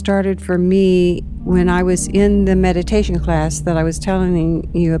him started for me when I was in the meditation class that I was telling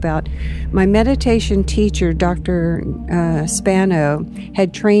you about. My meditation teacher, Dr. Spano,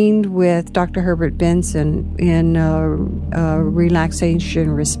 had trained with Dr. Herbert Benson in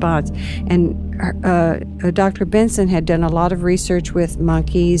relaxation response. And Dr. Benson had done a lot of research with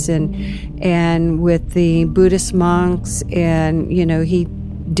monkeys and with the Buddhist monks, and he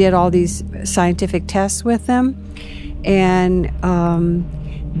did all these scientific tests with them. And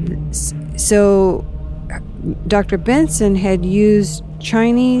so Dr. Benson had used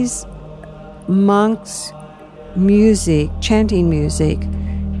Chinese monks' music, chanting music,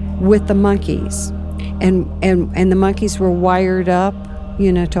 with the monkeys. And the monkeys were wired up,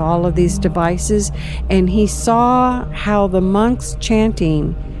 to all of these devices. And he saw how the monks'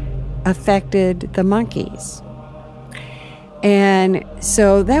 chanting affected the monkeys. And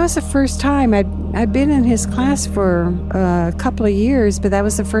so that was the first time I'd been in his class for a couple of years, but that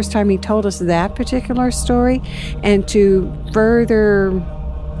was the first time he told us that particular story. And to further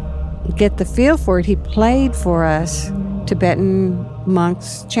get the feel for it, he played for us Tibetan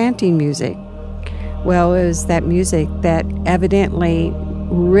monks chanting music. Well, it was that music that evidently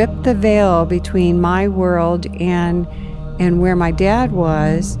ripped the veil between my world and where my dad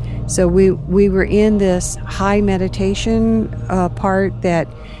was. So we were in this high meditation part that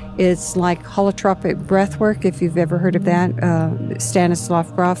it's like holotropic breath work, if you've ever heard of that.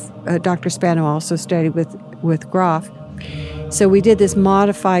 Stanislav Grof, Dr. Spano also studied with Grof. So we did this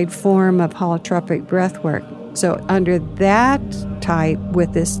modified form of holotropic breath work. So under that type,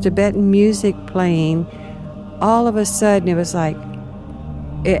 with this Tibetan music playing, all of a sudden it was like,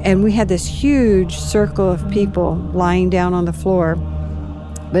 and we had this huge circle of people lying down on the floor,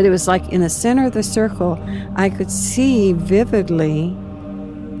 but it was like in the center of the circle, I could see vividly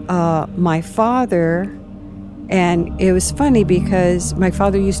my father. And it was funny because my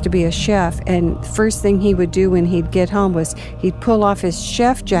father used to be a chef, and the first thing he would do when he'd get home was he'd pull off his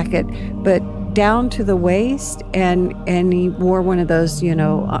chef jacket, but down to the waist, and he wore one of those,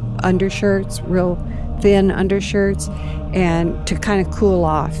 undershirts, real thin undershirts, and to kind of cool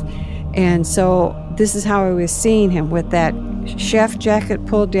off. And so this is how I was seeing him, with that chef jacket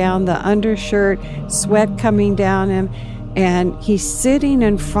pulled down, the undershirt, sweat coming down him, and he's sitting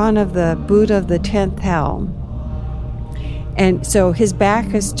in front of the Buddha of the 10th hell. And so his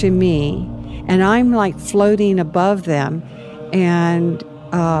back is to me, and I'm like floating above them, and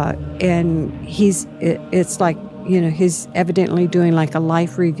it's like, he's evidently doing like a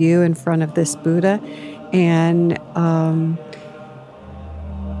life review in front of this Buddha. And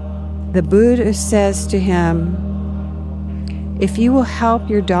the Buddha says to him, if you will help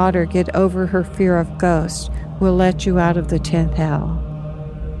your daughter get over her fear of ghosts, we'll let you out of the 10th hell.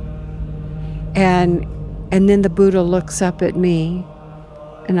 And then the Buddha looks up at me,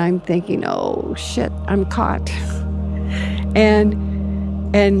 and I'm thinking, oh shit, I'm caught.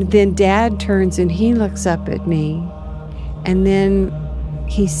 And then Dad turns and he looks up at me, and then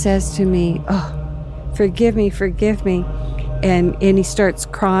he says to me, oh, forgive me. And he starts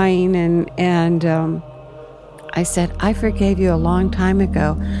crying, and I said, I forgave you a long time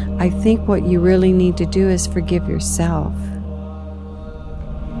ago. I think what you really need to do is forgive yourself.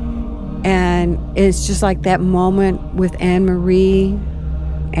 And it's just like that moment with Anne Marie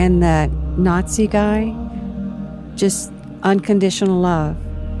and that Nazi guy, just unconditional love.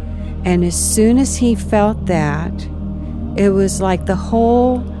 And as soon as he felt that, it was like the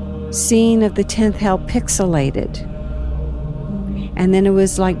whole scene of the 10th hell pixelated. And then it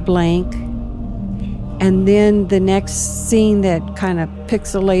was like blank. And then the next scene that kind of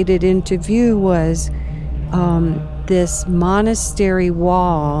pixelated into view was this monastery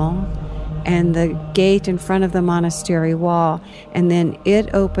wall, and the gate in front of the monastery wall, and then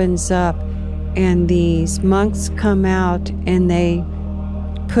it opens up, and these monks come out, and they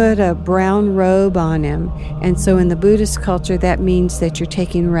put a brown robe on him. And so in the Buddhist culture, that means that you're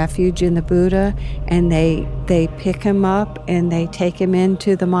taking refuge in the Buddha, and they pick him up and they take him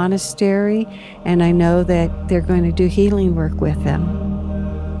into the monastery, and I know that they're going to do healing work with him.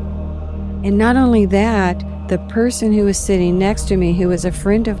 And not only that, the person who was sitting next to me, who was a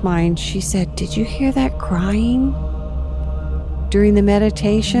friend of mine, she said, did you hear that crying during the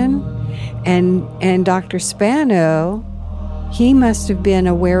meditation? And Dr. Spano, he must have been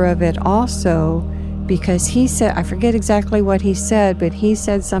aware of it also, because he said, I forget exactly what he said, but he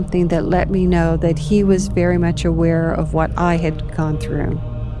said something that let me know that he was very much aware of what I had gone through.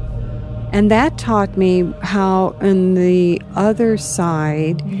 And that taught me how on the other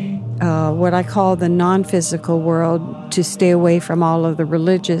side, what I call the non-physical world, to stay away from all of the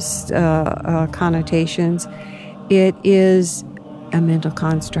religious connotations, it is a mental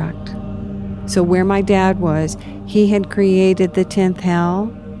construct. So where my dad was, he had created the 10th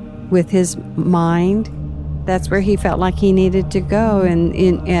hell with his mind. That's where he felt like he needed to go.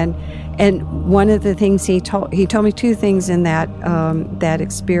 And one of the things he told me two things in that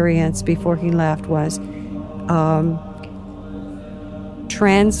experience before he left was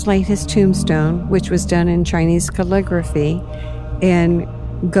translate his tombstone, which was done in Chinese calligraphy, and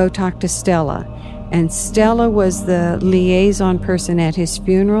go talk to Stella. And Stella was the liaison person at his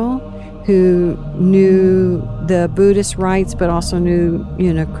funeral, who knew the Buddhist rites, but also knew,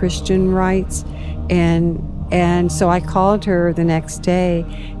 Christian rites. And so I called her the next day,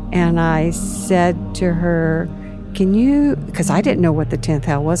 and I said to her, because I didn't know what the 10th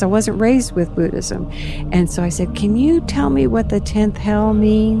hell was. I wasn't raised with Buddhism. And so I said, can you tell me what the 10th hell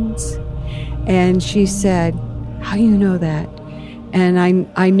means? And she said, how do you know that? And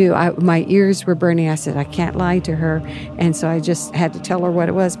I knew my ears were burning. I said, I can't lie to her. And so I just had to tell her what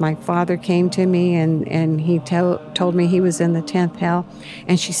it was. My father came to me and he told me he was in the 10th hell.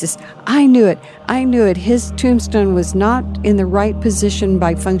 And she says, I knew it. I knew it. His tombstone was not in the right position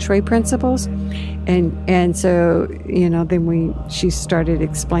by feng shui principles. And so, then she started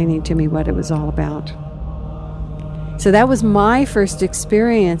explaining to me what it was all about. So that was my first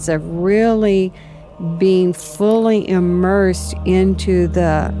experience of really being fully immersed into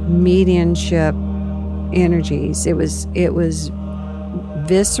the mediumship energies. It was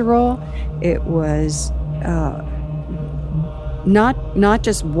visceral. It was not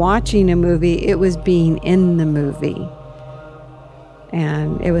just watching a movie. It was being in the movie,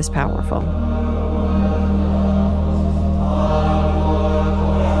 and it was powerful.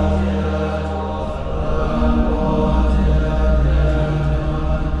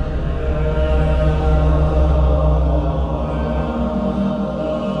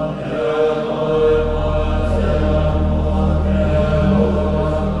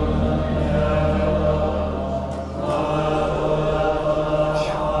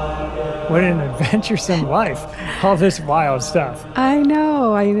 What an adventuresome life. All this wild stuff. I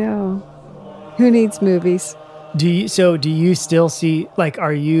know. Who needs movies? Do you still see,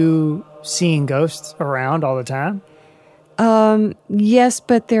 are you seeing ghosts around all the time? Yes,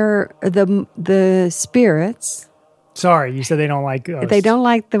 but they're the spirits. Sorry, you said they don't like ghosts. They don't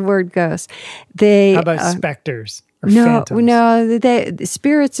like the word ghost. How about specters? Phantoms? No, the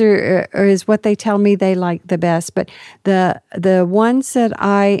spirits is what they tell me they like the best. But the ones that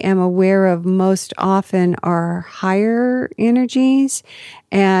I am aware of most often are higher energies,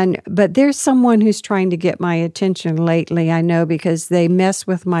 but there's someone who's trying to get my attention lately. I know because they mess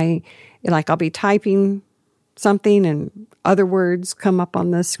with I'll be typing something and other words come up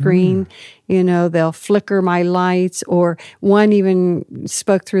on the screen. They'll flicker my lights, or one even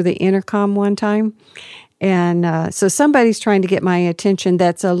spoke through the intercom one time. And so somebody's trying to get my attention.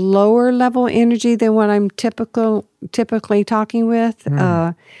 That's a lower level energy than what I'm typically talking with.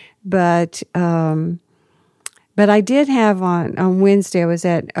 But I did have on Wednesday, I was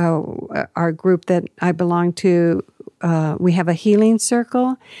at our group that I belong to. We have a healing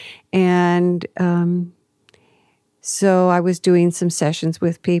circle. And so I was doing some sessions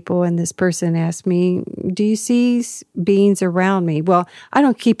with people, and this person asked me, do you see beings around me? Well, I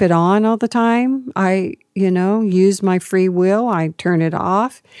don't keep it on all the time. I, use my free will. I turn it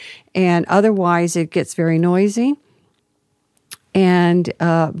off, and otherwise it gets very noisy. And,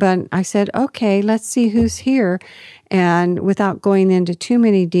 but I said, okay, let's see who's here. And without going into too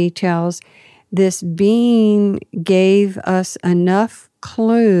many details, this being gave us enough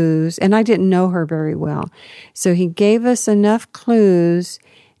clues, and I didn't know her very well. So he gave us enough clues,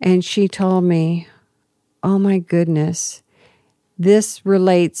 and she told me, oh my goodness, this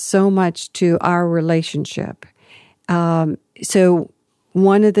relates so much to our relationship. So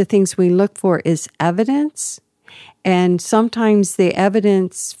one of the things we look for is evidence. And sometimes the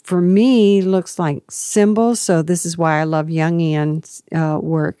evidence for me looks like symbols. So this is why I love Jungian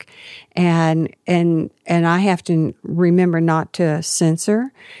work. And I have to remember not to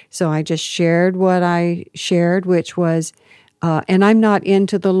censor. So I just shared what I shared, which was, and I'm not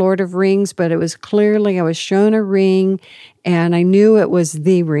into the Lord of Rings, but it was clearly, I was shown a ring, and I knew it was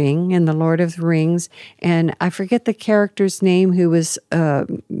the ring in the Lord of the Rings. And I forget the character's name who was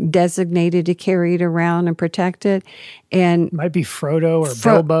designated to carry it around and protect it. And might be Frodo or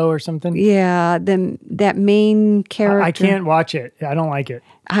Bilbo or something. Yeah, that main character. I can't watch it. I don't like it.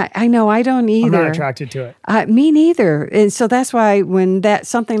 I know, I don't either. I'm not attracted to it. Me neither. And so that's why when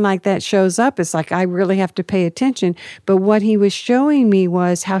something like that shows up, it's like I really have to pay attention. But what he was showing me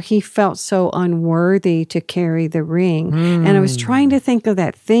was how he felt so unworthy to carry the ring. And I was trying to think of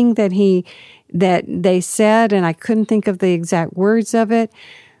that thing that they said, and I couldn't think of the exact words of it.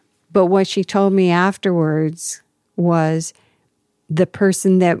 But what she told me afterwards was the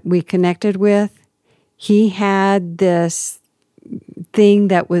person that we connected with, he had this thing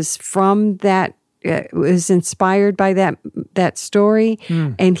that was from that, was inspired by that story,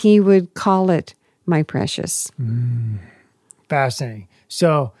 and he would call it my precious. Fascinating.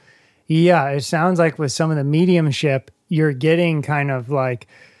 So, yeah, it sounds like with some of the mediumship, you're getting kind of like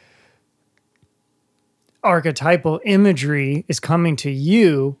archetypal imagery is coming to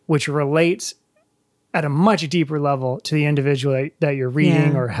you, which relates at a much deeper level to the individual that you're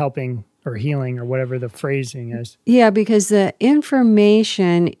reading or helping or healing or whatever the phrasing is. Yeah, because the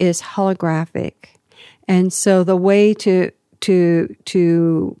information is holographic. And so the way to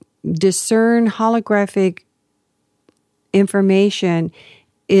discern holographic information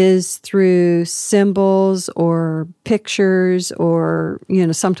is through symbols or pictures, or,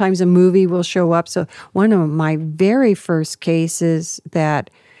 sometimes a movie will show up. So one of my very first cases that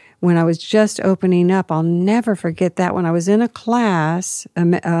when I was just opening up, I'll never forget that. When I was in a class,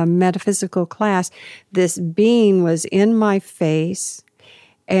 a metaphysical class, this being was in my face,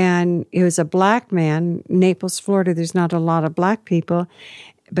 and it was a black man. Naples, Florida, there's not a lot of black people,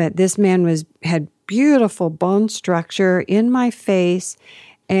 but this man had beautiful bone structure in my face.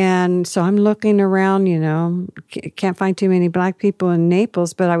 And so I'm looking around, can't find too many black people in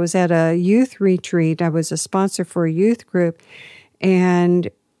Naples, but I was at a youth retreat. I was a sponsor for a youth group, and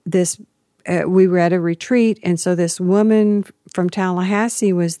we were at a retreat, and so this woman from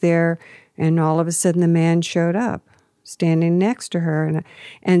Tallahassee was there, and all of a sudden the man showed up, standing next to her,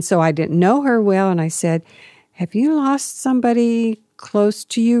 and so I didn't know her well, and I said, "Have you lost somebody close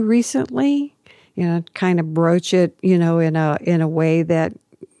to you recently?" Kind of broach it, in a way that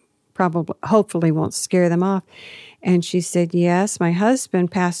hopefully won't scare them off. And she said, "Yes, my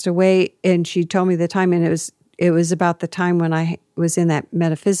husband passed away," and she told me the time, and it was about the time when I was in that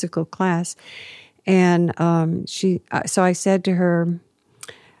metaphysical class. And so I said to her,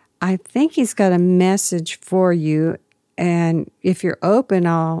 "I think he's got a message for you, and if you're open,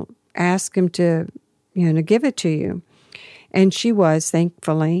 I'll ask him to, give it to you." And she was,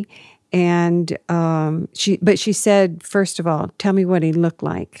 thankfully. And she said, "First of all, tell me what he looked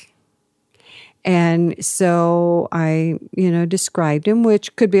like." And so I, described him,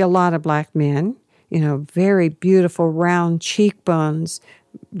 which could be a lot of black men, very beautiful round cheekbones,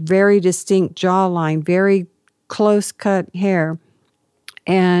 very distinct jawline, very close-cut hair.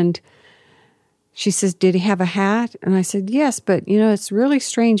 And she says, "Did he have a hat?" And I said, "Yes, but, it's really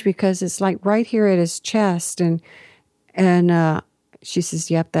strange because it's like right here at his chest." And she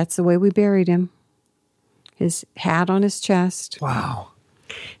says, "Yep, that's the way we buried him. His hat on his chest." Wow.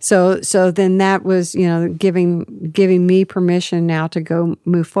 So then that was, giving me permission now to go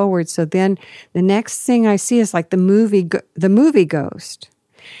move forward. So then the next thing I see is like the movie Ghost.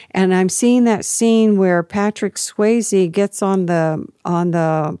 And I'm seeing that scene where Patrick Swayze gets on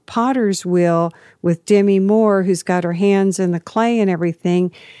the potter's wheel with Demi Moore, who's got her hands in the clay and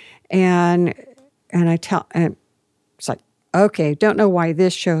everything. And it's like, okay, don't know why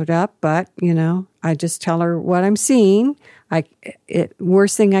this showed up, but, I just tell her what I'm seeing.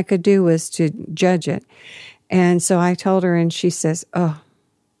 Worst thing I could do was to judge it. And so I told her, and she says, "Oh,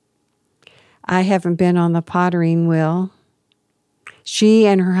 I haven't been on the pottering wheel." She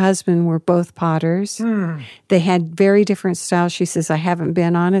and her husband were both potters. They had very different styles. She says, "I haven't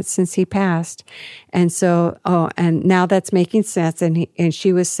been on it since he passed." And so, and now that's making sense. And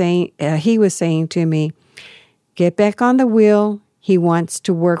he was saying to me, "Get back on the wheel." He wants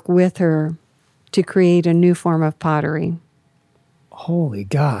to work with her to create a new form of pottery. Holy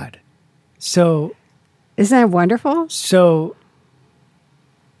God. So, isn't that wonderful? So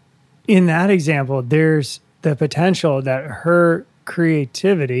in that example, there's the potential that her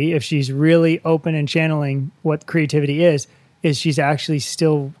creativity, if she's really open and channeling what creativity is she's actually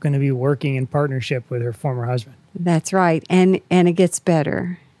still going to be working in partnership with her former husband. That's right. And it gets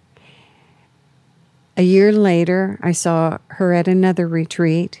better. A year later, I saw her at another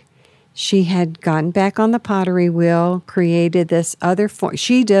retreat. She had gotten back on the pottery wheel, created this other form.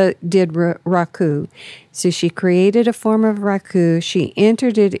 She did raku. So she created a form of raku. She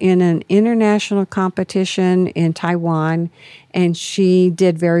entered it in an international competition in Taiwan, and she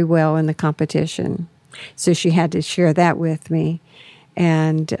did very well in the competition. So she had to share that with me.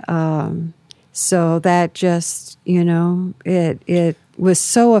 And so that just, it was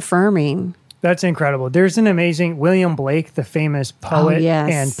so affirming. That's incredible. There's an amazing William Blake, the famous poet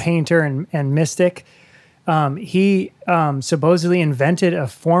and painter and mystic. He supposedly invented a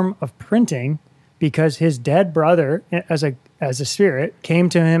form of printing because his dead brother, as a spirit, came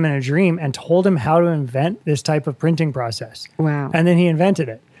to him in a dream and told him how to invent this type of printing process. Wow. And then he invented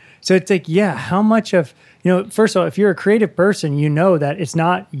it. So it's like, how much of, first of all, if you're a creative person, you know that it's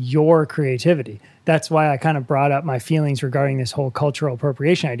not your creativity. That's why I kind of brought up my feelings regarding this whole cultural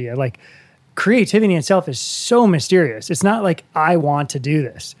appropriation idea. Like, creativity in itself is so mysterious. It's not like I want to do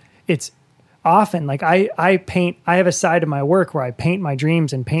this. It's often like I paint. I have a side of my work where I paint my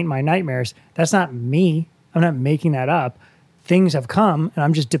dreams and paint my nightmares. That's not me. I'm not making that up. Things have come, and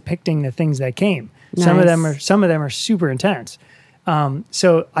I'm just depicting the things that came. Nice. Some of them are super intense.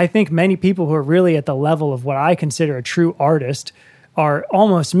 So I think many people who are really at the level of what I consider a true artist are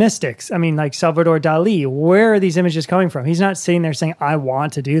almost mystics. I mean, like Salvador Dali, where are these images coming from? He's not sitting there saying, I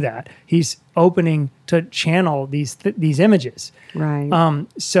want to do that. He's opening to channel these images. Right.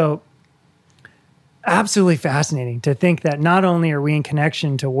 So absolutely fascinating to think that not only are we in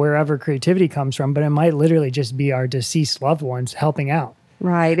connection to wherever creativity comes from, but it might literally just be our deceased loved ones helping out.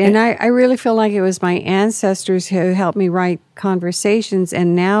 Right. And I really feel like it was my ancestors who helped me write Conversations.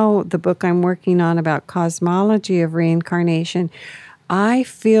 And now the book I'm working on about cosmology of reincarnation, I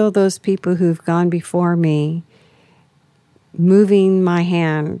feel those people who've gone before me moving my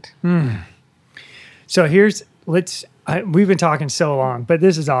hand. So we've been talking so long, but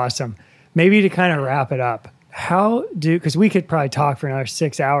this is awesome. Maybe to kind of wrap it up, because we could probably talk for another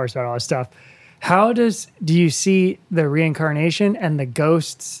 6 hours about all this stuff. How do you see the reincarnation and the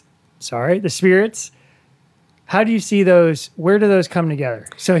ghosts, the spirits? How do you see those? Where do those come together?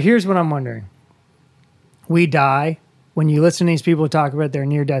 So here's what I'm wondering. We die. When you listen to these people talk about their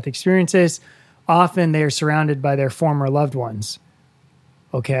near-death experiences, often they are surrounded by their former loved ones.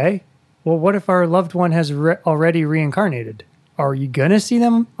 Okay. Well, what if our loved one has already reincarnated? Are you going to see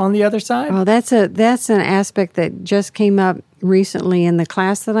them on the other side? Well, that's an aspect that just came up recently in the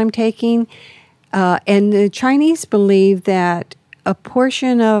class that I'm taking. And the Chinese believe that a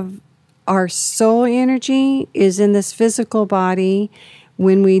portion of our soul energy is in this physical body.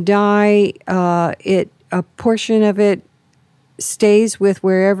 When we die, a portion of it stays with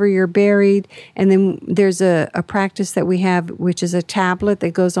wherever you're buried. And then there's a practice that we have, which is a tablet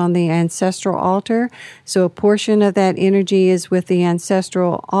that goes on the ancestral altar. So a portion of that energy is with the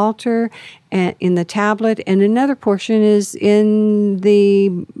ancestral altar and in the tablet, and another portion is in the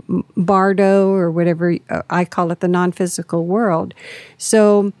bardo, or whatever I call it, the non-physical world.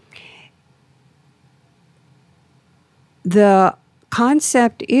 So the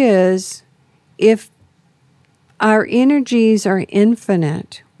concept is, if our energies are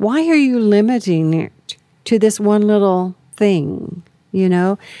infinite, why are you limiting it to this one little thing,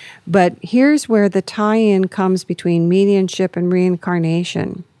 But here's where the tie-in comes between mediumship and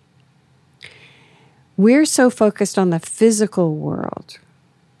reincarnation. We're so focused on the physical world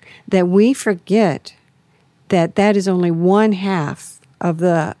that we forget that that is only one half of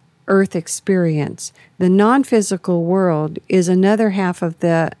the earth experience. The non-physical world is another half of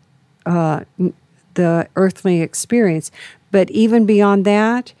the earthly experience. But even beyond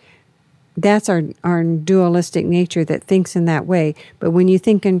that, that's our dualistic nature that thinks in that way. But when you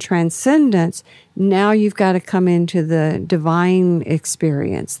think in transcendence, now you've got to come into the divine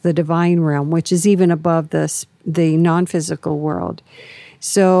experience, the divine realm, which is even above the non-physical world.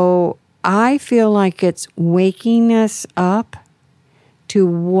 So I feel like it's waking us up to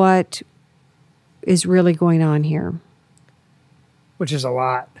what is really going on here. Which is a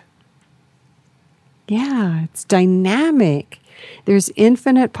lot. Yeah, it's dynamic. There's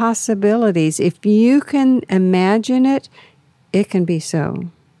infinite possibilities. If you can imagine it, it can be so.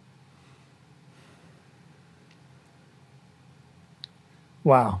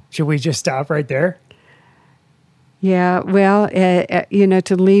 Wow. Should we just stop right there? Yeah, well,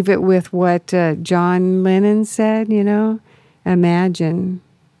 to leave it with what John Lennon said, imagine.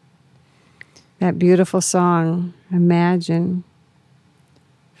 That beautiful song, Imagine.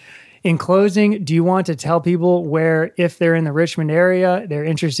 In closing, do you want to tell people where, if they're in the Richmond area, they're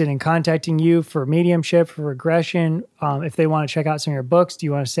interested in contacting you for mediumship, for regression, if they want to check out some of your books, do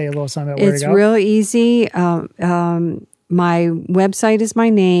you want to say a little something about where to go? It's real easy. My website is my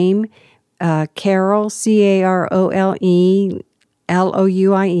name, Carole, Carole, Louie,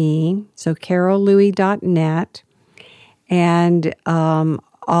 so carolelouie.net. And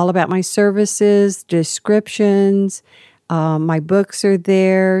all about my services, descriptions. My books are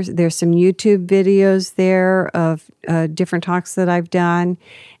there. There's some YouTube videos there of different talks that I've done,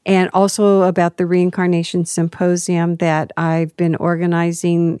 and also about the Reincarnation Symposium that I've been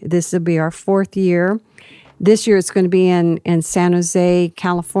organizing. This will be our 4th year. This year it's going to be in San Jose,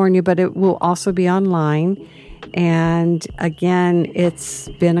 California, but it will also be online. And again, it's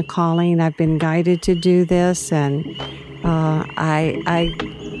been a calling. I've been guided to do this, and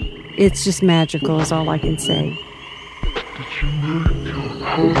it's just magical is all I can say. Did you make your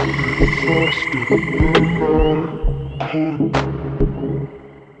heart faster?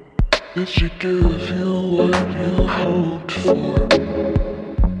 Did she give you what you hoped for?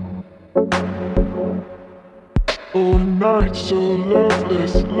 Oh, night so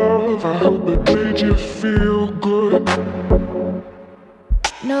loveless, love, I hope it made you feel good.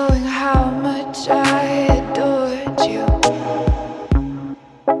 Knowing how much I adored you.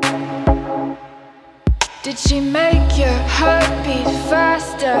 Did she make your heart beat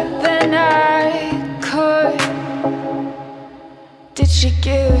faster than I could? Did she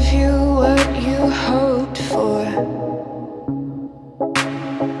give you what you hoped for?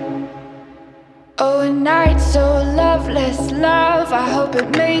 Oh, Oh, a night so loveless, love, I hope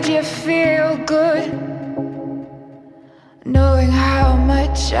it made you feel good, knowing how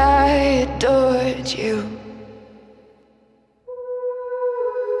much I adored you.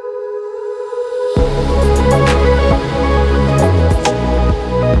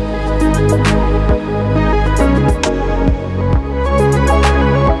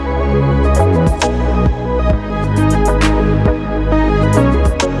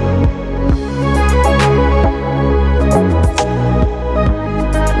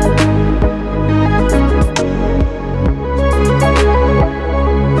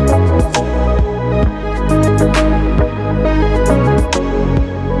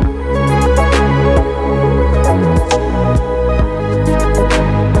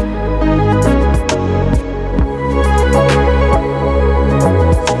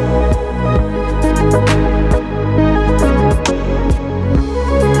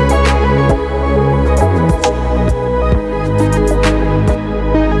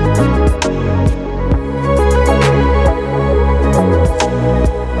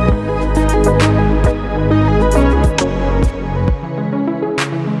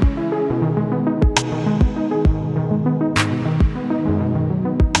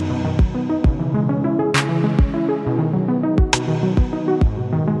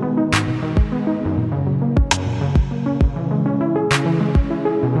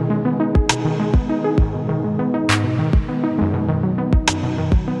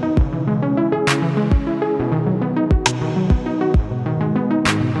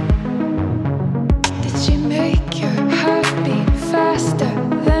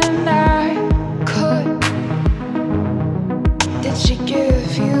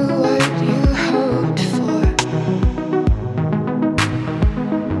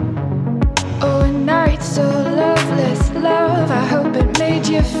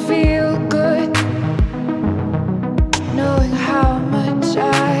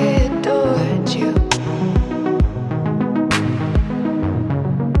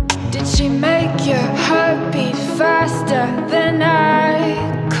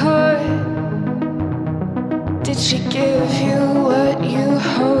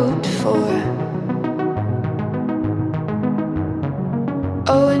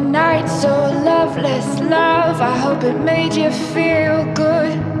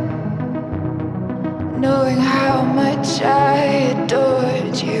 Knowing how much I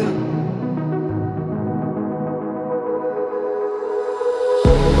adored you.